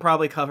could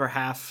probably cover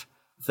half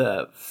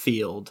the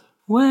field.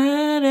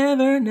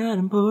 Whatever, not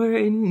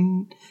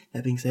important.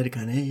 That being said, it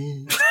kind of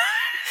is.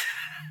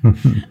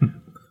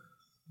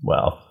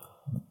 Well,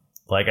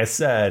 like I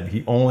said,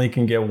 he only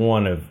can get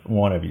one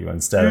of you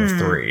instead of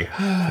three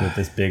with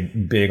this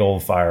big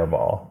old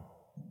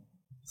fireball.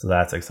 So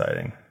that's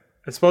exciting.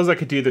 I suppose I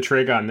could do the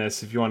trig on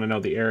this if you want to know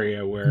the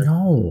area where.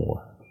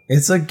 No,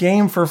 it's a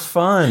game for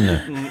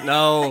fun.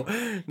 No.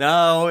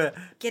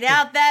 get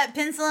out that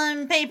pencil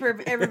and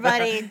paper,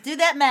 everybody. Do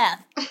that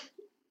math.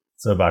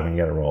 So, Bachman,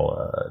 you got to roll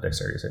a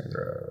dexterity saving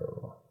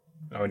throw.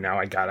 Oh, now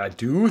I gotta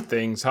do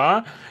things,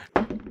 huh?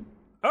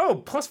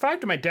 Oh,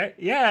 +5 to my deck.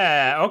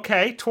 Yeah,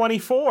 okay,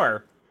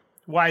 24.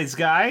 Wise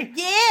guy.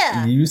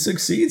 Yeah. You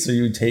succeed, so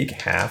you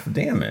take half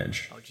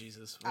damage. Oh,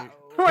 Jesus.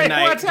 Wait,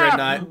 what's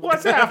half?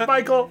 What's half,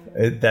 Michael?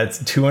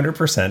 That's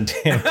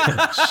 200%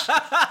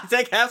 damage.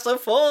 Take half so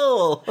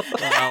full.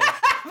 Wow.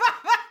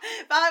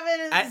 5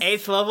 minutes. At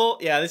 8th level?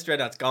 Yeah, this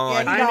Dreadnought's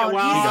gone. Yeah, he's gone.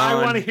 I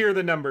want to hear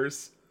the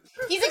numbers.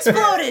 He's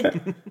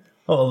exploded.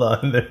 Hold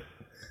on.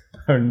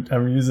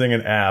 I'm using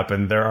an app,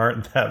 and there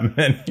aren't that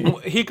many.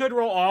 He could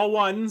roll all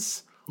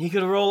ones. He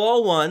could roll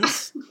all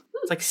ones.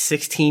 It's like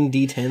 16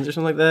 d10s or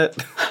something like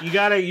that.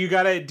 You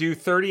gotta do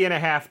 30 and a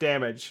half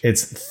damage.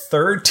 It's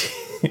 13.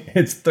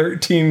 It's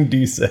 13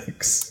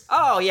 d6.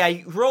 Oh yeah,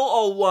 you roll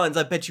all ones.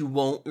 I bet you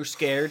won't. You're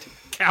scared.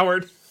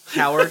 Coward.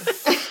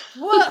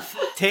 Woof.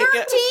 13?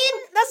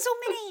 That's so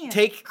many.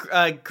 Take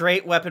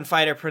great weapon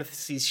fighter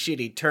parentheses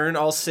shitty. Turn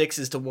all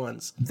 6s to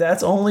 1s.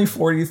 That's only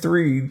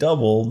 43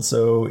 doubled,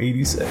 so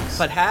 86.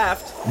 But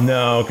halved.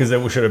 No, because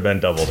it should have been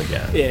doubled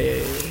again.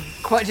 Yeah.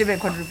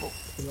 Quadruple.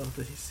 I love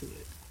that he see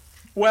it.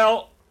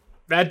 Well,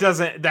 that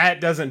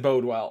doesn't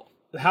bode well.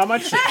 How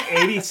much?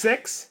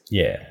 86?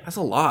 Yeah. That's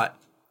a lot.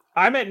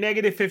 I'm at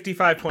negative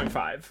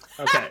 55.5.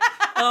 Okay.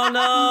 Oh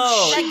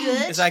no. Is that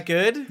good? Is that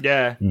good?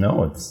 Yeah.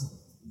 No, it's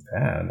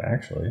bad,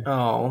 actually.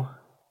 Oh.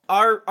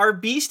 Our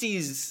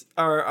beasties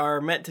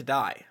are meant to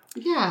die.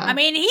 Yeah. I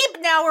mean,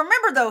 now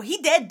remember though,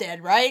 he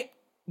dead, right?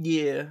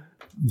 Yeah.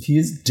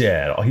 He's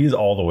dead. He's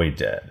all the way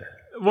dead.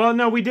 Well,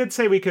 no, we did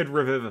say we could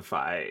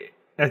revivify.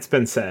 That's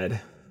been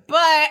said.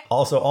 But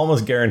Also,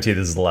 almost guaranteed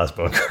this is the last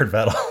bone card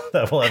battle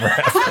that will ever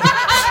happen.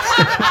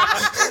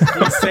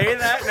 You say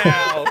that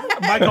now.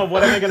 Michael,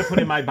 what am I going to put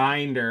in my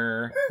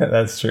binder?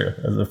 That's true.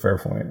 That's a fair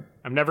point.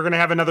 I'm never going to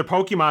have another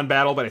Pokemon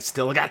battle, but I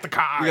still got the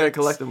cards. We gotta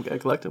collect them.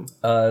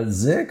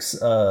 Zix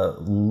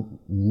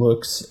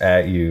looks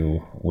at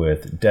you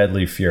with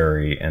deadly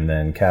fury and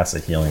then casts a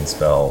healing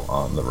spell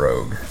on the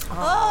rogue.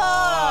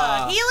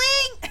 oh,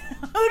 healing?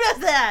 Who does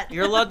that?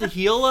 You're allowed to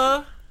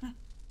heal.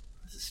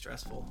 This is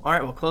stressful. All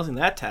right, well, closing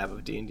that tab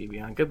of D&D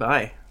Beyond.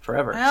 Goodbye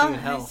forever. See you in Well,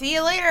 hell. see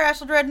you later,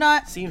 Astral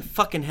Dreadnought. See you in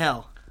fucking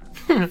hell.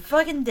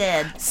 Fucking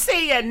dead.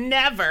 See ya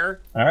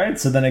never. All right,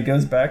 so then it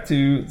goes back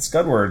to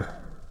Scudward.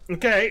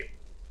 Okay.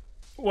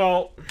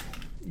 Well,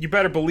 you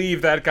better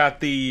believe that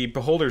got the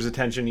Beholder's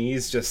attention.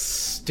 He's just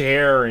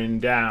staring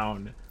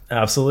down.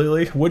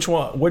 Absolutely. Which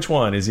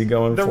one is he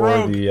going The for?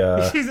 rogue.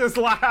 He's his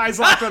eyes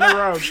locked on the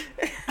rogue.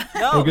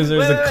 No, because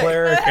there's a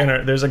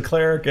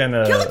cleric and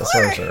a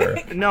sorcerer.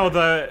 No,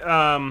 the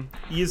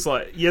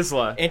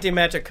Yizla.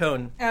 Anti-magic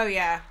cone. Oh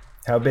yeah.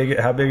 How big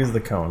is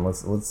the cone?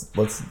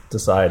 Let's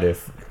decide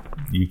if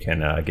you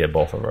can get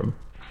both of them.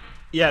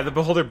 Yeah, the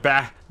Beholder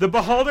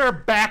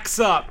backs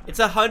up. It's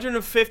a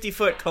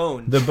 150-foot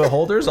cone. The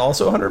Beholder's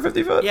also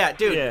 150 foot? Yeah,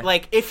 dude. Yeah.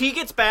 Like, if he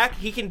gets back,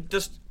 he can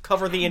just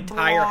cover the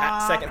entire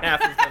second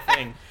half of the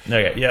thing.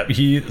 Okay, yeah,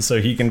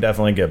 he can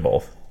definitely get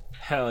both.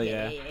 Hell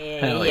yeah.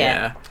 Hell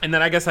yeah. And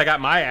then I guess I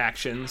got my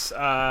actions. You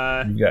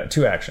got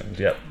 2 actions,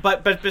 yep.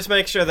 But just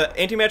make sure the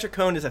anti-magic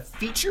cone is a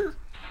feature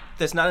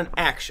that's not an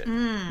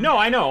action. No,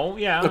 I know,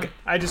 yeah. Okay.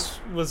 I just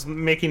was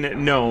making it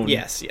known.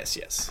 Yes.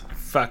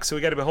 Fuck, so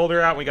we got a Beholder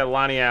out, and we got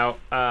Lonnie out.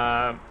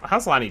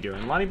 How's Lonnie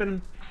doing? Lonnie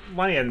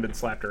hadn't been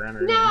slapped around or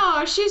anything.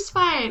 No, she's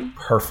fine.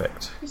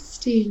 Perfect.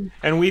 Christine.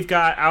 And we've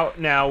got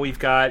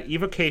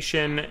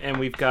Evocation, and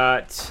we've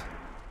got...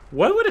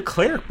 What would a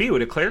cleric be?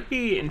 Would a cleric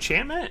be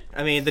enchantment?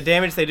 I mean, the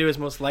damage they do is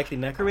most likely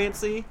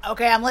necromancy.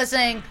 Okay, I'm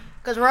listening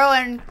because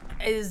Rowan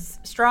is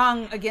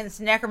strong against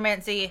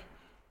necromancy.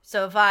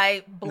 So if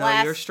I blast,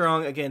 No, you're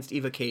strong against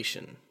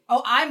evocation.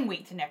 oh, I'm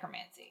weak to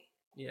necromancy.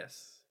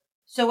 Yes.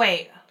 So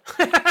wait.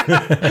 You're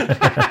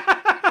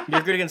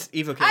good against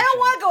evocation. I don't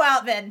want to go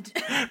out then.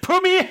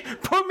 Put me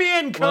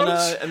in, coach. Well,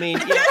 no, I mean,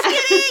 Just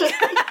kidding.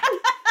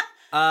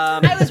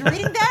 I was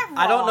reading that wrong.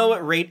 I don't know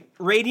what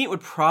Radiant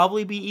would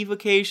probably be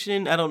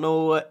evocation. I don't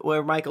know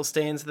where Michael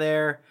stands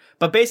there.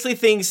 But basically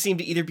things seem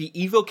to either be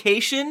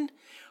evocation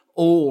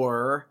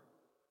or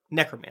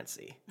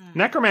necromancy.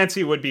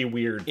 Necromancy would be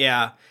weird.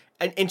 Yeah.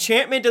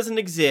 Enchantment doesn't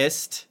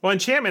exist. Well,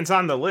 enchantment's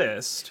on the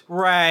list.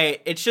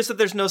 Right. It's just that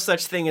there's no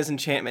such thing as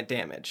enchantment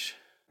damage.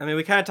 I mean,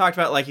 we kind of talked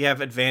about, like, you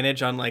have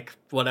advantage on, like,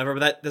 whatever,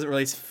 but that doesn't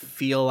really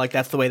feel like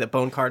that's the way that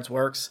Bone Cards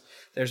works.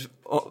 There's,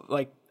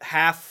 like,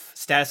 half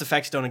status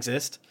effects don't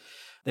exist.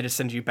 They just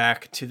send you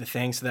back to the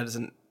thing, so that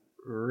doesn't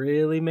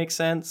really make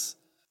sense.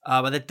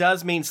 But that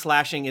does mean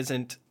slashing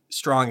isn't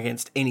strong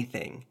against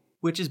anything,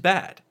 which is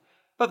bad.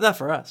 But not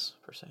for us,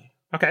 per se.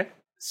 Okay.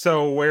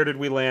 So where did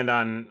we land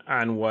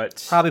on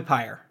what? Probably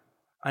Pyre.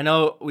 I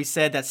know we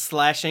said that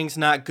slashing's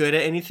not good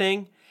at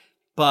anything,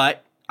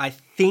 but I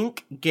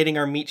think getting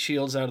our meat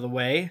shields out of the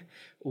way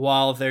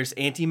while there's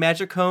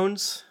anti-magic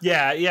cones.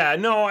 Yeah.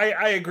 No,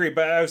 I agree,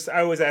 but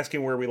I was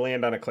asking where we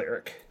land on a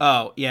cleric.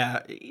 Oh,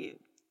 yeah.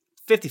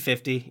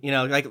 50-50. You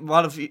know, like a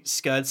lot of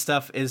Scud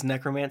stuff is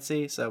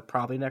necromancy, so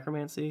probably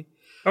necromancy.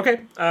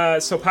 Okay,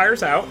 so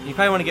Pyre's out. You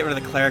probably want to get rid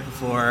of the cleric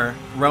before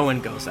Rowan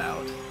goes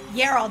out.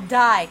 Yarl,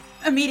 die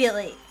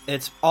immediately.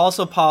 It's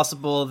also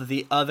possible that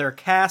the other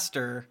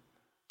caster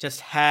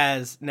just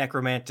has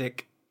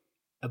necromantic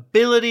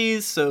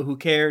abilities, so who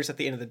cares at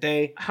the end of the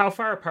day? How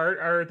far apart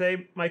are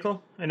they,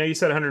 Michael? I know you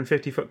said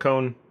 150-foot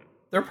cone.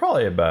 They're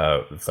probably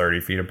about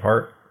 30 feet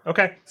apart.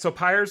 Okay, so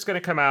Pyre's going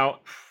to come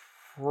out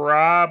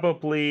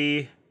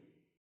probably...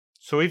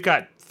 So we've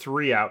got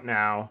 3 out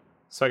now,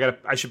 so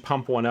I should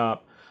pump one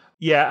up.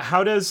 Yeah,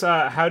 how does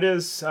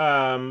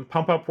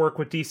pump up work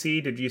with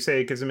DC? Did you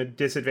say it gives them a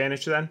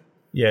disadvantage then?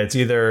 Yeah, it's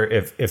either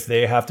if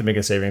they have to make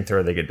a saving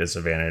throw, they get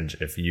disadvantage.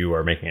 If you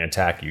are making an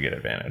attack, you get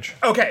advantage.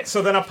 Okay,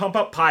 so then I'll pump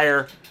up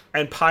Pyre,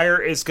 and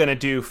Pyre is going to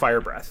do Fire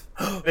Breath.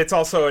 It's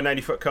also a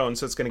 90-foot cone,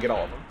 so it's going to get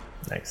all of them.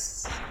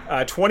 Nice.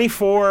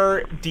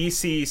 24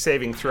 DC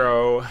saving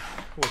throw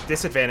with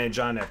disadvantage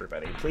on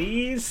everybody,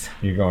 please.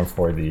 You're going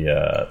for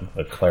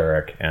the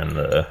cleric and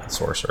the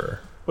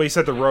sorcerer. Well, you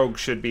said the rogue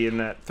should be in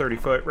that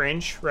 30-foot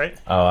range, right?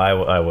 Oh,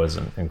 I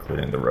wasn't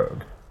including the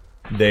rogue.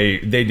 They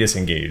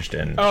disengaged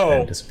and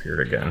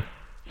disappeared again.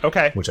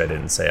 Okay. Which I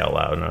didn't say out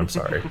loud, and I'm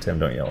sorry. Tim,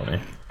 don't yell at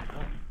me.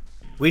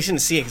 We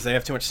shouldn't see it because they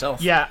have too much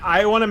stealth. Yeah,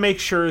 I want to make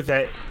sure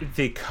that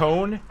the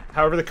cone,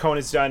 however the cone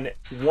is done,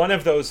 one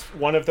of those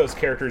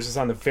characters is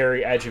on the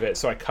very edge of it,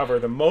 so I cover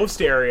the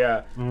most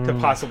area to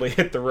possibly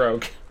hit the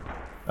rogue.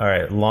 All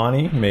right,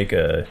 Lonnie, make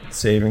a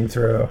saving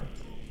throw.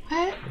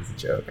 What? It's a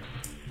joke.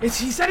 He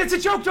said it's a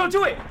joke. Don't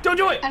do it. Don't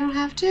do it. I don't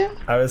have to.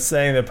 I was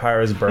saying that Pyre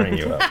is burning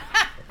you up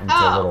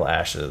into little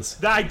ashes.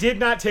 I did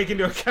not take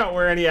into account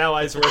where any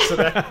allies were, so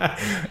that...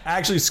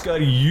 Actually,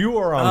 Scud, you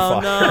are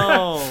on fire.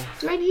 No.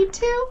 Do I need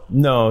to?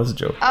 No, it was a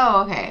joke.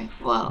 Oh, okay.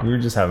 Well, We were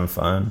just having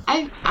fun.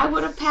 I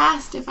would have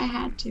passed if I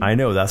had to. I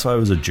know, that's why it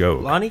was a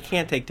joke. Lonnie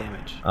can't take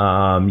damage.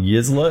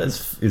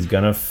 Yizla is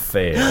gonna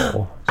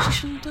fail. She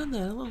shouldn't have done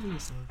that. I love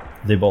Yizla.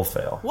 They both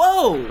fail.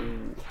 Whoa!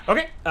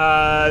 Okay,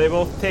 they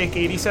both take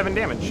 87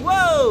 damage.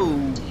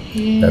 Whoa!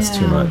 That's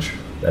too much.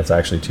 That's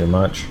actually too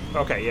much.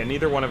 Okay, yeah,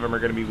 neither one of them are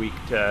going to be weak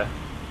to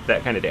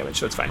that kind of damage,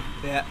 so it's fine.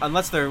 Yeah,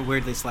 unless they're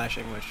weirdly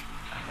slashing, which...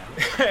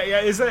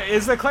 Yeah, is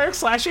the cleric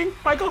slashing,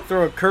 Michael?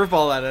 Throw a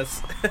curveball at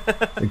us.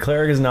 The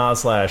cleric is not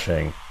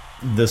slashing.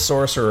 The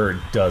sorcerer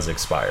does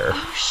expire.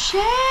 Oh,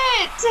 shit!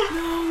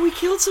 No, we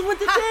killed someone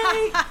today!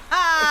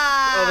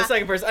 Oh, the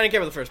second person. I didn't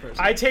care about the first person.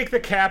 I take the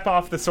cap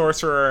off the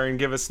sorcerer and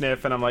give a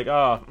sniff, and I'm like,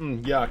 oh,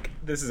 yuck,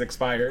 this is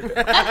expired.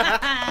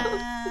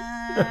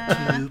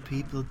 2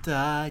 people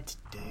died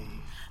today.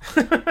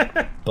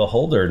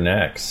 Beholder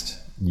next.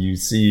 You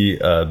see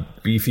a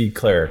beefy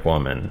cleric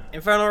woman.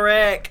 Infernal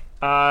Rick!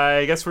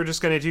 I guess we're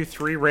just going to do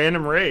 3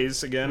 random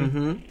rays again.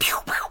 Mm-hmm.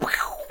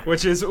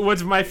 Which is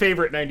what's my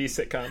favorite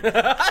 90s sitcom.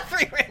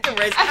 3 random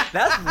rays.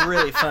 That's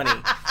really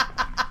funny.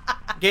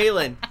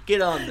 Galen,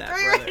 get on that,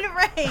 3 random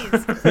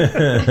rays.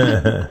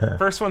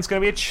 First one's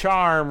going to be a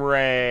charm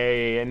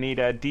ray. I need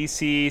a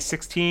DC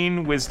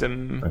 16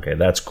 wisdom. Okay,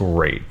 that's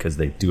great, because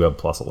they do have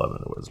plus 11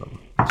 to wisdom.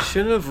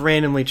 Shouldn't have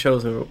randomly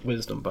chosen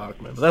wisdom,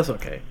 Bachman, but that's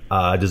okay.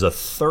 Does a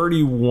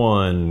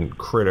 31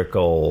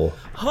 critical...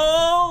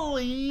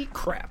 Holy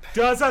crap.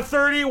 Does a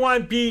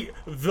 31 beat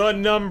the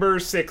number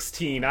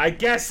 16? I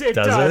guess it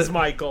does,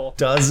 Michael.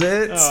 Does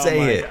it?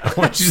 Say it. I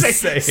want you to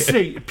say it.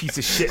 Say it, piece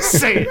of shit.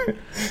 Say it.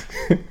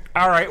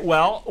 All right,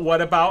 well,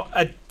 what about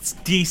a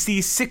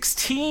DC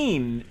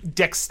 16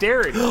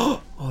 dexterity?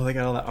 Oh, they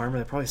got all that armor.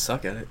 They probably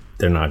suck at it.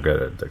 They're not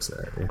good at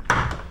dexterity.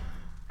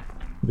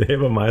 They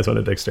have a -1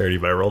 at dexterity,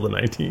 but I rolled a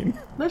 19.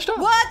 Nice job.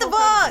 What the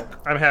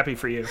fuck? I'm happy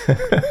for you.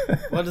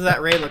 What does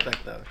that ray look like,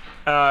 though?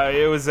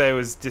 It was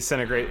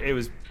disintegrate. It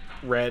was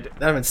red.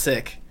 That'd have been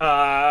sick.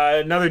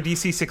 Another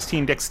DC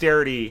 16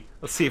 dexterity.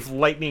 Let's see if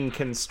lightning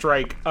can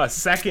strike a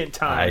second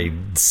time. I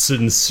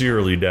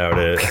sincerely doubt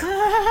it.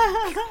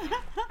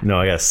 No,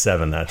 I got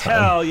 7 that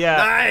time. Hell yeah.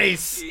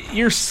 Nice.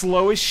 You're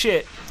slow as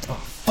shit. Oh,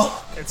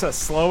 fuck. It's a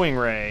slowing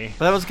ray.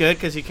 But that was good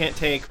because you can't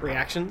take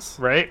reactions.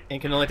 Right. And you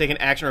can only take an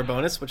action or a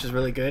bonus, which is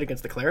really good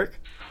against the cleric,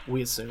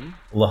 we assume.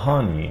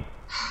 Lahani,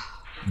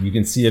 you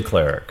can see a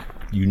cleric.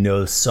 You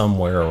know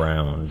somewhere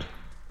around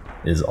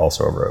is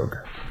also a rogue.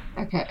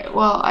 Okay,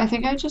 well, I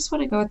think I just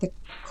want to go with the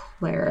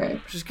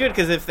cleric. Which is good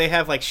because if they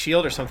have like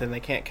shield or something, they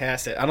can't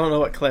cast it. I don't know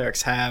what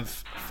clerics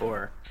have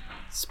for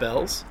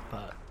spells,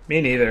 but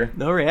me neither.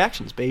 No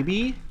reactions,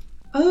 baby.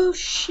 Oh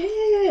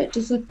shit!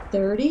 Does a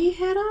 30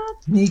 hit up?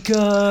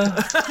 Nika.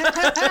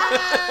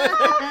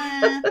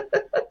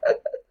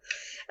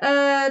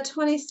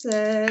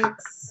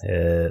 26.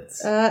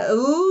 Hits.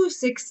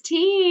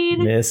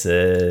 16.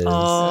 Misses.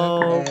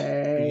 Oh,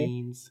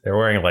 okay. They're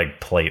wearing like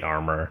plate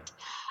armor.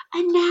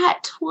 A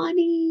nat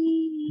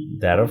 20.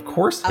 That of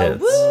course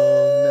hits.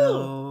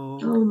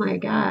 Oh my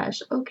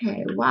gosh.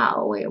 Okay.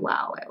 Wow. Wait.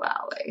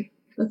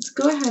 Let's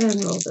go ahead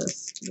and roll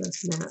this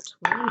nat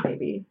 20,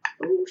 baby.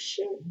 Oh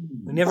shit.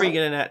 Whenever you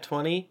get a nat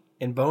 20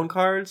 in bone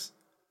cards,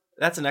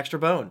 that's an extra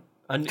bone.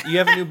 You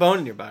have a new bone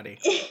in your body.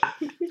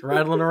 It's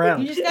rattling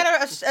around. You just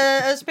got a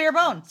spare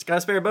bone. It's got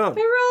a spare bone.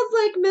 I rolled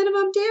like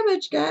minimum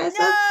damage, guys.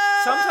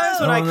 Sometimes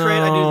when I crit,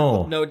 I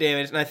do no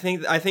damage, and I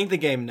think the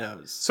game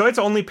knows. So it's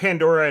only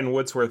Pandora and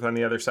Woodsworth on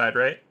the other side,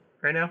 right?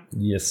 Right now?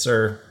 Yes,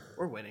 sir.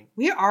 We're winning.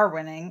 We are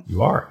winning.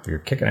 You are. You're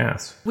kicking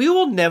ass. We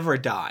will never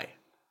die.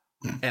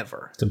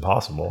 Ever. It's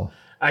impossible.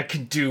 I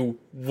could do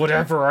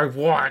whatever I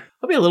want.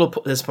 I'll be a little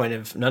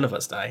disappointed if none of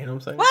us die. You know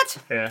what I'm saying? What?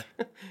 Yeah.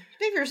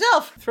 Speak for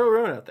yourself. Throw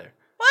Rowan out there.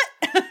 What?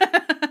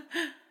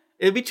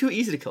 It'd be too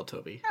easy to kill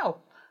Toby. No.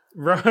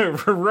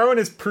 Rowan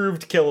is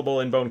proved killable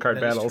in bone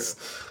card battles.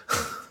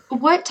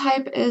 What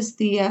type is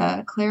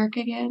the cleric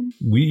again?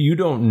 You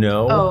don't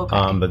know, Oh,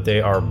 okay. but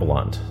they are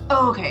blunt.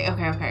 Oh, okay.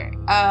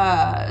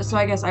 So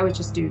I guess I would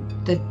just do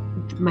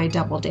my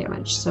double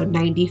damage, so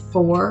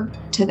 94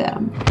 to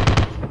them.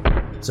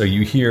 So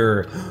you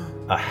hear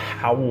a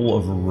howl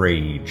of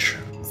rage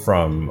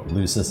from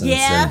Lucis and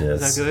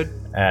Sindis. Is that good?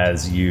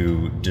 As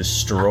you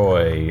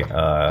destroy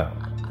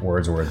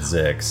Wordsworth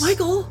Zix.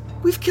 Michael,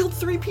 we've killed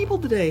 3 people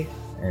today.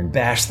 And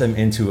bash them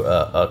into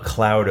a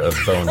cloud of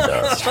bone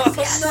dust.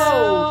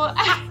 So,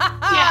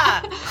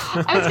 yeah.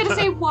 I was going to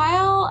say,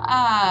 while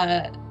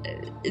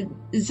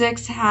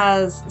Zix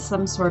has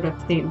some sort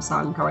of theme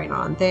song going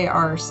on, they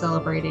are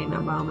celebrating a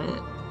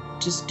moment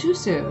just too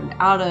soon,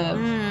 out of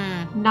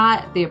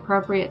not the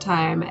appropriate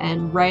time,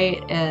 and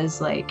right as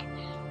like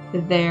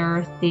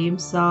their theme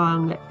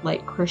song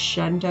like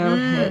crescendo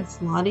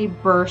hits, Lonnie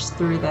bursts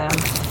through them,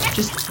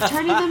 just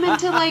turning them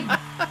into like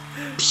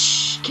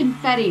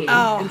confetti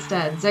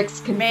instead.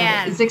 Zix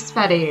confetti.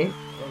 Zix-fetti.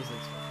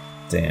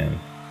 Damn,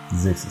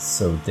 Zix is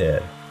so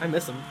dead. I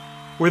miss him.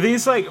 Were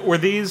these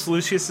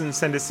Lucius and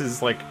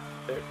Sindis's like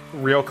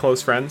real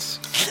close friends?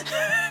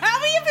 How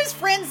many of his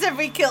friends have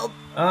we killed?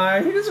 He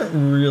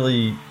doesn't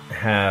really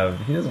have.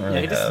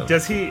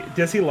 Does he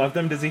love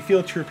them? Does he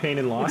feel true pain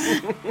and loss?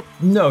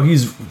 No,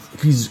 he's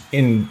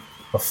in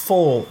a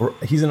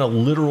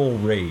literal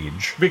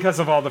rage because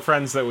of all the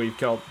friends that we've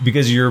killed.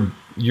 Because you're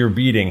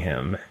beating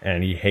him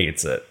and he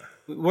hates it.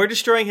 We're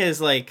destroying his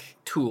like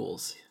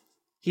tools.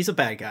 He's a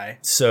bad guy.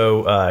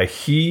 So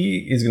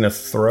he is going to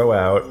throw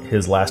out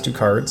his last 2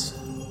 cards,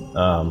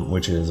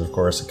 which is of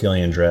course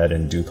Killian Dread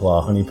and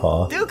Dewclaw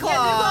Honeypaw.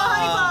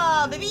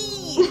 Honeypaw, baby.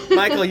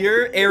 Michael,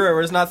 your error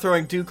was not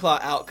throwing Dewclaw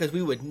out because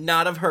we would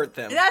not have hurt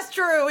them. That's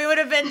true. We would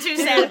have been too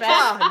sad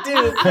about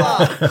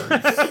Dewclaw.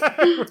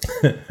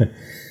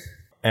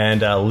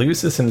 And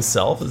Lucis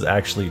himself is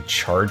actually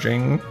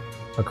charging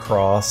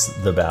across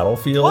the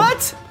battlefield.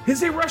 What? Is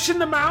he rushing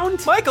the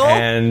mound? Michael!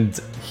 And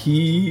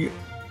he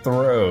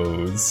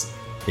throws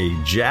a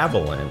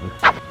javelin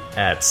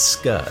at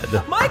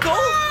Scud. Michael!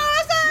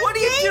 What are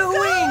you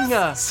doing?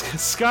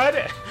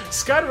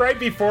 Scud right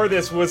before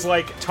this was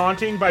like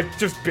taunting by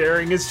just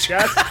baring his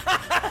chest.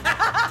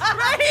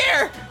 Right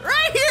here!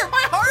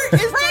 My heart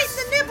is right in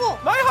the nipple!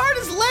 My heart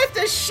is left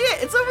as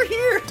shit! It's over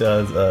here!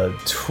 Does a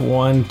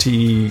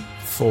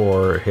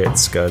 24 hit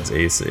Scud's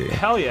AC?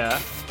 Hell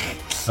yeah.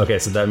 Okay,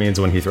 so that means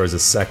when he throws a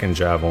second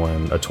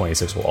javelin, a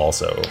 26 will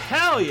also...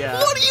 Hell yeah!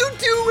 What are you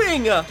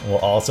doing? Will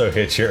also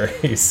hit your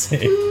AC.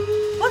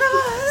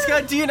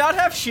 Scott, do you not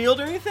have shield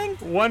or anything?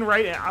 One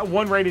right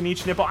in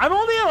each nipple. I'm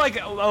only like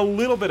a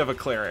little bit of a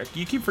cleric.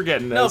 You keep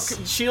forgetting this.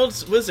 No,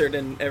 shield's wizard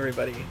and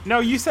everybody. No,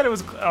 you said it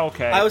was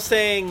okay. I was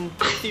saying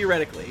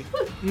theoretically.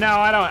 No,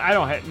 I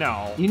don't.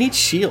 No. You need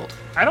shield.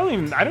 I don't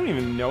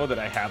even know that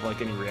I have like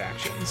any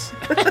reactions.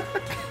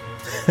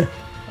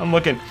 I'm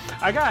looking.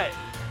 I got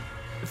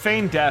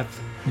feign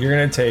death. You're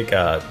gonna take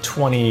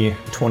 20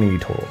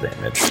 total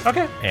damage.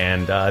 Okay.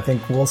 And I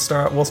think we'll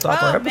stop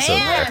our episode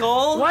there.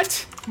 Michael.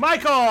 What?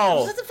 Michael!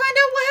 We'll have to find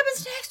out what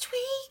happens next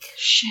week.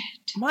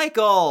 Shit.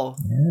 Michael.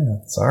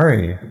 Yeah,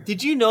 sorry.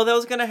 Did you know that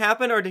was going to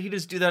happen, or did he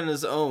just do that on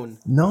his own?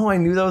 No, I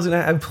knew that was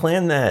gonna. I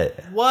planned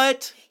that.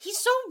 What? He's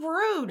so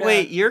rude.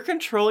 Wait, you're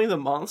controlling the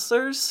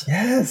monsters?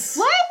 Yes.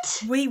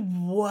 What? Wait,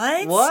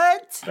 what?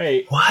 What?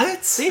 Wait,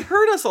 what? They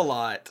hurt us a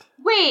lot.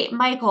 Wait,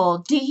 Michael,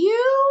 do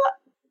you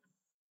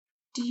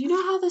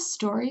know how the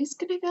story's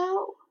gonna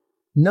go?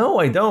 No,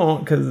 I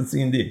don't, because it's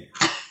D&D.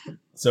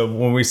 So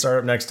when we start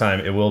up next time,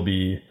 it will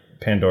be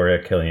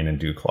Pandora, Killian, and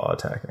Dewclaw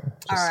attacking.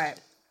 All right.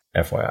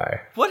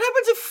 FYI. What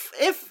happens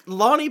if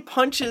Lonnie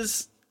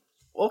punches...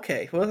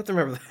 Okay, we'll have to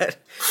remember that.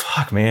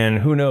 Fuck, man.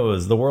 Who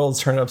knows? The world's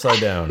turned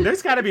upside down.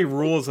 There's got to be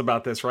rules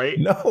about this, right?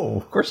 No,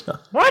 of course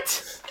not.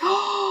 What?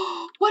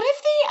 What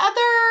if the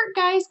other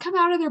guys come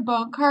out of their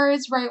bone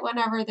cards right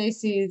whenever they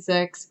see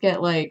Zix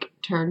get, like,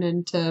 turned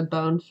into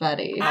bone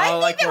fetty? I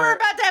think that we're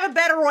about to have a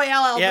battle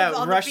royale on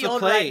the rush the field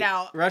plate. right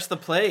now. Rush the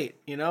plate.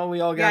 You know,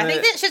 we all Yeah, got I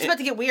think that shit's about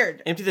to get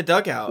weird. empty the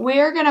dugout.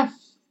 We're gonna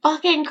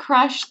fucking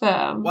crush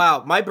them.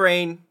 Wow, my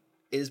brain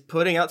is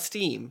putting out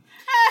steam.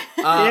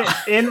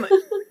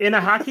 In a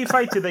hockey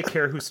fight, do they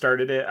care who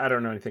started it? I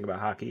don't know anything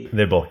about hockey.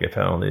 They both get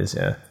penalties,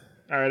 yeah.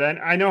 All right,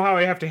 I know how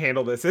I have to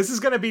handle this. This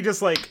is going to be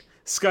just like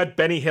Scud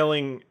Benny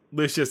Hilling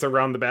Lucius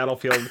around the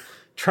battlefield,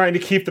 trying to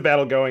keep the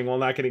battle going while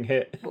not getting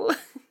hit.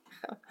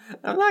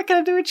 I'm not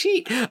going to do a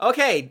cheat.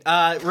 Okay,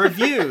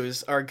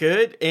 reviews are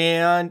good,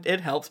 and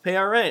it helps pay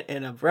our rent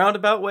in a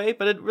roundabout way,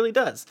 but it really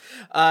does.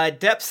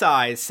 Depth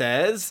Size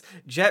says,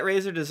 Jet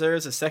Razor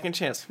deserves a second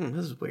chance.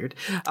 This is weird.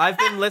 I've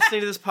been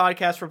listening to this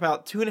podcast for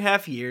about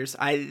 2.5 years.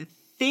 I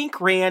think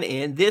ran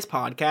in this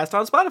podcast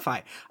on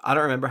Spotify. I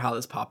don't remember how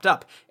this popped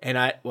up. And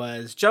I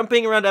was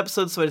jumping around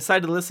episodes, so I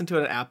decided to listen to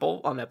an Apple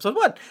on episode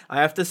 1.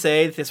 I have to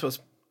say, this was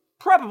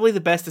probably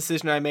the best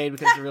decision I made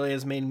because it really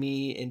has made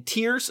me in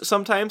tears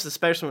sometimes,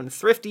 especially when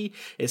Thrifty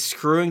is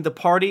screwing the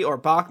party or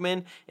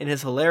Bachman in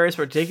his hilarious,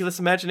 ridiculous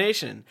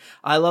imagination.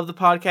 I love the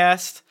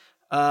podcast.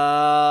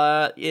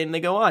 And they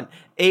go on.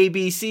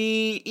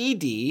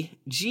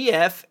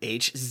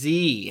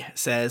 ABCEDGFHZ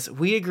says,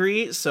 we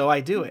agree, so I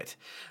do it.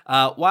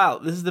 Wow,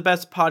 this is the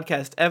best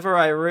podcast ever.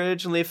 I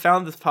originally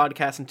found this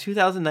podcast in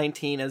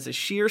 2019 as a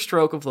sheer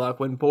stroke of luck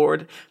when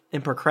bored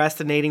and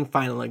procrastinating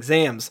final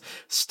exams.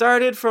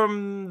 Started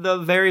from the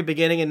very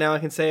beginning, and now I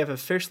can say I've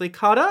officially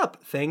caught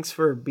up. Thanks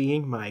for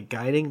being my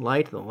guiding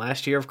light in the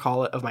last year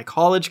of my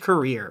college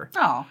career.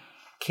 Oh.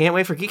 Can't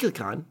wait for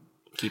GeeklyCon.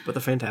 Keep with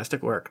the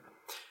fantastic work.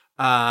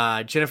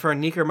 Jennifer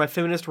and Nika are my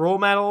feminist role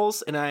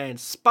models, and I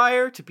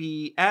aspire to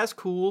be as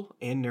cool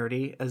and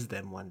nerdy as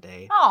them one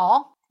day.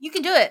 Aw, you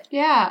can do it.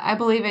 Yeah, I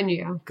believe in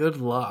you. Good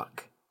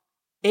luck.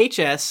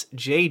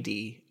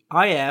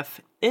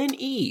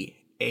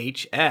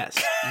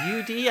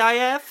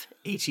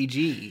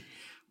 HSJDIFNEHSUDIFHEG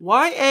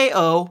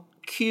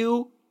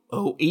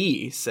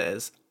YAOQOE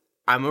says,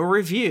 I'm a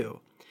review.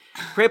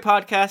 Great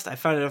podcast. I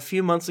found it a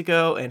few months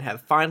ago and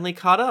have finally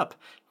caught up.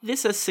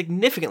 This has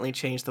significantly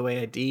changed the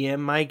way I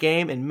DM my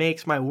game and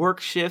makes my work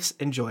shifts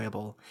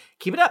enjoyable.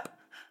 Keep it up.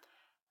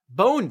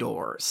 Bone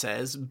Door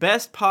says,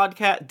 best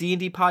podcast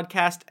D&D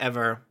podcast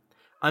ever.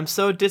 I'm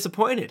so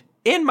disappointed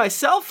in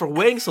myself for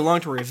waiting so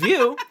long to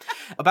review.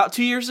 About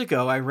 2 years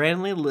ago, I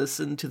randomly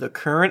listened to the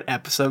current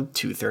episode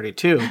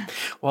 232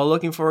 while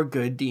looking for a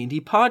good D&D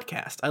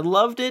podcast. I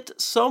loved it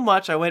so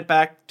much I went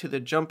back to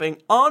the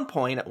jumping on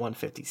point at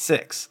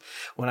 156.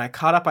 When I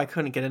caught up, I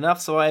couldn't get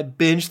enough, so I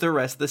binged the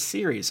rest of the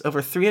series.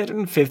 Over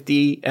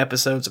 350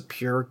 episodes of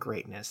pure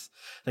greatness.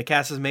 The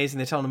cast is amazing.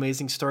 They tell an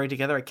amazing story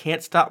together. I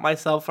can't stop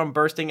myself from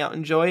bursting out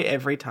in joy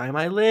every time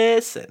I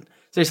listen.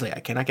 Seriously,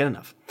 I cannot get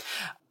enough.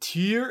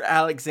 Tyr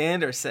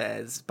Alexander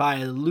says,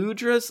 by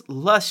Ludra's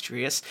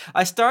Lustrious,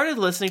 I started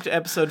listening to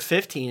episode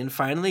 15 and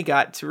finally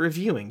got to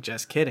reviewing.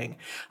 Just kidding.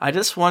 I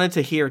just wanted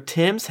to hear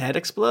Tim's head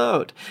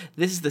explode.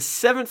 This is the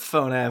 7th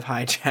phone I have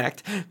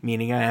hijacked,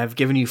 meaning I have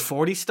given you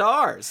 40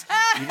 stars.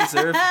 You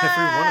deserve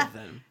every one of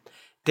them.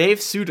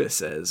 Dave Suda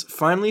says,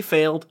 finally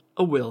failed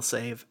a will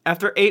save.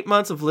 After 8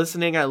 months of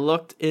listening, I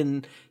looked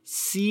in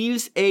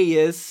Sieves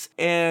Ayes,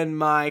 and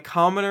my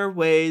commoner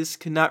ways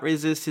could not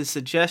resist his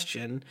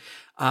suggestion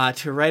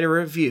to write a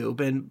review.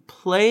 Been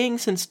playing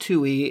since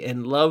 2E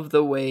and love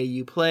the way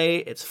you play.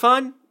 It's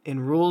fun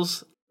and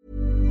rules.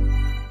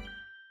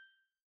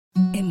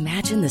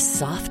 Imagine the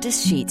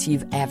softest sheets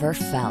you've ever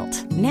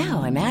felt.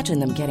 Now imagine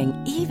them getting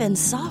even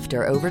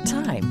softer over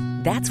time.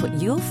 That's what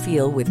you'll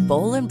feel with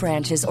Boll &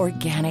 Branch's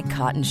organic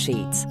cotton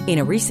sheets. In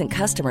a recent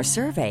customer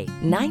survey,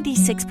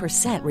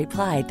 96%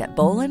 replied that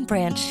Boll &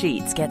 Branch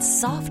sheets get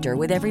softer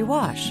with every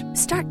wash.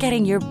 Start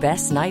getting your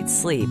best night's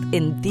sleep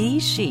in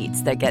these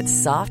sheets that get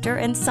softer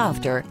and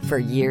softer for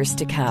years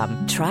to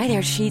come. Try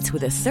their sheets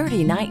with a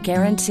 30-night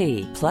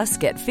guarantee. Plus,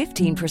 get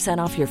 15%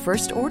 off your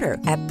first order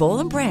at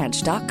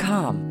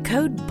bollandbranch.com.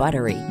 Code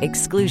BUTTERY.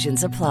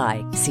 Exclusions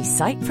apply. See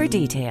site for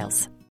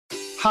details.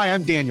 Hi,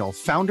 I'm Daniel,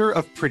 founder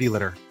of Pretty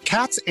Litter.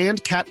 Cats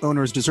and cat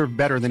owners deserve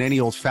better than any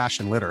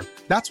old-fashioned litter.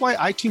 That's why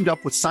I teamed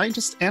up with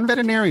scientists and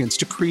veterinarians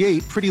to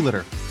create Pretty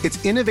Litter.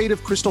 Its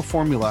innovative crystal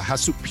formula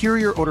has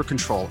superior odor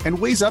control and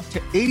weighs up to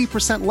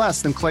 80%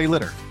 less than clay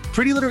litter.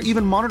 Pretty Litter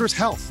even monitors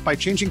health by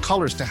changing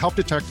colors to help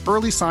detect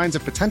early signs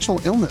of potential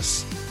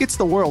illness. It's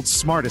the world's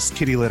smartest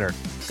kitty litter.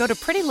 Go to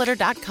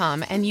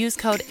prettylitter.com and use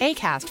code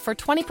ACAST for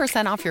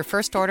 20% off your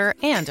first order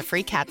and a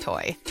free cat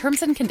toy.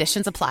 Terms and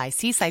conditions apply.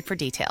 See site for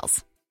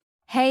details.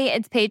 Hey,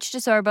 it's Paige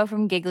DeSorbo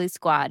from Giggly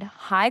Squad.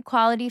 High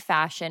quality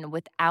fashion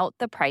without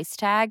the price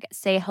tag.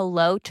 Say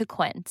hello to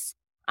Quince.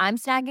 I'm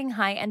snagging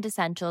high-end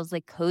essentials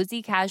like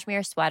cozy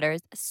cashmere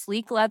sweaters,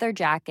 sleek leather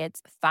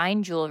jackets,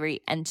 fine jewelry,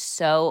 and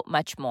so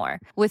much more.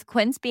 With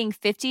Quince being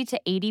 50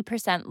 to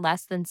 80%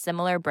 less than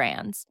similar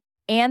brands.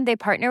 And they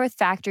partner with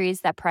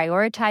factories that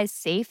prioritize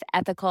safe,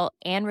 ethical,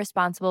 and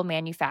responsible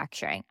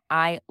manufacturing.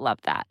 I love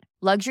that.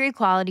 Luxury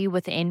quality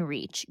within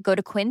reach. Go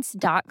to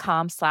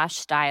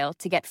quince.com/style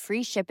to get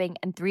free shipping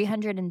and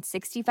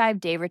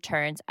 365-day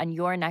returns on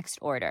your next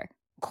order.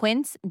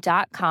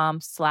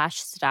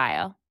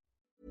 Quince.com/style.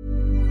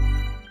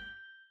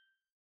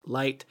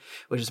 Light,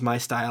 which is my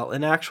style,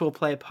 an actual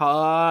play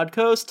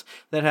podcast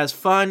that has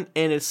fun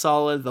and is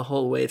solid the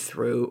whole way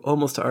through,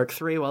 almost to Arc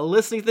 3, while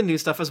listening to the new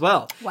stuff as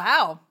well.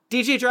 Wow.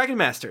 DJ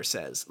Dragonmaster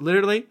says,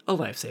 literally a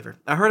lifesaver.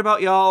 I heard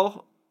about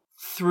y'all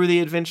through the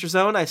Adventure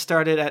Zone. I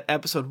started at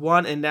episode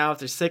 1, and now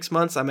after 6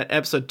 months, I'm at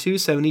episode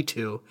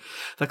 272.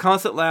 The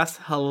constant laughs,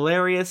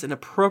 hilarious, and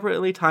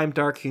appropriately timed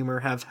dark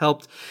humor have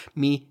helped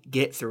me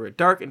get through a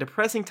dark and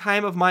depressing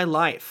time of my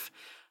life.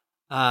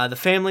 The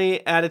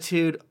family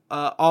attitude,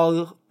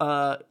 all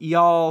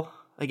y'all,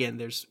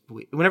 again,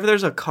 whenever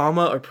there's a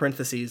comma or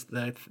parentheses,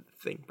 the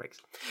thing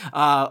breaks.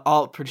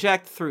 I'll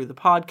project through the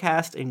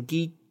podcast, and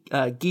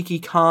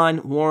Geeky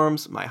Con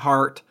warms my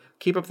heart.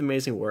 Keep up the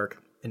amazing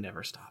work and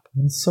never stop.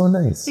 It's so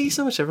nice. Thank you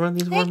so much, everyone.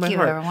 These warm my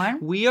heart. Everyone.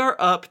 We are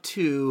up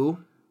to,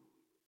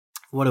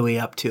 what are we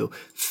up to?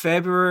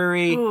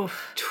 February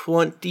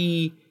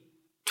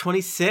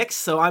 26th.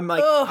 So I'm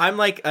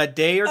like a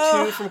day or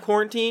two from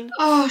quarantine.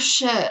 Oh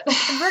shit.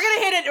 We're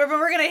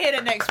gonna hit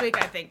it next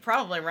week, I think.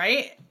 Probably,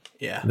 right?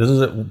 Yeah. This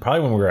is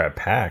probably when we were at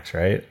PAX,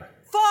 right?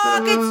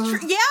 Fuck, it's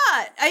true.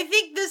 Yeah, I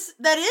think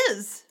that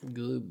is.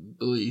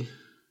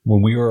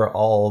 When we were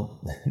all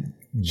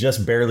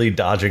just barely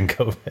dodging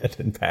COVID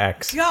and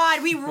PAX.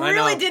 God, we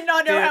really did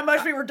not know how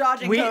much we were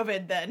dodging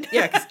COVID then.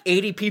 Yeah, because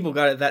 80 people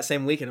got it that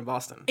same weekend in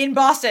Boston. In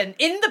Boston,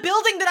 in the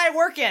building that I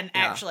work in,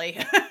 actually.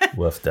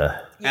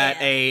 Woofda.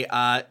 At a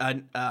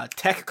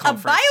tech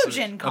conference.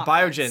 A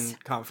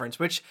Biogen conference,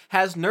 which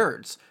has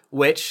nerds,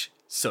 which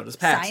so does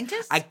PAX.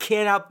 Scientists? I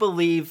cannot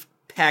believe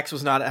PAX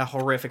was not a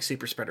horrific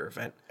super spreader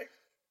event.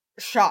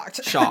 Shocked.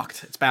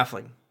 It's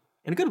baffling.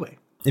 In a good way.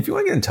 If you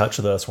want to get in touch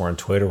with us, we're on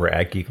Twitter, we're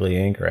at Geekly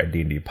Inc. or at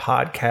D&D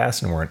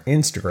Podcast, and we're on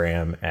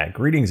Instagram at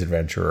Greetings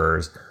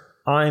Adventurers.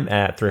 I'm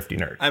at Thrifty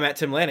Nerd. I'm at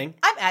Tim Lanning.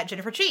 I'm at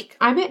Jennifer Cheek.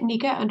 I'm at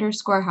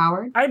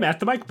Nika_Howard. I'm at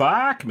the Mike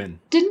Bachman.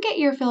 Didn't get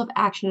your fill of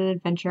action and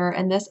adventure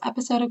in this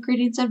episode of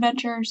Greetings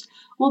Adventures?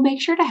 Well,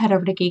 make sure to head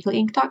over to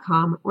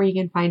geeklyinc.com where you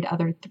can find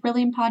other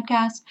thrilling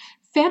podcasts,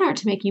 fan art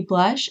to make you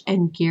blush,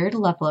 and gear to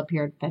level up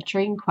your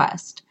adventuring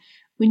quest.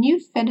 When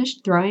you've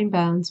finished throwing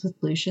bones with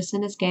Lucius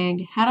and his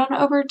gang, head on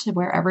over to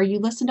wherever you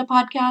listen to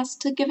podcasts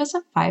to give us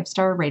a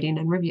 5-star rating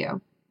and review.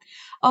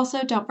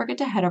 Also, don't forget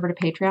to head over to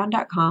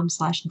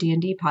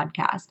patreon.com/DND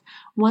podcast.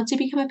 Once you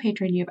become a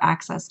patron, you have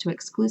access to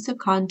exclusive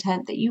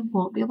content that you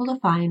won't be able to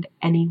find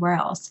anywhere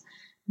else.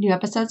 New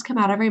episodes come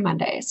out every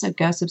Monday, so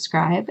go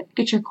subscribe,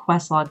 get your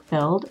quest log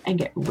filled, and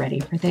get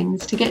ready for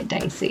things to get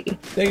dicey.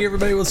 Thank you,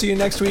 everybody. We'll see you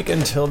next week.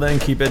 Until then,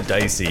 keep it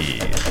dicey.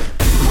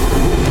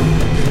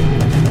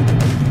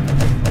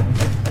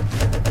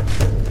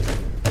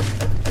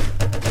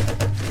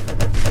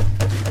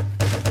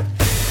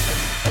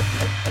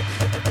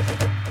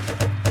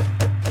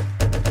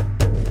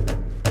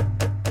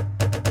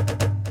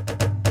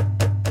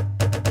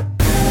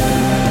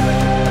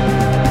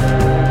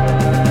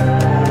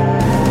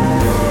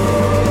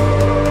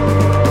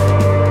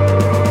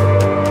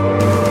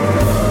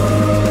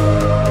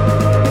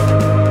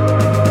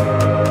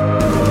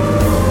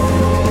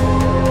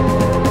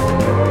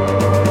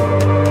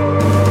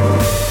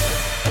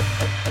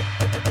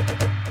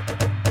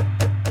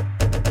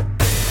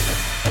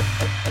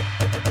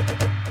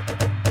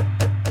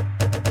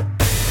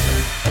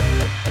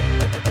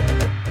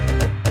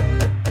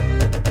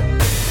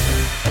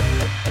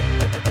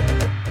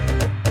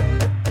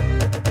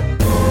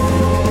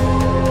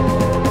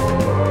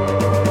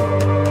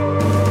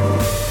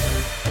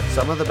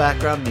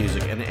 Background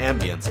music and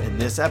ambience in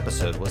this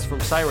episode was from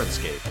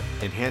Syrinscape.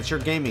 Enhance your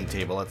gaming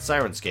table at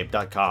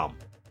Syrinscape.com.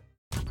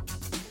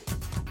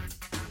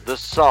 The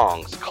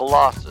songs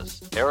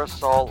Colossus,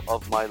 Aerosol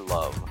of My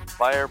Love,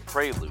 Fire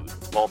Prelude,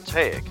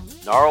 Voltaic,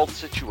 Gnarled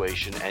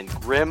Situation, and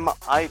Grim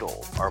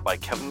Idol are by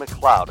Kevin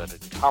MacLeod at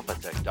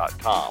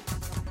Incompetech.com.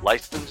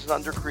 Licensed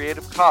under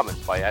Creative Commons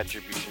by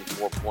Attribution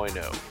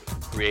 4.0.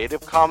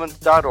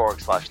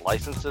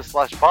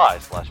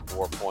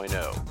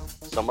 CreativeCommons.org/licenses/by/4.0.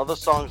 Some of the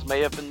songs may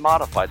have been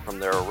modified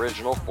from their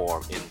original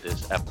form in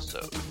this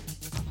episode.